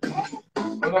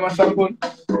 Ona masampon.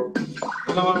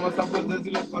 Ona masampon za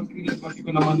zile paki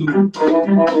kuna maduru.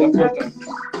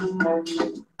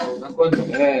 Na kwanza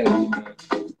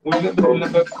ule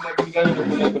paki gani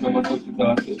kuna maduru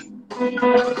zake.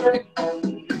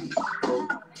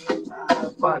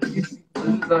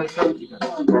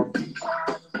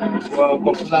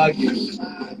 Kwa plagi.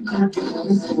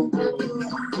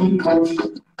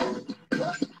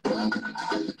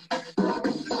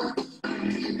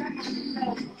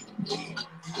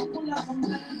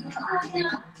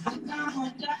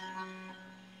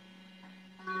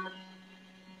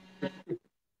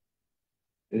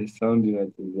 Sound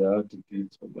inachezea watu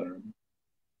kichwa bana.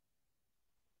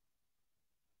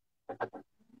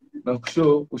 Na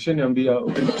kusho ushaniambia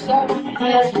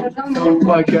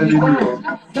kwa kali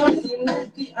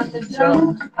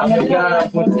amejaa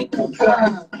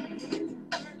potika.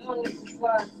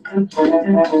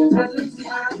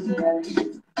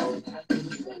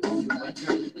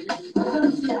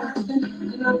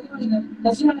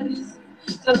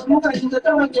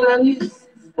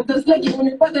 Utasikia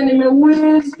unipata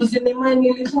nimewiz, usinimani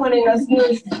nilikuwa nina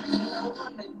sneeze.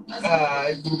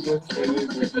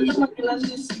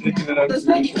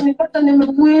 Utasikia unipata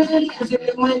nimewiz,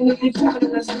 usinimani nilikuwa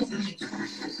nina sneeze.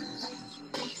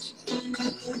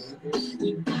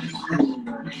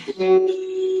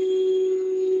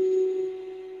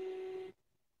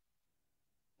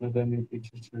 Nadhani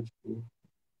picha.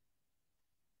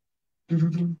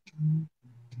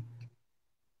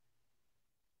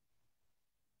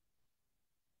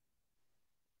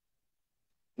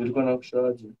 Nilikuwa na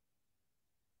kushaje.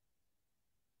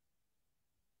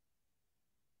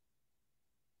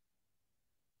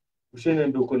 Ushene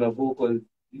ndio kuna vocal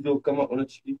hizo kama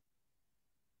unachiki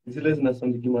zile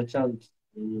zinasondiki machant.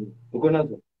 Uko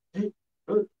nazo?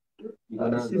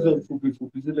 Hizo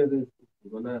fupi zile refu.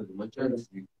 Uko nazo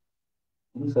machance.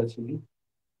 Msachili.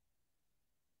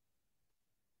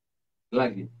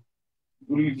 Plugin.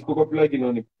 Ulikuwa kwa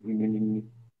plugin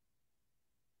ni.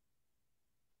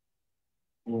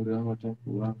 Ndio hata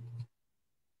kwa.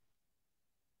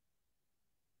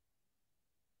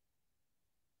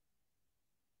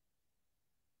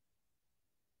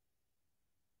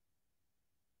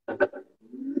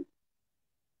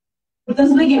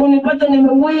 Utasikia unipata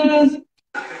nimewiz.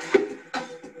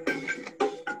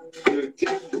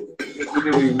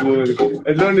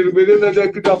 Leo nilibeleza za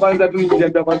kitu kwanza tu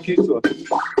nijenda kwa kichwa.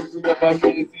 Tunapata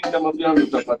sisi Amapiano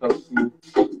tutapata usiku.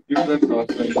 Hiyo ndio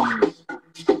wasaidia.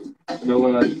 Ndio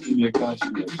wanatumia cash.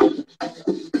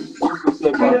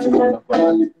 Sasa basi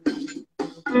wanafanya.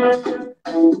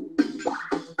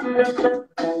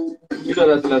 Kita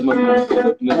lazima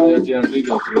tunajia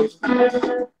ndio hapo.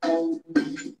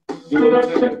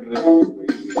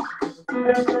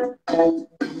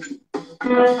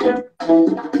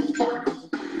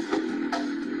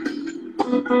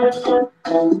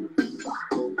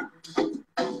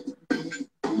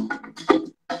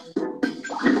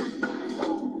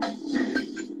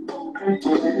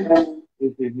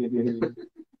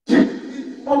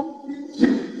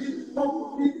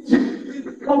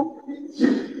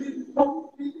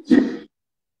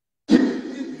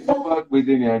 Fuck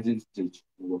within your stage.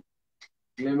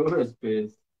 Nimeona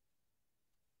space.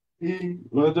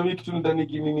 Unatumia kitu ndani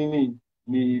nini?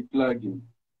 Ni plugin.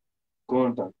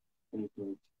 Contact.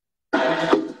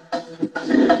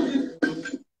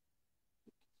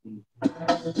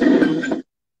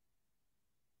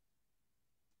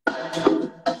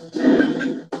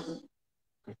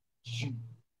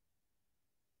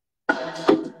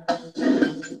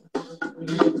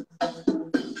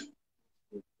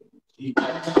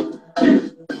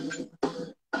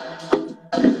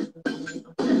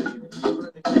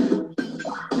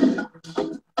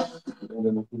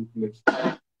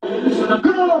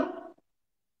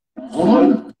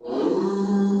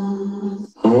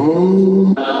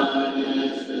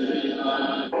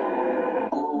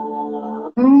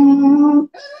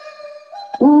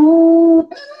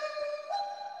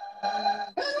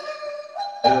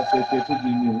 tu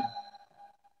nini?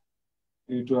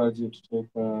 Itwaje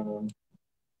tutaweka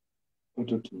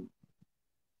autotune.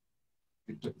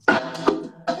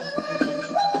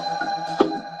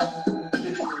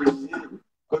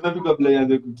 Kwanza tu kabla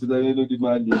ianze kucheza melody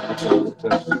mahali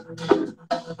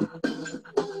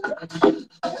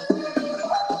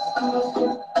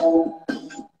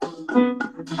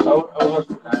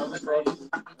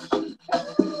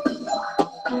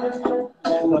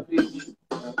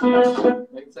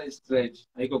stretch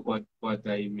haiko kwa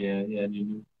time ya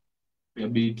nini ya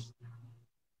beat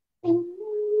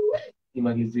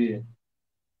imalizie.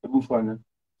 Hebu fanya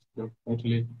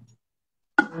actually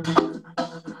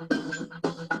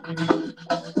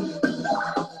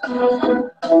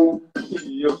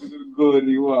hiyo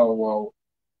goli. Wow.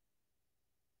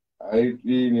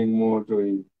 Hii ni moto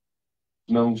hii.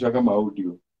 Tunaamsha kama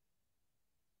audio.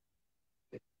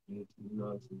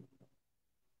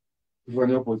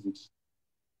 Tufanye opposite.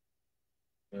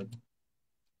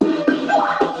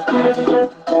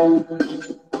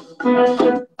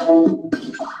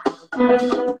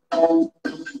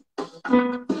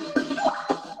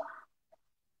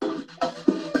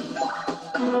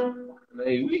 Na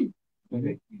hivi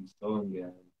ni song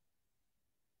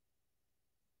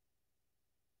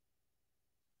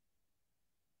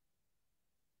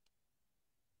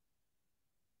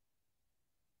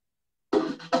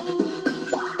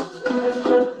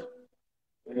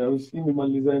ya usini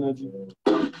maliza energy.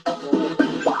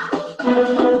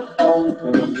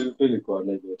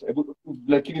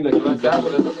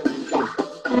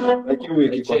 Lakini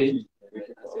weki kwa hii.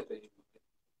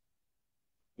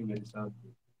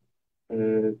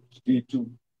 T2.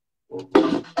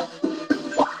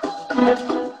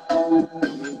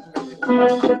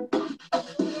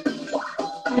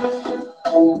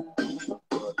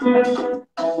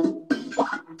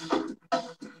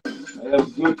 I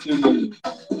have got you.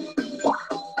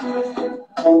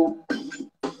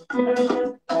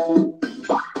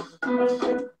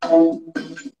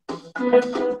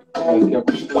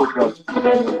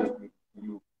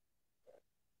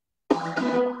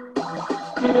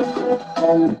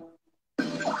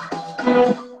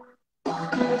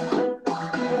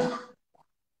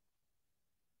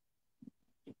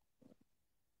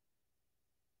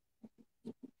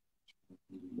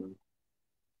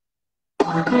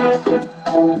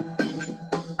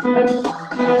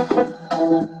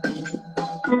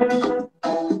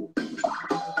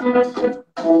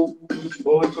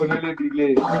 Oh, con el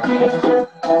delay.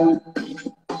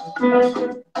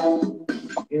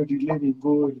 El delay ni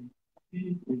good.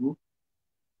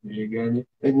 Delay gani?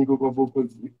 Niko kwa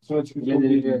vocals. Sio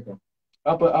chikizo.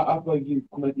 Hapa hivi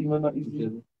kuna imana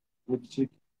hizi. Let's check.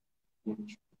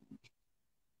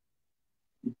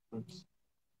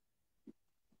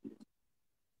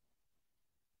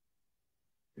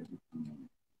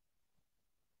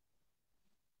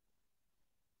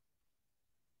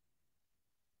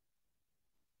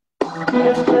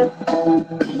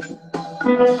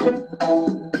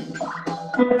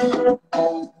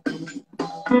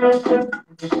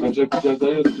 Acha kujaza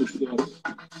hiyo sio.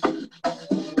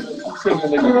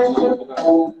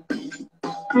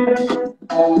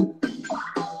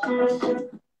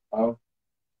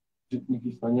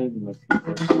 Nikifanya hivi nasikia.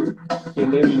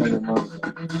 Kendeni na mama.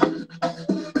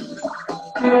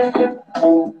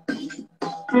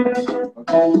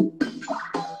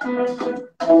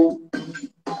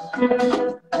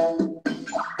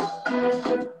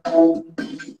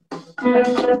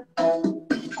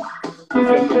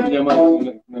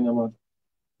 Nyama.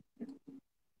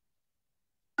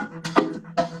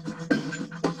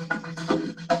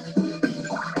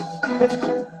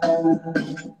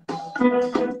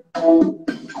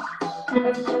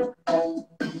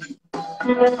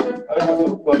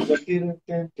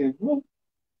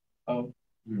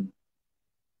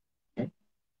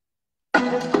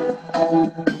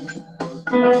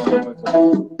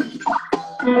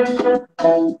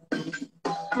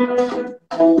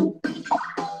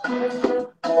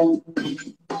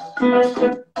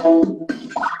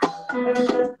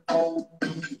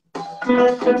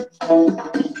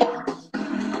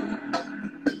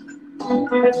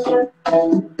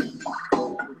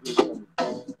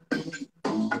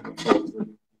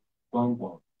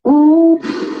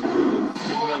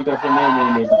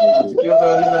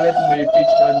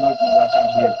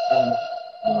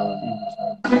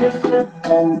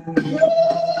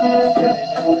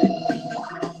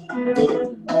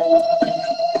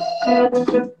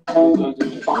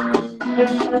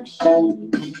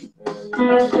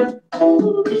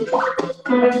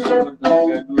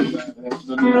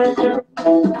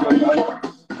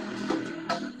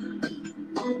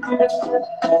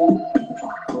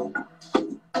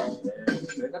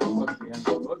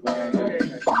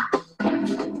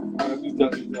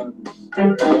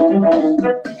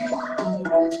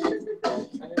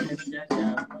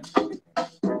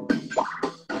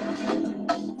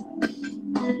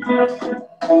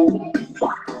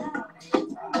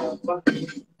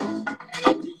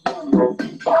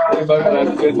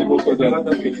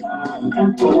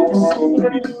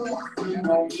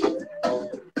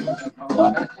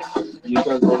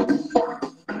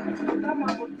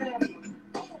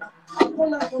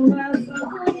 Hakuna kumeza.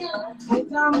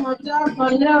 Nitama chapa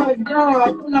leo jao,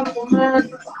 hakuna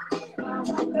kumeza.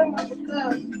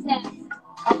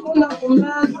 Hakuna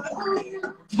kumeza.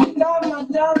 Nitama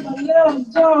chapa leo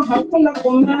jao, hakuna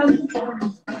kumeza.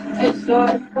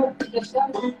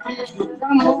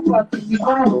 Kama huko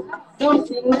akijibana. Leo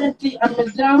sineti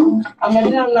amejam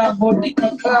na bodi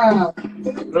kakaa.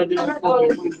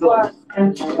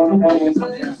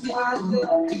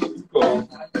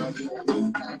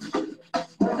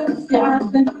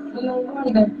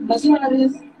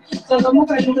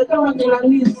 Changamuka nitatoa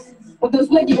kinalisi.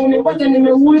 Utasleki unipate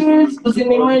nimewiz.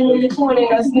 Usinimai nilikuwa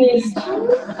nina sneeze.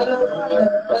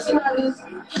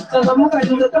 Changamuka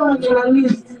nitatoa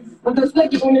kinalisi.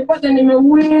 Utasleki unipate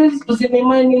nimewiz.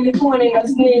 Usinimai nilikuwa nina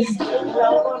sneeze.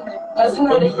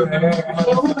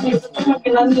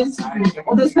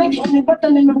 Utasleki unipate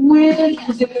nimewiz.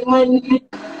 Usinimai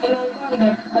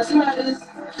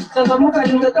changamuka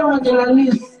nitatoa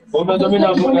kinalisi.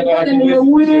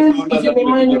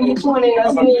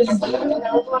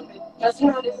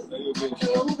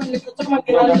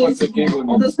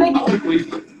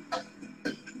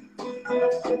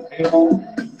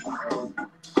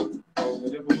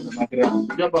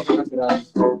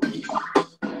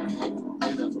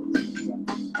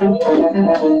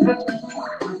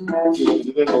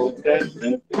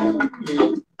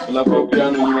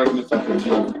 Amapiano nyuma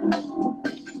zimesafishwa.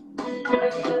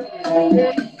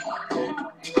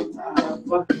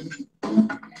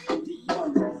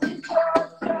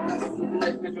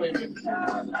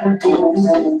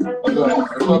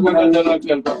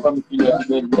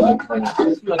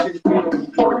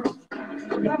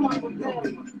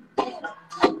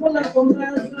 Hakuna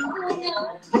kumeza.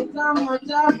 Nitama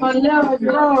chapa leo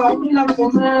jao, hakuna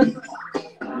kumeza.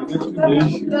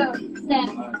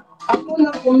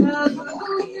 Hakuna kumeza.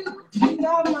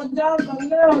 Nitama chapa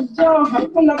leo jao,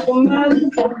 hakuna kumeza.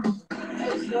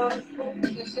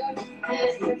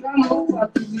 Kama huko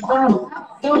akijibana.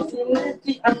 Leo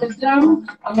sineti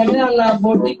amejam na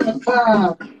bodi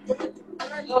kakaa.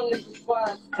 Leo ni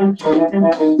kufuata.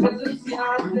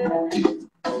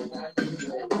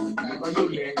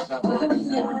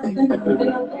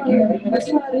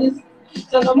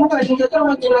 Changamuka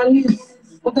nitatoa kinalisi.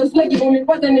 Utasleki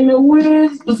unipate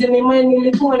nimewiz. Usinimai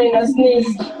nilikuwa nina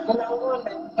sneeze.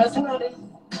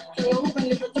 Changamuka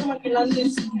nitatoa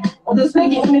kinalisi.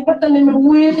 Utasleki unipate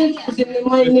nimewiz.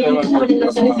 Usinimai nilikuwa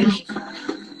nina sneeze.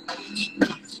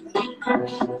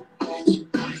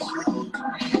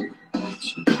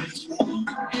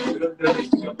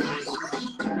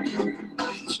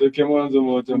 Che mwanzo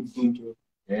moja mfunto.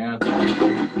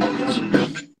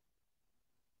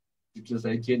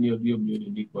 Tutasaidia hiyo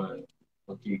milioni kwa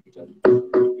kitabu.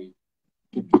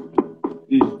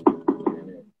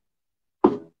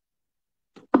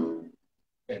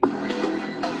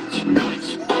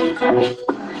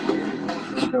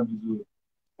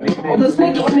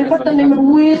 Utasleki unipate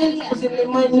nimewiz.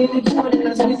 Usinimai nilikuwa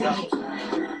nina sneeze.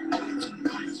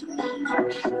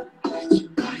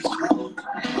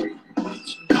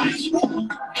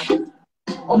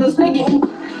 Utasleki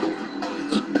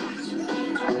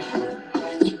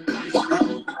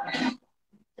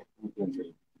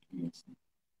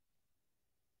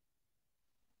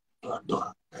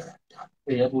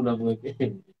hapo unaweka.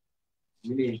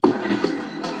 Mimi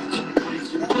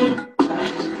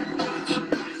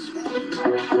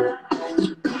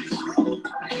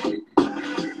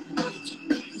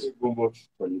Gombo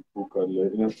palipuka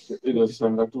leo.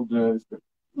 Inasanga tu gani?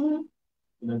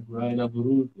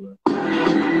 inaburudwa.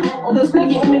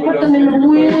 utasleki unipate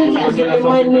nimewiz.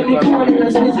 Usinimai nilikuwa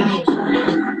nina sneeze.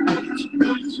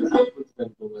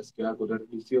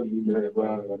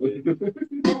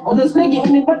 Utasleki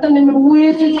unipate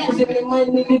nimewiz. Usinimai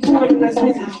nilikuwa nina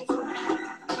sneeze.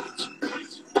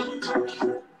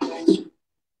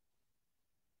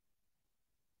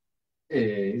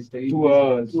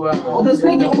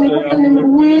 Utasleki unipate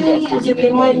nimewiz.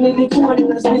 Usinimai nilikuwa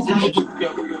nina sneeze.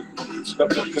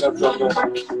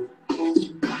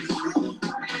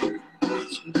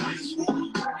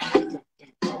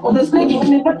 Utasleki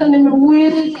umepata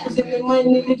nimewili usinimai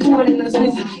nilikuwa nina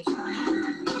sisi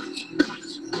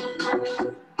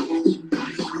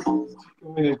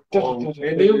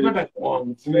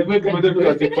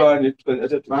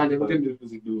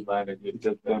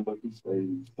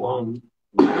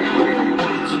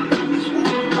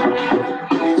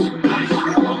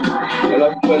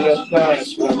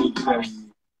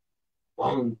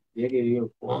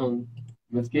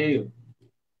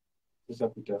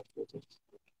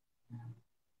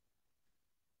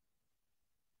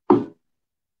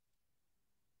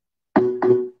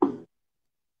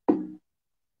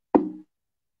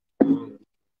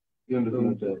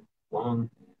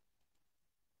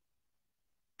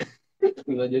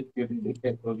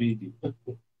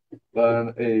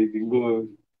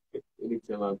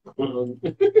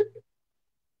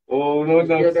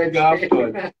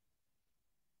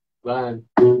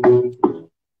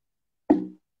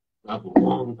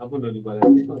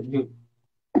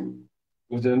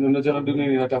Unajua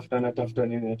nini natafuta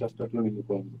nini tu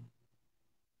nilikuwa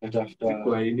natafuta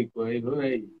Kwa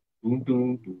hivyo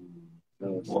mtu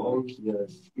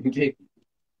yes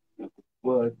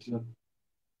but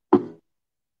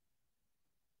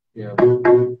yeah.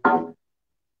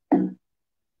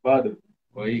 bado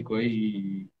Kwa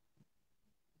hii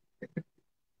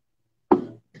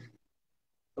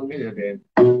ongea tena.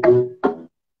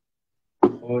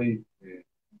 oi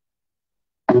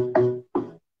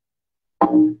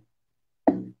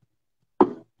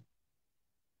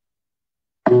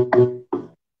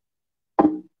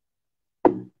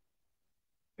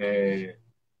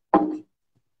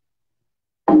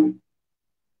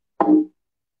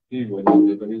Hivyo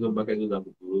ndio hizo mpaka hizo za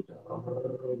kukuruta.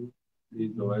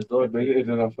 Hizo wazo bado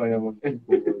tunafanya mambo sana.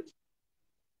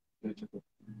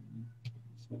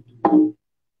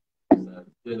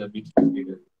 Tena beat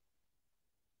nyingine.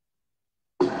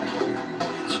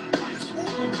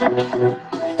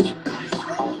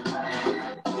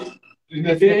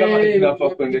 tunasikia kama tunafaa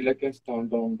kuendelea kesi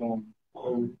down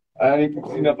yani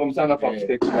sinapom sana kwa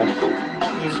stake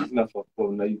sinafaa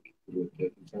kwa na hiki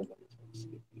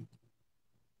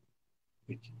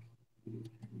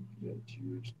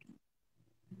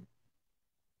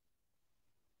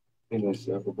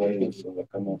hapo bali sasa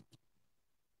kama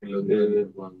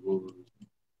Ndio wangu.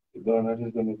 bwana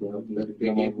hizo ni kwa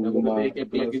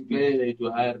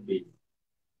Inaitwa higher bass.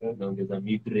 Naongeza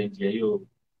mid range ya hiyo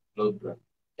low drum.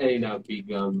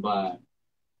 Inapiga mbaya.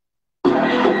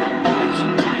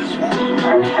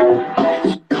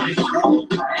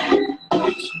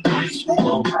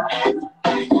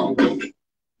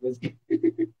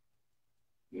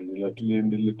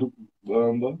 tuliendelea tu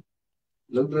kwamba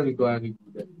Low drum iko wapi?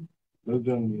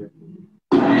 labda ni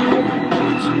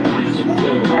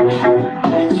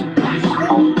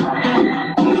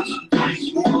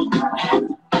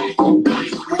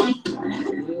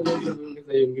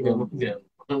Ongeza hiyo ingine moja.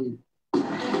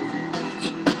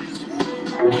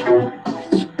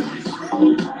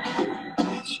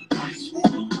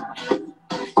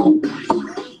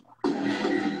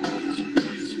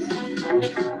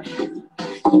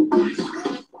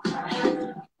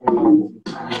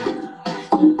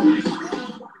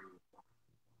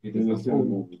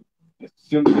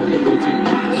 sio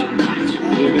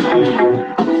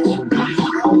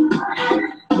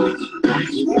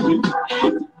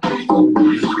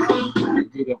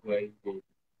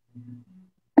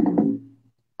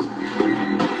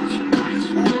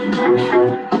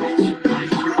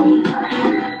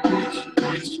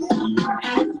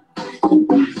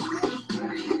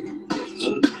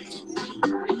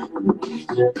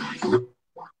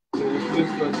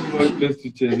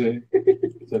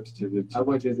tucheze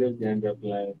Hapo chezea ukianza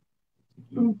play.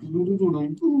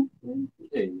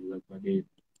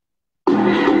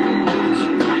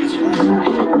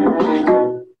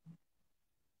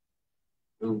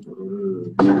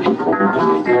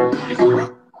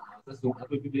 Sasa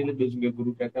hapo vile ndio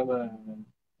zingeburuka kama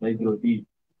micro D.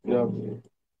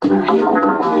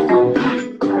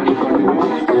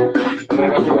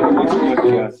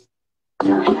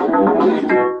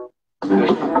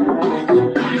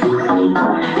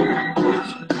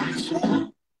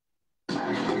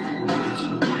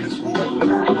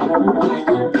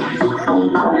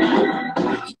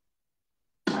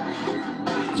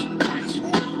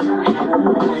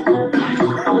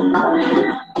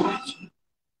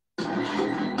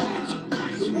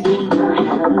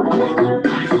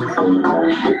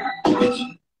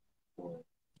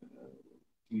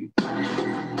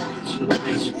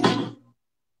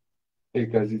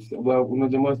 kazi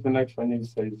unajua spenda kufanya hivi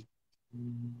saizi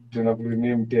tena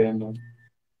kurename tena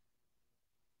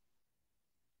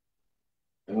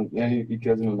Yani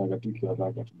ikazi naona tu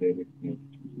kiwataka tu direct.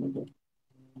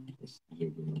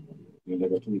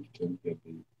 Nataka tu nikitembea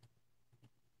hivi.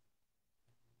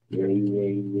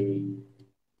 Wewe.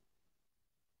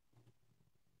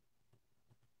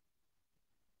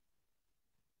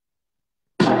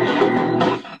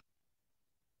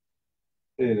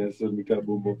 Nasema nika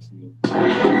boombox ni.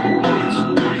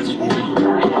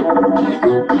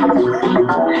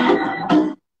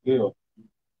 Ndio.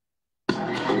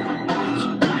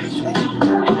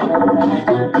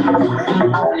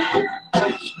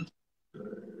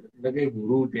 Ndage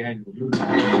burudi yani burudi.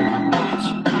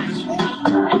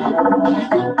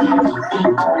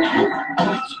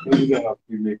 Ndio hapo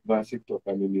make basic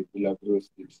toka nini bila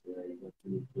gross tips.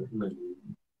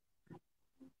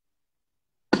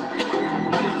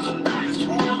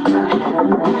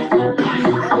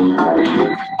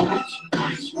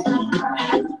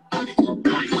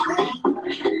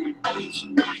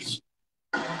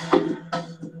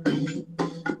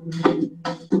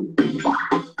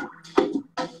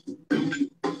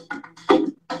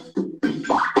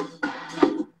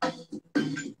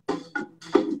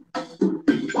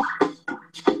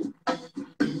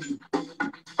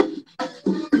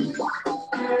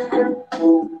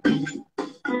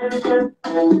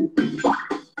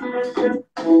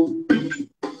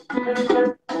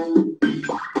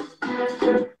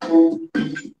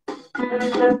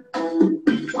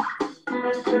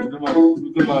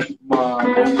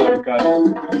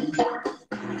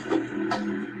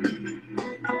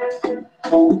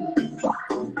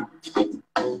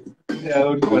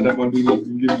 Pada mandiri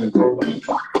zingine.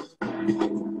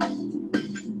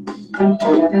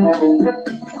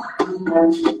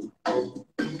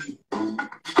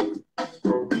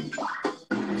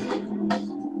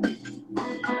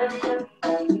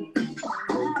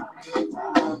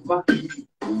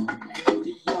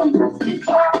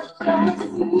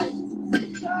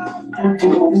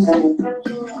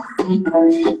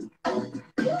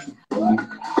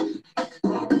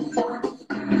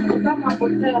 Kama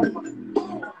potea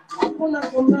hakuna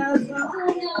kumeza,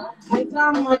 ni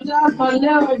kama japa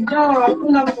leo jao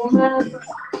hakuna kumeza.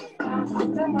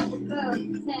 Kama potea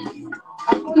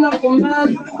hakuna kumeza,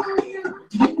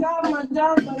 ni kama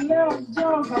japa leo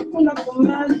jao hakuna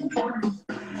kumeza.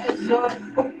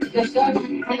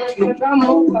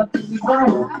 Kama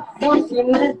ukatizama bosi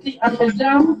neti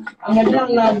amejaa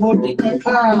na bodi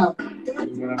kaka.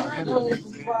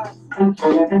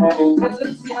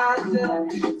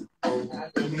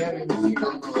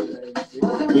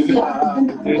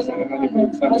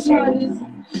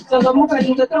 Changamuka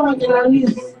nitatoa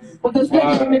kinalizi.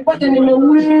 Utasikia nimepata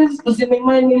nimewezi,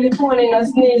 usinimai nilikuwa nina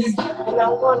sneeze.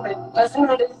 Unaonde,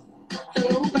 lazima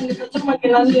changamuka nitatoa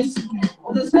kinalizi.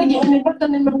 Utasikia nimepata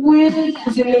nimewezi,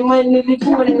 usinimai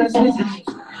nilikuwa nina sneeze.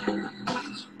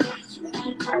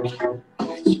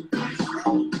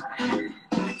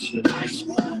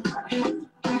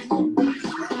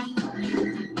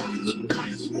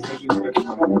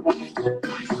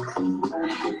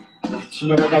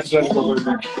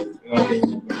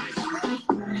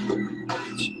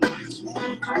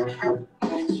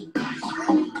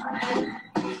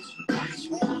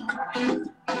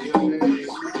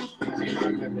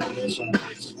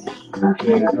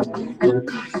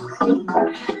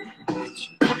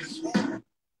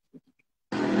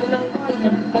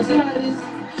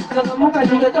 Changamuka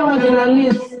nitatoa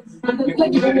kinalizi.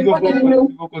 Utasikia nimepata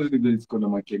nimewezi. Kuna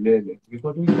makelele.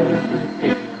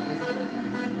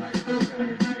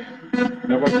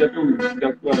 Na kwa tu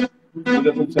nitakuwa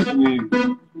ndio kumsaidia hivi.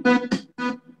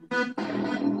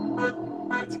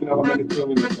 Sikina kama ni kwa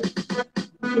mimi.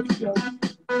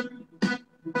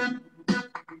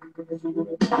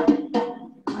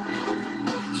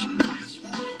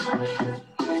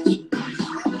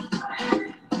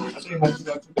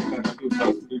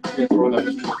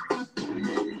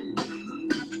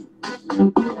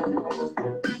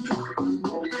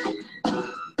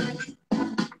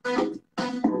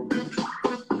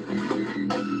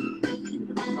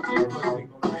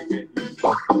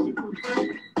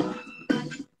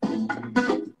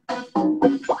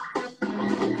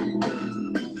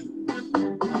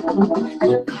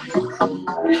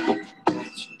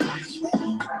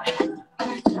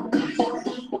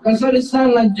 Kasori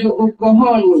sana juu uko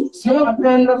honi. Sio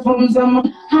napenda from zama.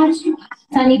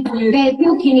 Tani baby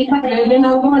ukinipata Lele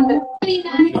na ngonde.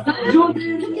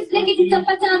 Kisiki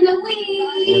tutapata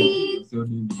mlewii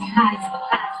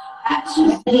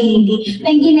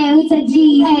pengine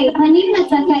utaji kwani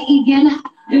nataka hivyo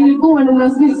Nilikuwa nina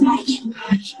sneeze.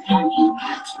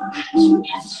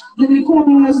 Nilikuwa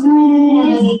nina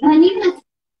sneeze. kwani nataka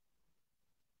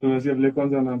Tunasikia vile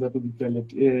kwanza anaanza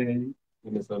kujikeleti.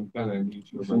 Inasemekana ni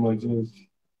Msema George.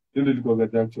 Hiyo ndio ilikuwa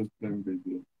actual plan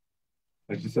baby.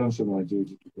 Akisema msema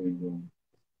George tuko hivyo.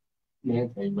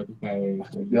 kaimba tukae.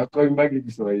 Yako imbagi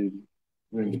Kiswahili.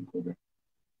 Wewe ndio koga.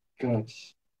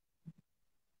 Catch.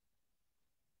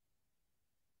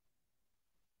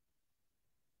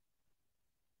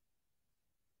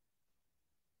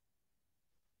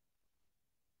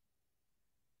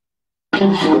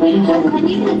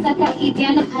 Nataka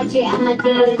ivyana aje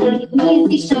amadeli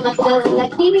mimi si shamadozi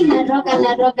lakini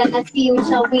naroga na si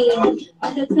mshawili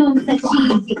bado tu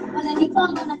msachizi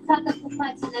wananipanga nataka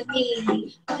kupati na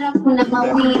mimi bora kuna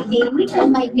mawili niko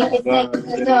maiki niseki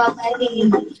kutoa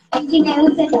baridi wengine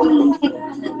utajii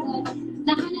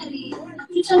na hanari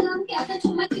mchangamke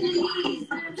atachuma kinali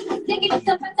Niki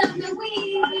tutapata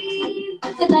mawili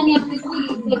Tadani ya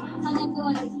mwizi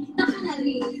Anagoni na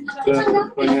hanari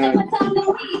mchangamke atapata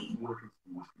mawili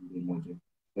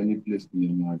Any place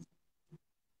kwenye maji.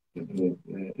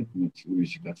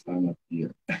 Tumeshika sana pia.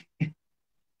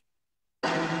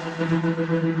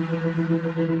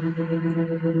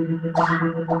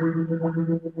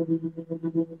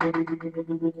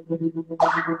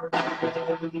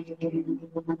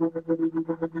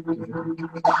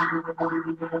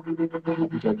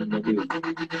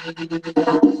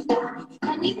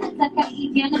 Nataka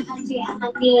ivyana aje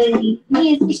amadeli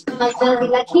mie si shamadozi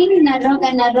lakini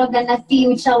naroga na si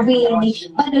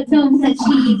mshawili bado tu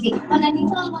msachizi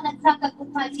wananitoa wanataka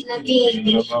kupati na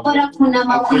mimi bora kuna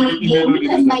mawili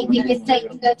nitamaiki mistake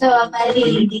kutoa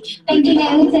baridi pengine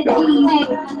utajii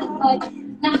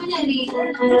na hanari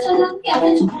mchangamke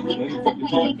atachukua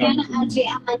nataka ivyana aje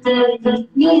amadeli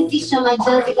mie si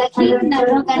shamadozi lakini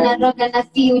naroga na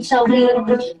si mshawili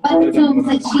bado tu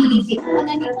msachizi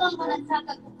wananitoa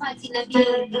wanataka kupati na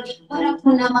mimi bora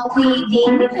kuna mawili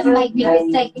nitamaiki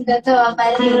mistake kutoa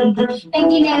baridi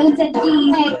pengine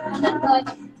utajii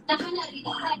na hanari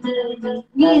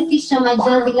mie si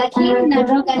shamadozi lakini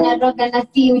naroga na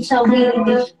si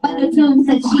mshawili bado tu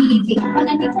msachizi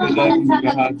wananitoa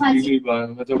wanataka kupati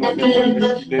na mimi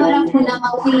bora kuna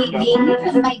mawili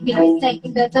nitamaiki mistake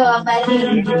kutoa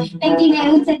baridi pengine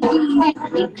utajii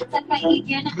nataka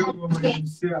ivyana aje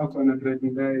Sio ako na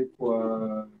driving naye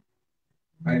kwa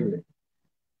highway.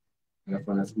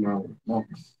 Alafu anasimama.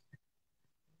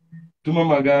 Tuma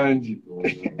maganji.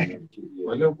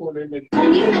 Wale uko unaenda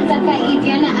Nataka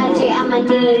ivyana aje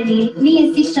amadeli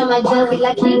mie si shamadozi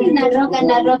lakini naroga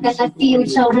na si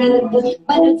mshawili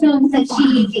bado tu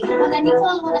msachizi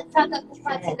wananitoa wanataka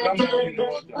kupati na mimi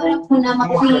bora kuna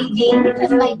mawili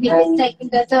nitamaiki mistake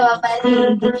kutoa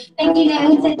baridi pengine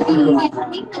utajii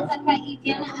nataka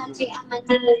ivyana aje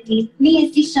amadeli mie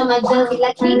si shamadozi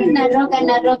lakini naroga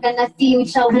na si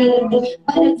mshawili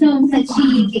bado tu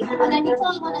msachizi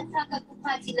wananitoa wanataka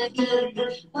kupati na mimi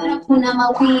bora kuna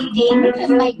mawili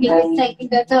nitamaiki mistake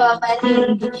kutoa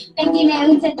baridi pengine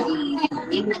utajii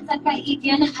nataka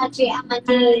ivyana aje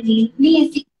amadeli mie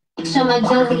si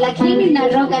shamadozi lakini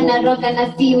naroga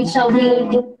na si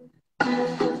mshawili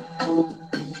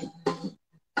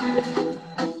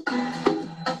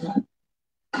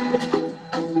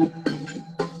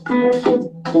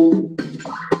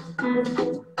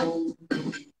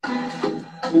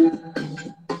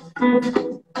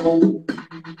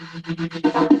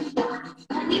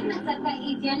nataka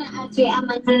ivyana aje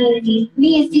amadeli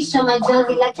mie si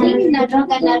shamadozi lakini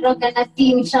naroga na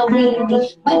si mshawili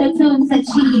bado tu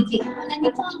msachizi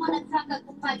wananitoa wanataka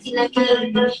kupati na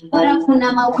mimi bora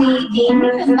kuna mawili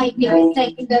nitamaiki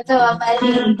mistake kutoa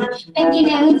baridi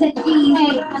pengine utajii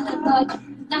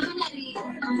na hanari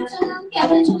mchangamke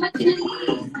atachuma kinali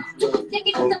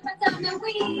Niki tutapata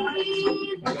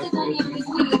mawili Tadani ya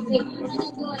mwizi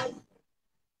Anagoni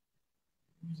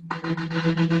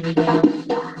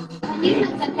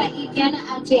nataka ivyana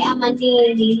aje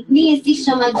amadeli mie si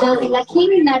shamadozi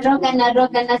lakini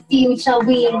naroga na si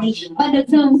mshawili bado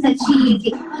tu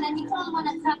msachizi wananitoa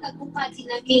wanataka kupati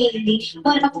na mimi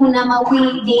bora kuna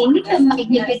mawili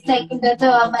nitamaiki mistake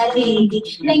kutoa baridi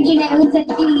pengine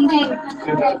utajii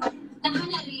na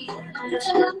hanari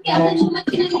mchangamke atachuma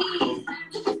kinali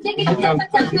Niki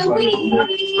tutapata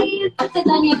mawili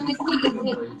Tadani ya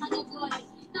mwizi Anagoni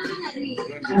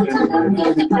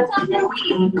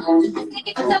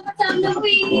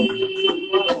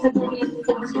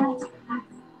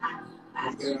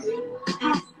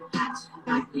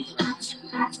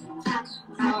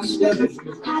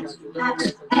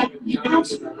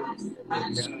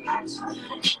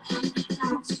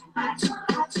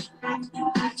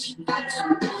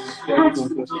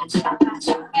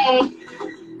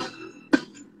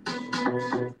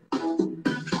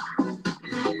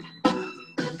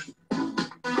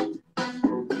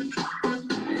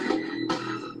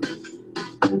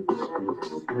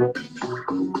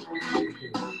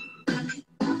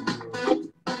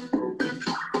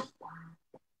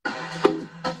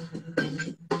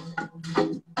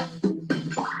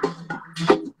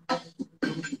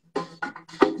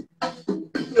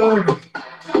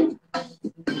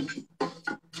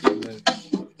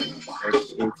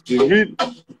TV.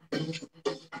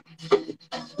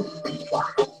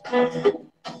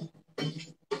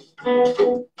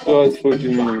 So it's 40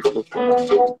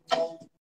 minutes.